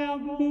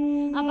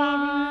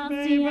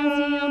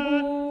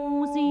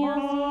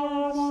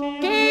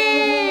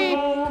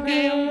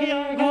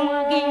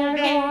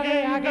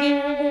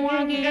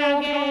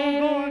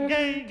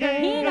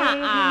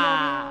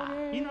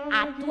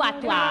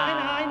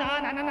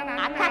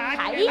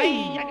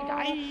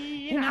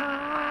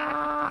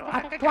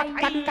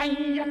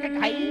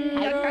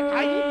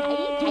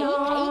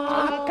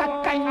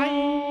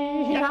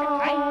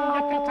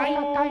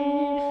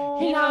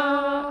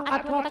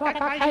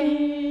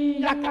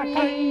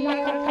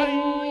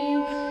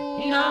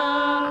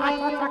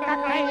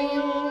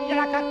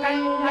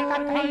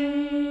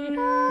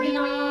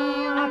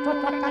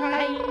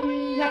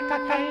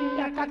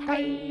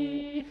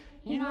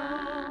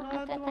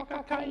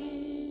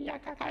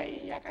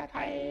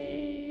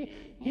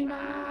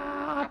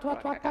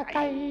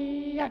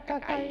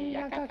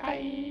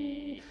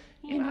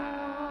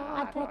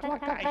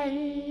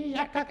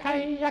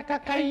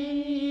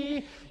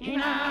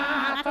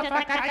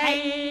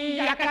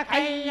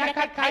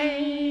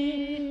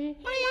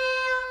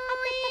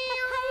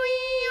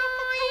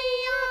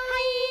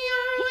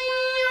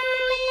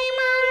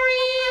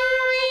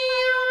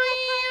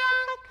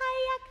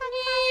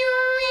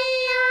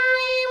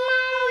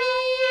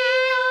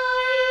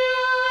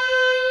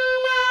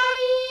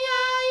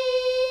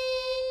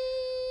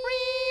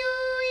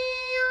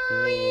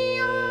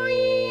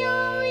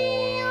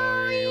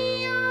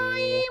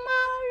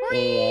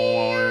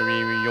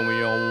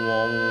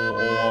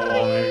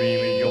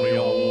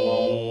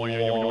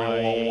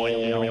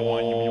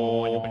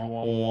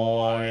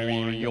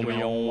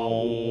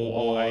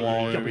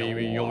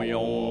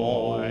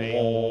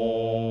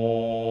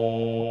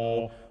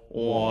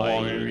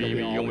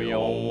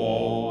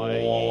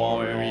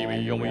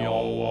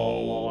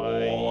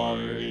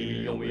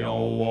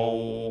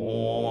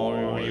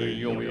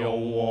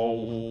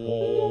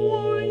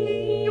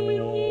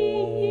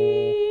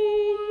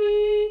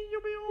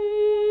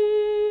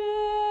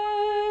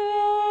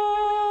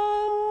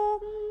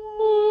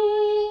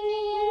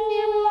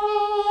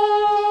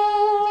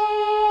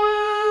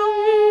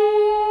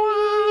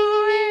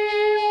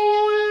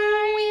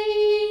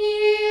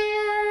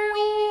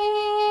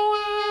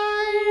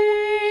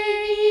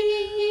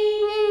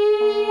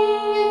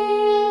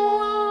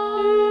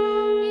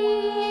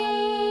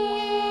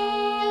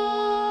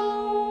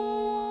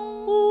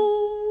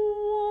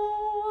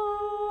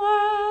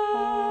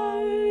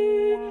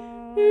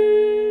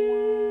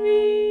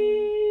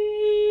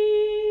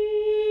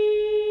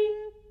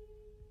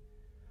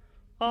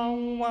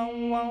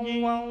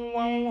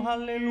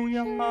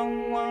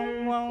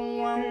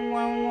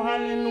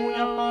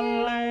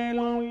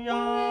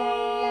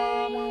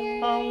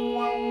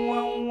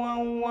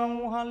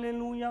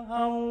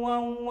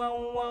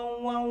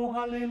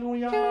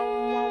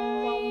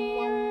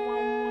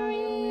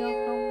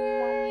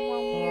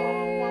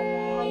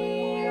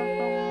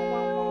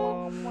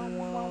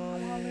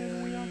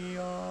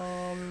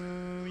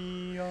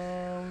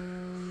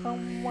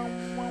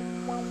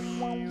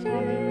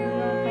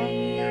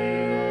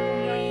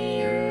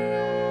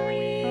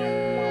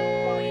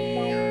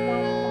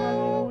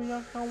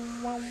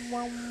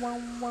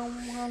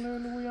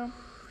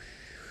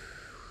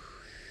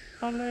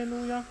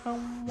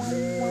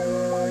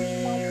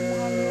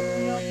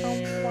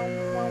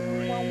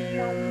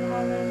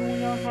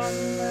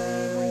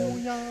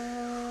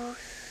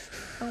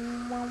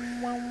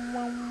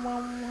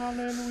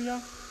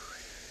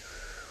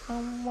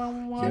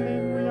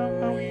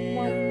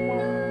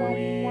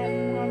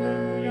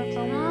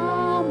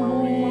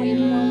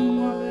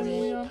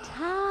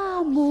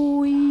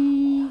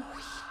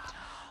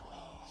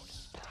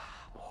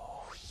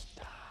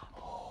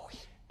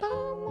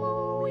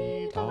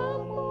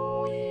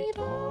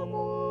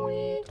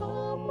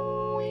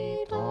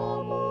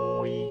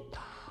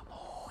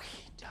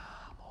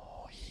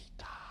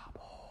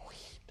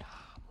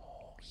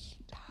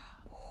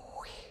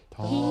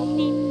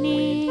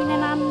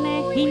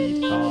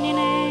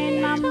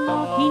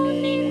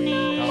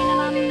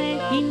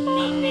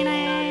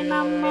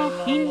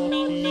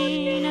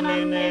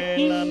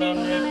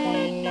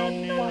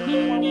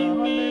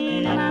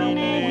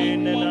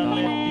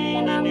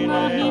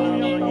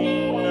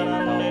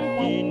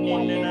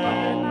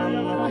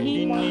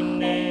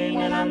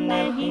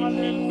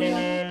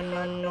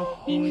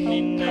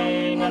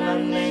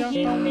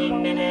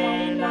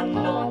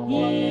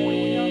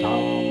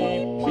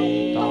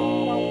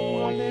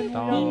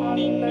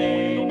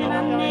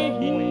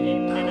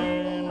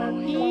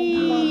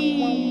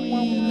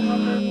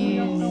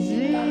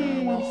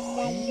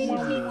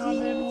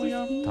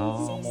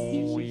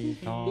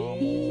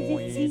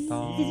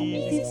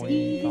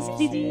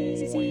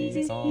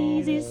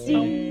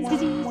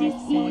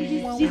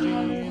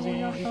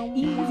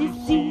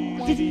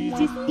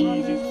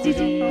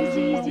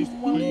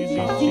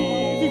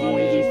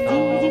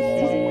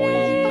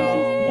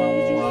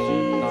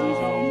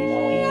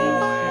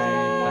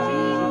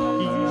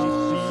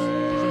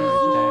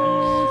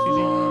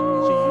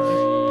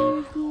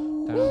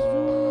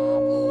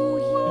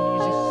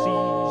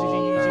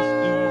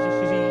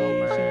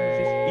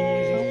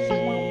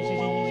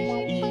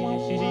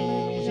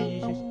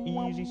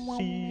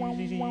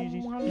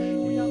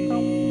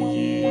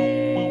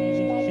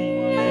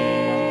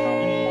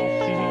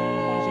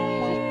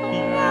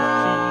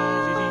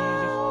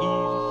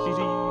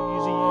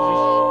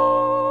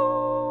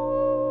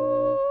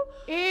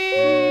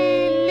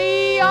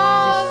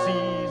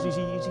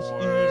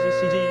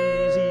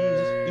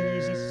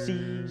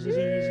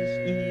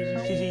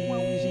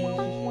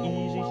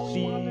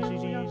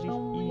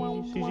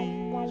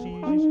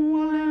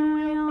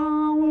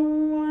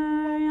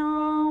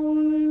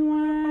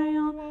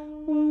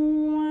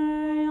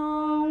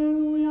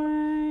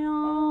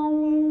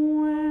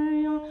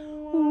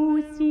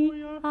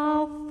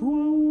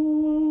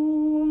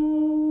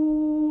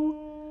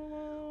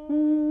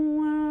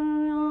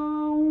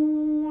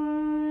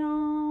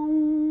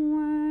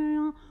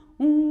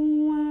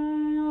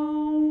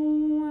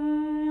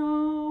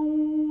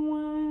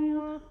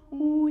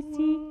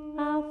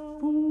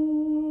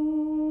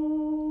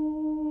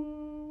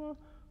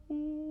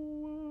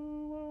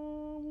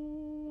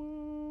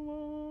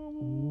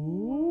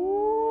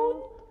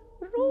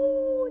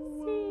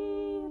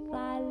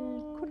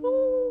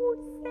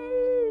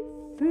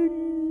 5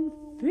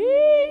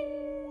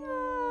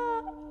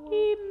 Finger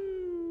im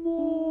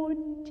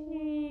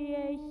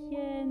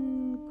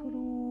Mondhärchen,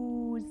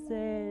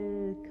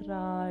 Krusel,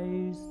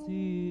 Kreis,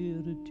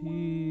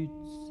 Irrtizel,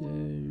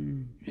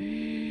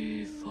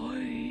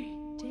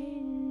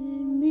 Feutel,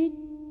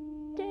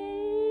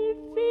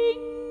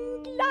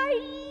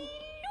 Mittelfinklein,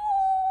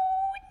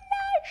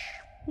 Luna,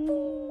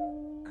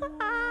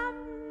 Spukhammer,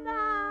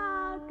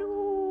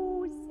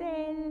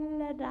 Dusel,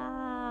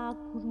 da,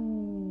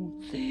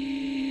 Kruz,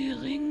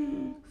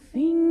 Ring,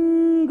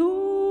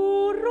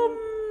 Fingurum,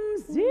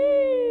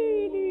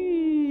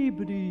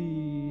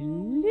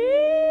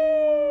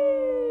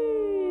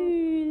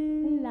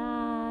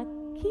 Selibrilla,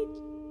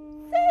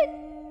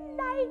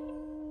 Kitzelein.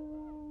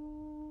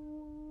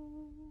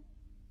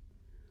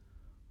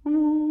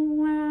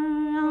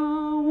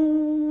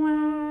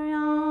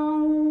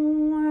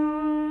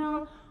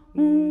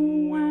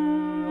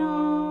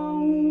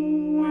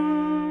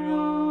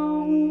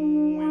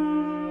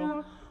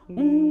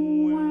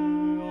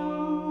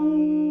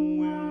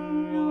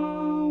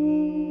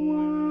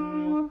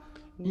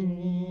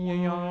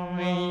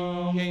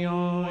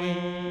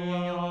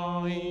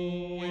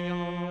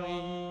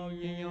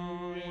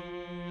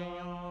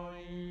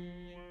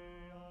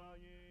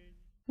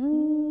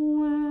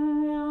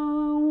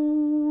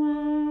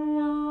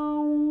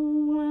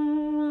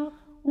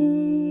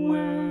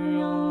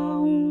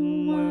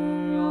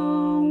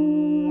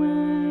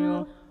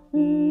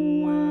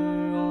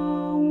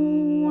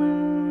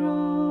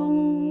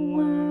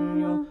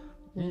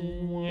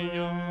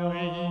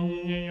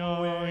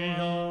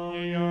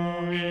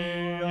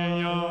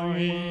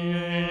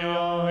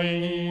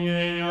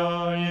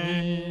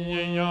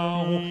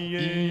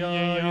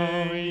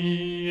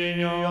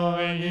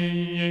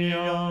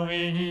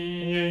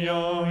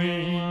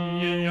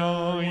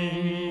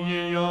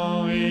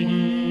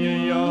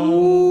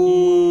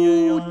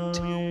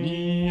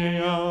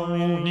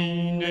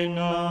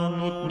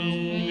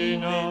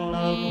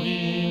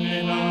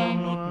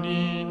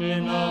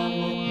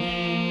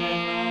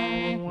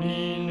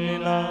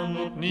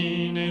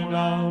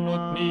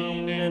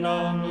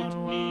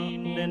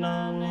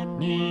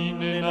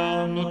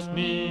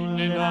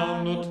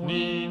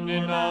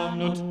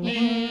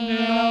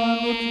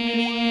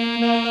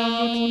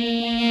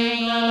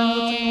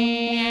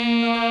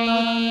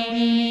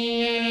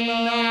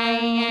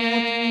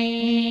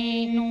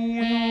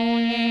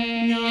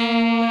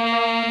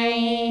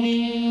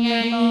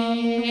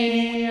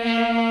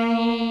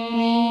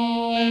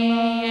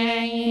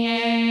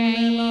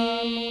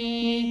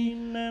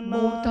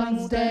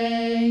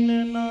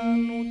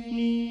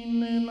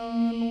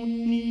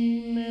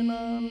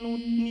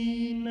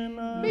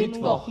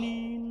 Mittwoch.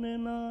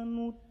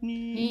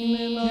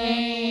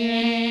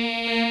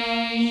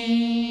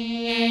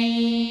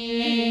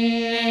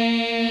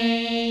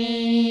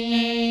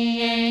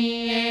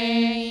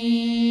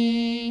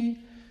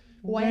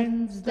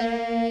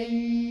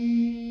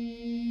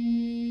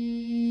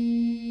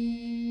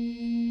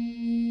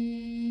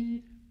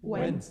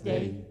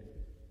 Wednesday.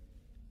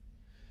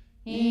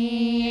 Ira,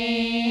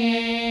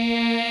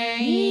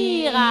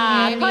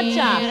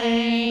 Kocha.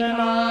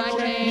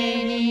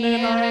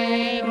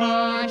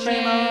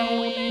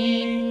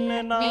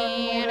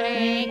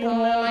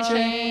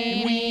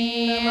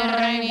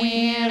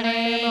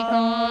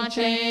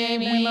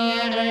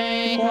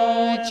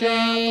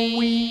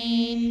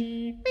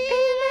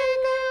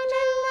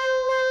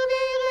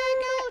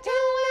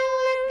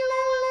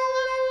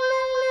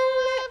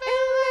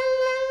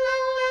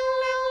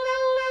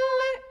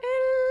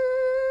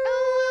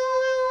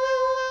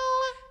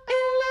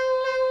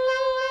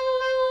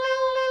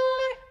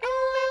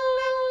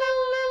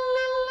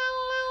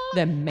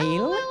 The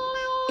male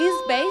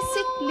is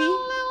basically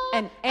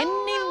an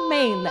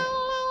animal.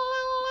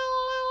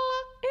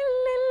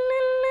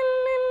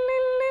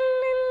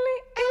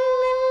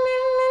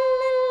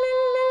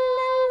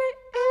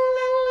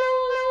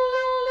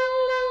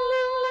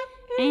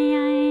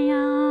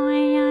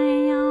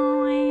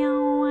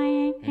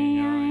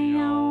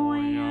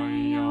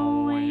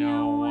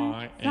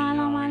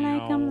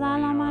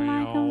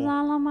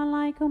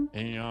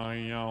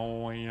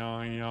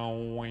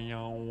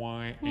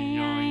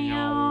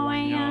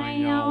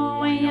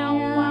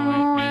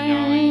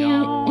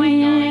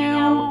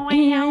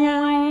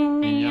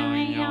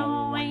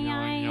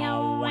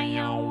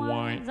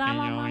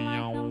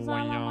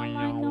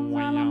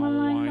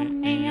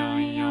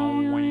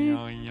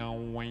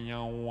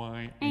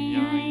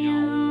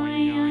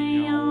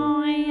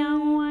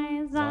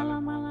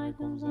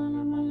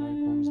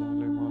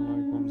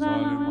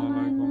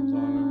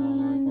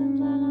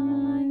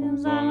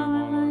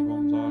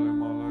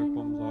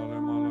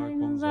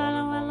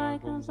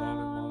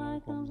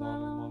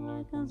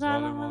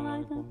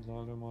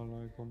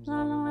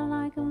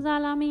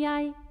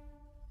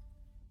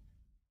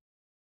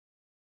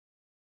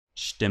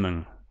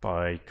 Stimmung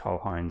by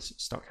Karl-Heinz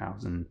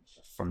Stockhausen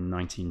from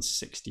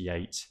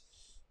 1968.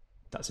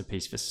 That's a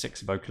piece for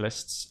 6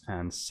 vocalists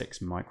and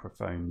 6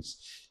 microphones.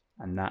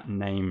 And that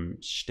name,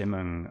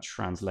 Stimmung,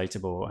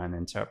 translatable and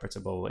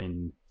interpretable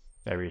in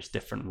various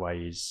different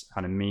ways,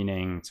 kind of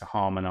meaning to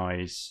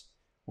harmonize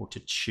or to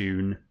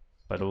tune,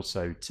 but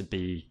also to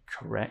be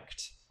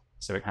correct.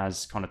 So it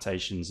has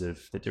connotations of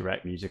the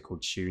direct musical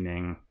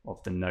tuning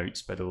of the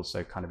notes, but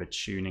also kind of a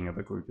tuning of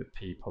a group of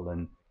people,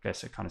 and I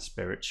guess a kind of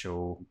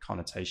spiritual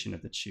connotation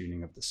of the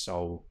tuning of the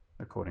soul,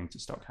 according to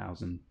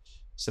Stockhausen.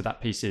 So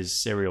that piece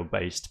is serial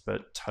based,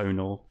 but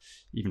tonal,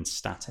 even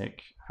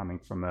static, coming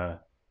from a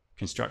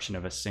construction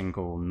of a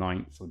single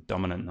ninth or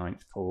dominant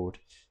ninth chord,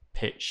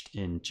 pitched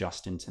in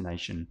just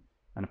intonation.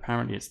 And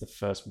apparently it's the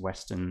first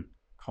Western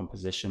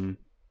composition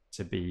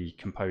to be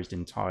composed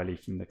entirely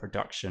from the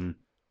production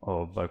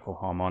of vocal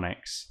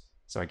harmonics.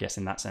 So I guess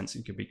in that sense,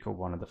 it could be called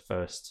one of the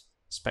first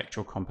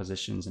spectral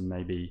compositions, and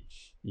maybe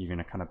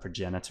even a kind of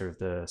progenitor of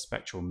the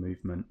spectral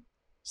movement.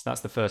 So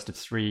that's the first of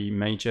 3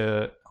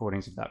 major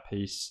recordings of that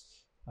piece,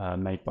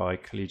 made by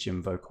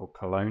Collegium Vocal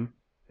Cologne,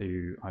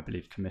 who I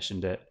believe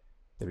commissioned it.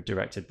 They were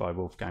directed by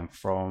Wolfgang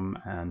Fromm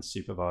and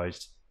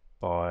supervised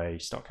by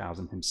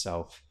Stockhausen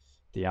himself.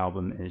 The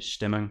album is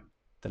Stimmung,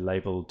 the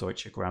label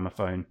Deutsche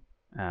Grammophon,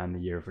 and the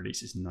year of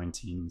release is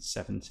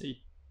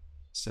 1970.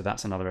 So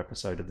that's another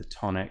episode of The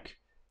Tonic.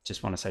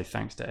 Just want to say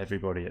thanks to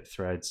everybody at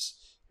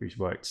Threads who's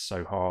worked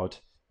so hard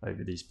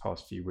over these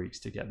past few weeks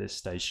to get this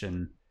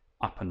station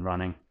up and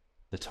running.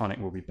 The Tonic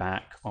will be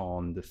back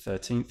on the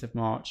 13th of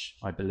March,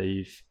 I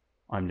believe.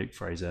 I'm Luke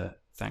Fraser.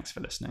 Thanks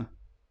for listening.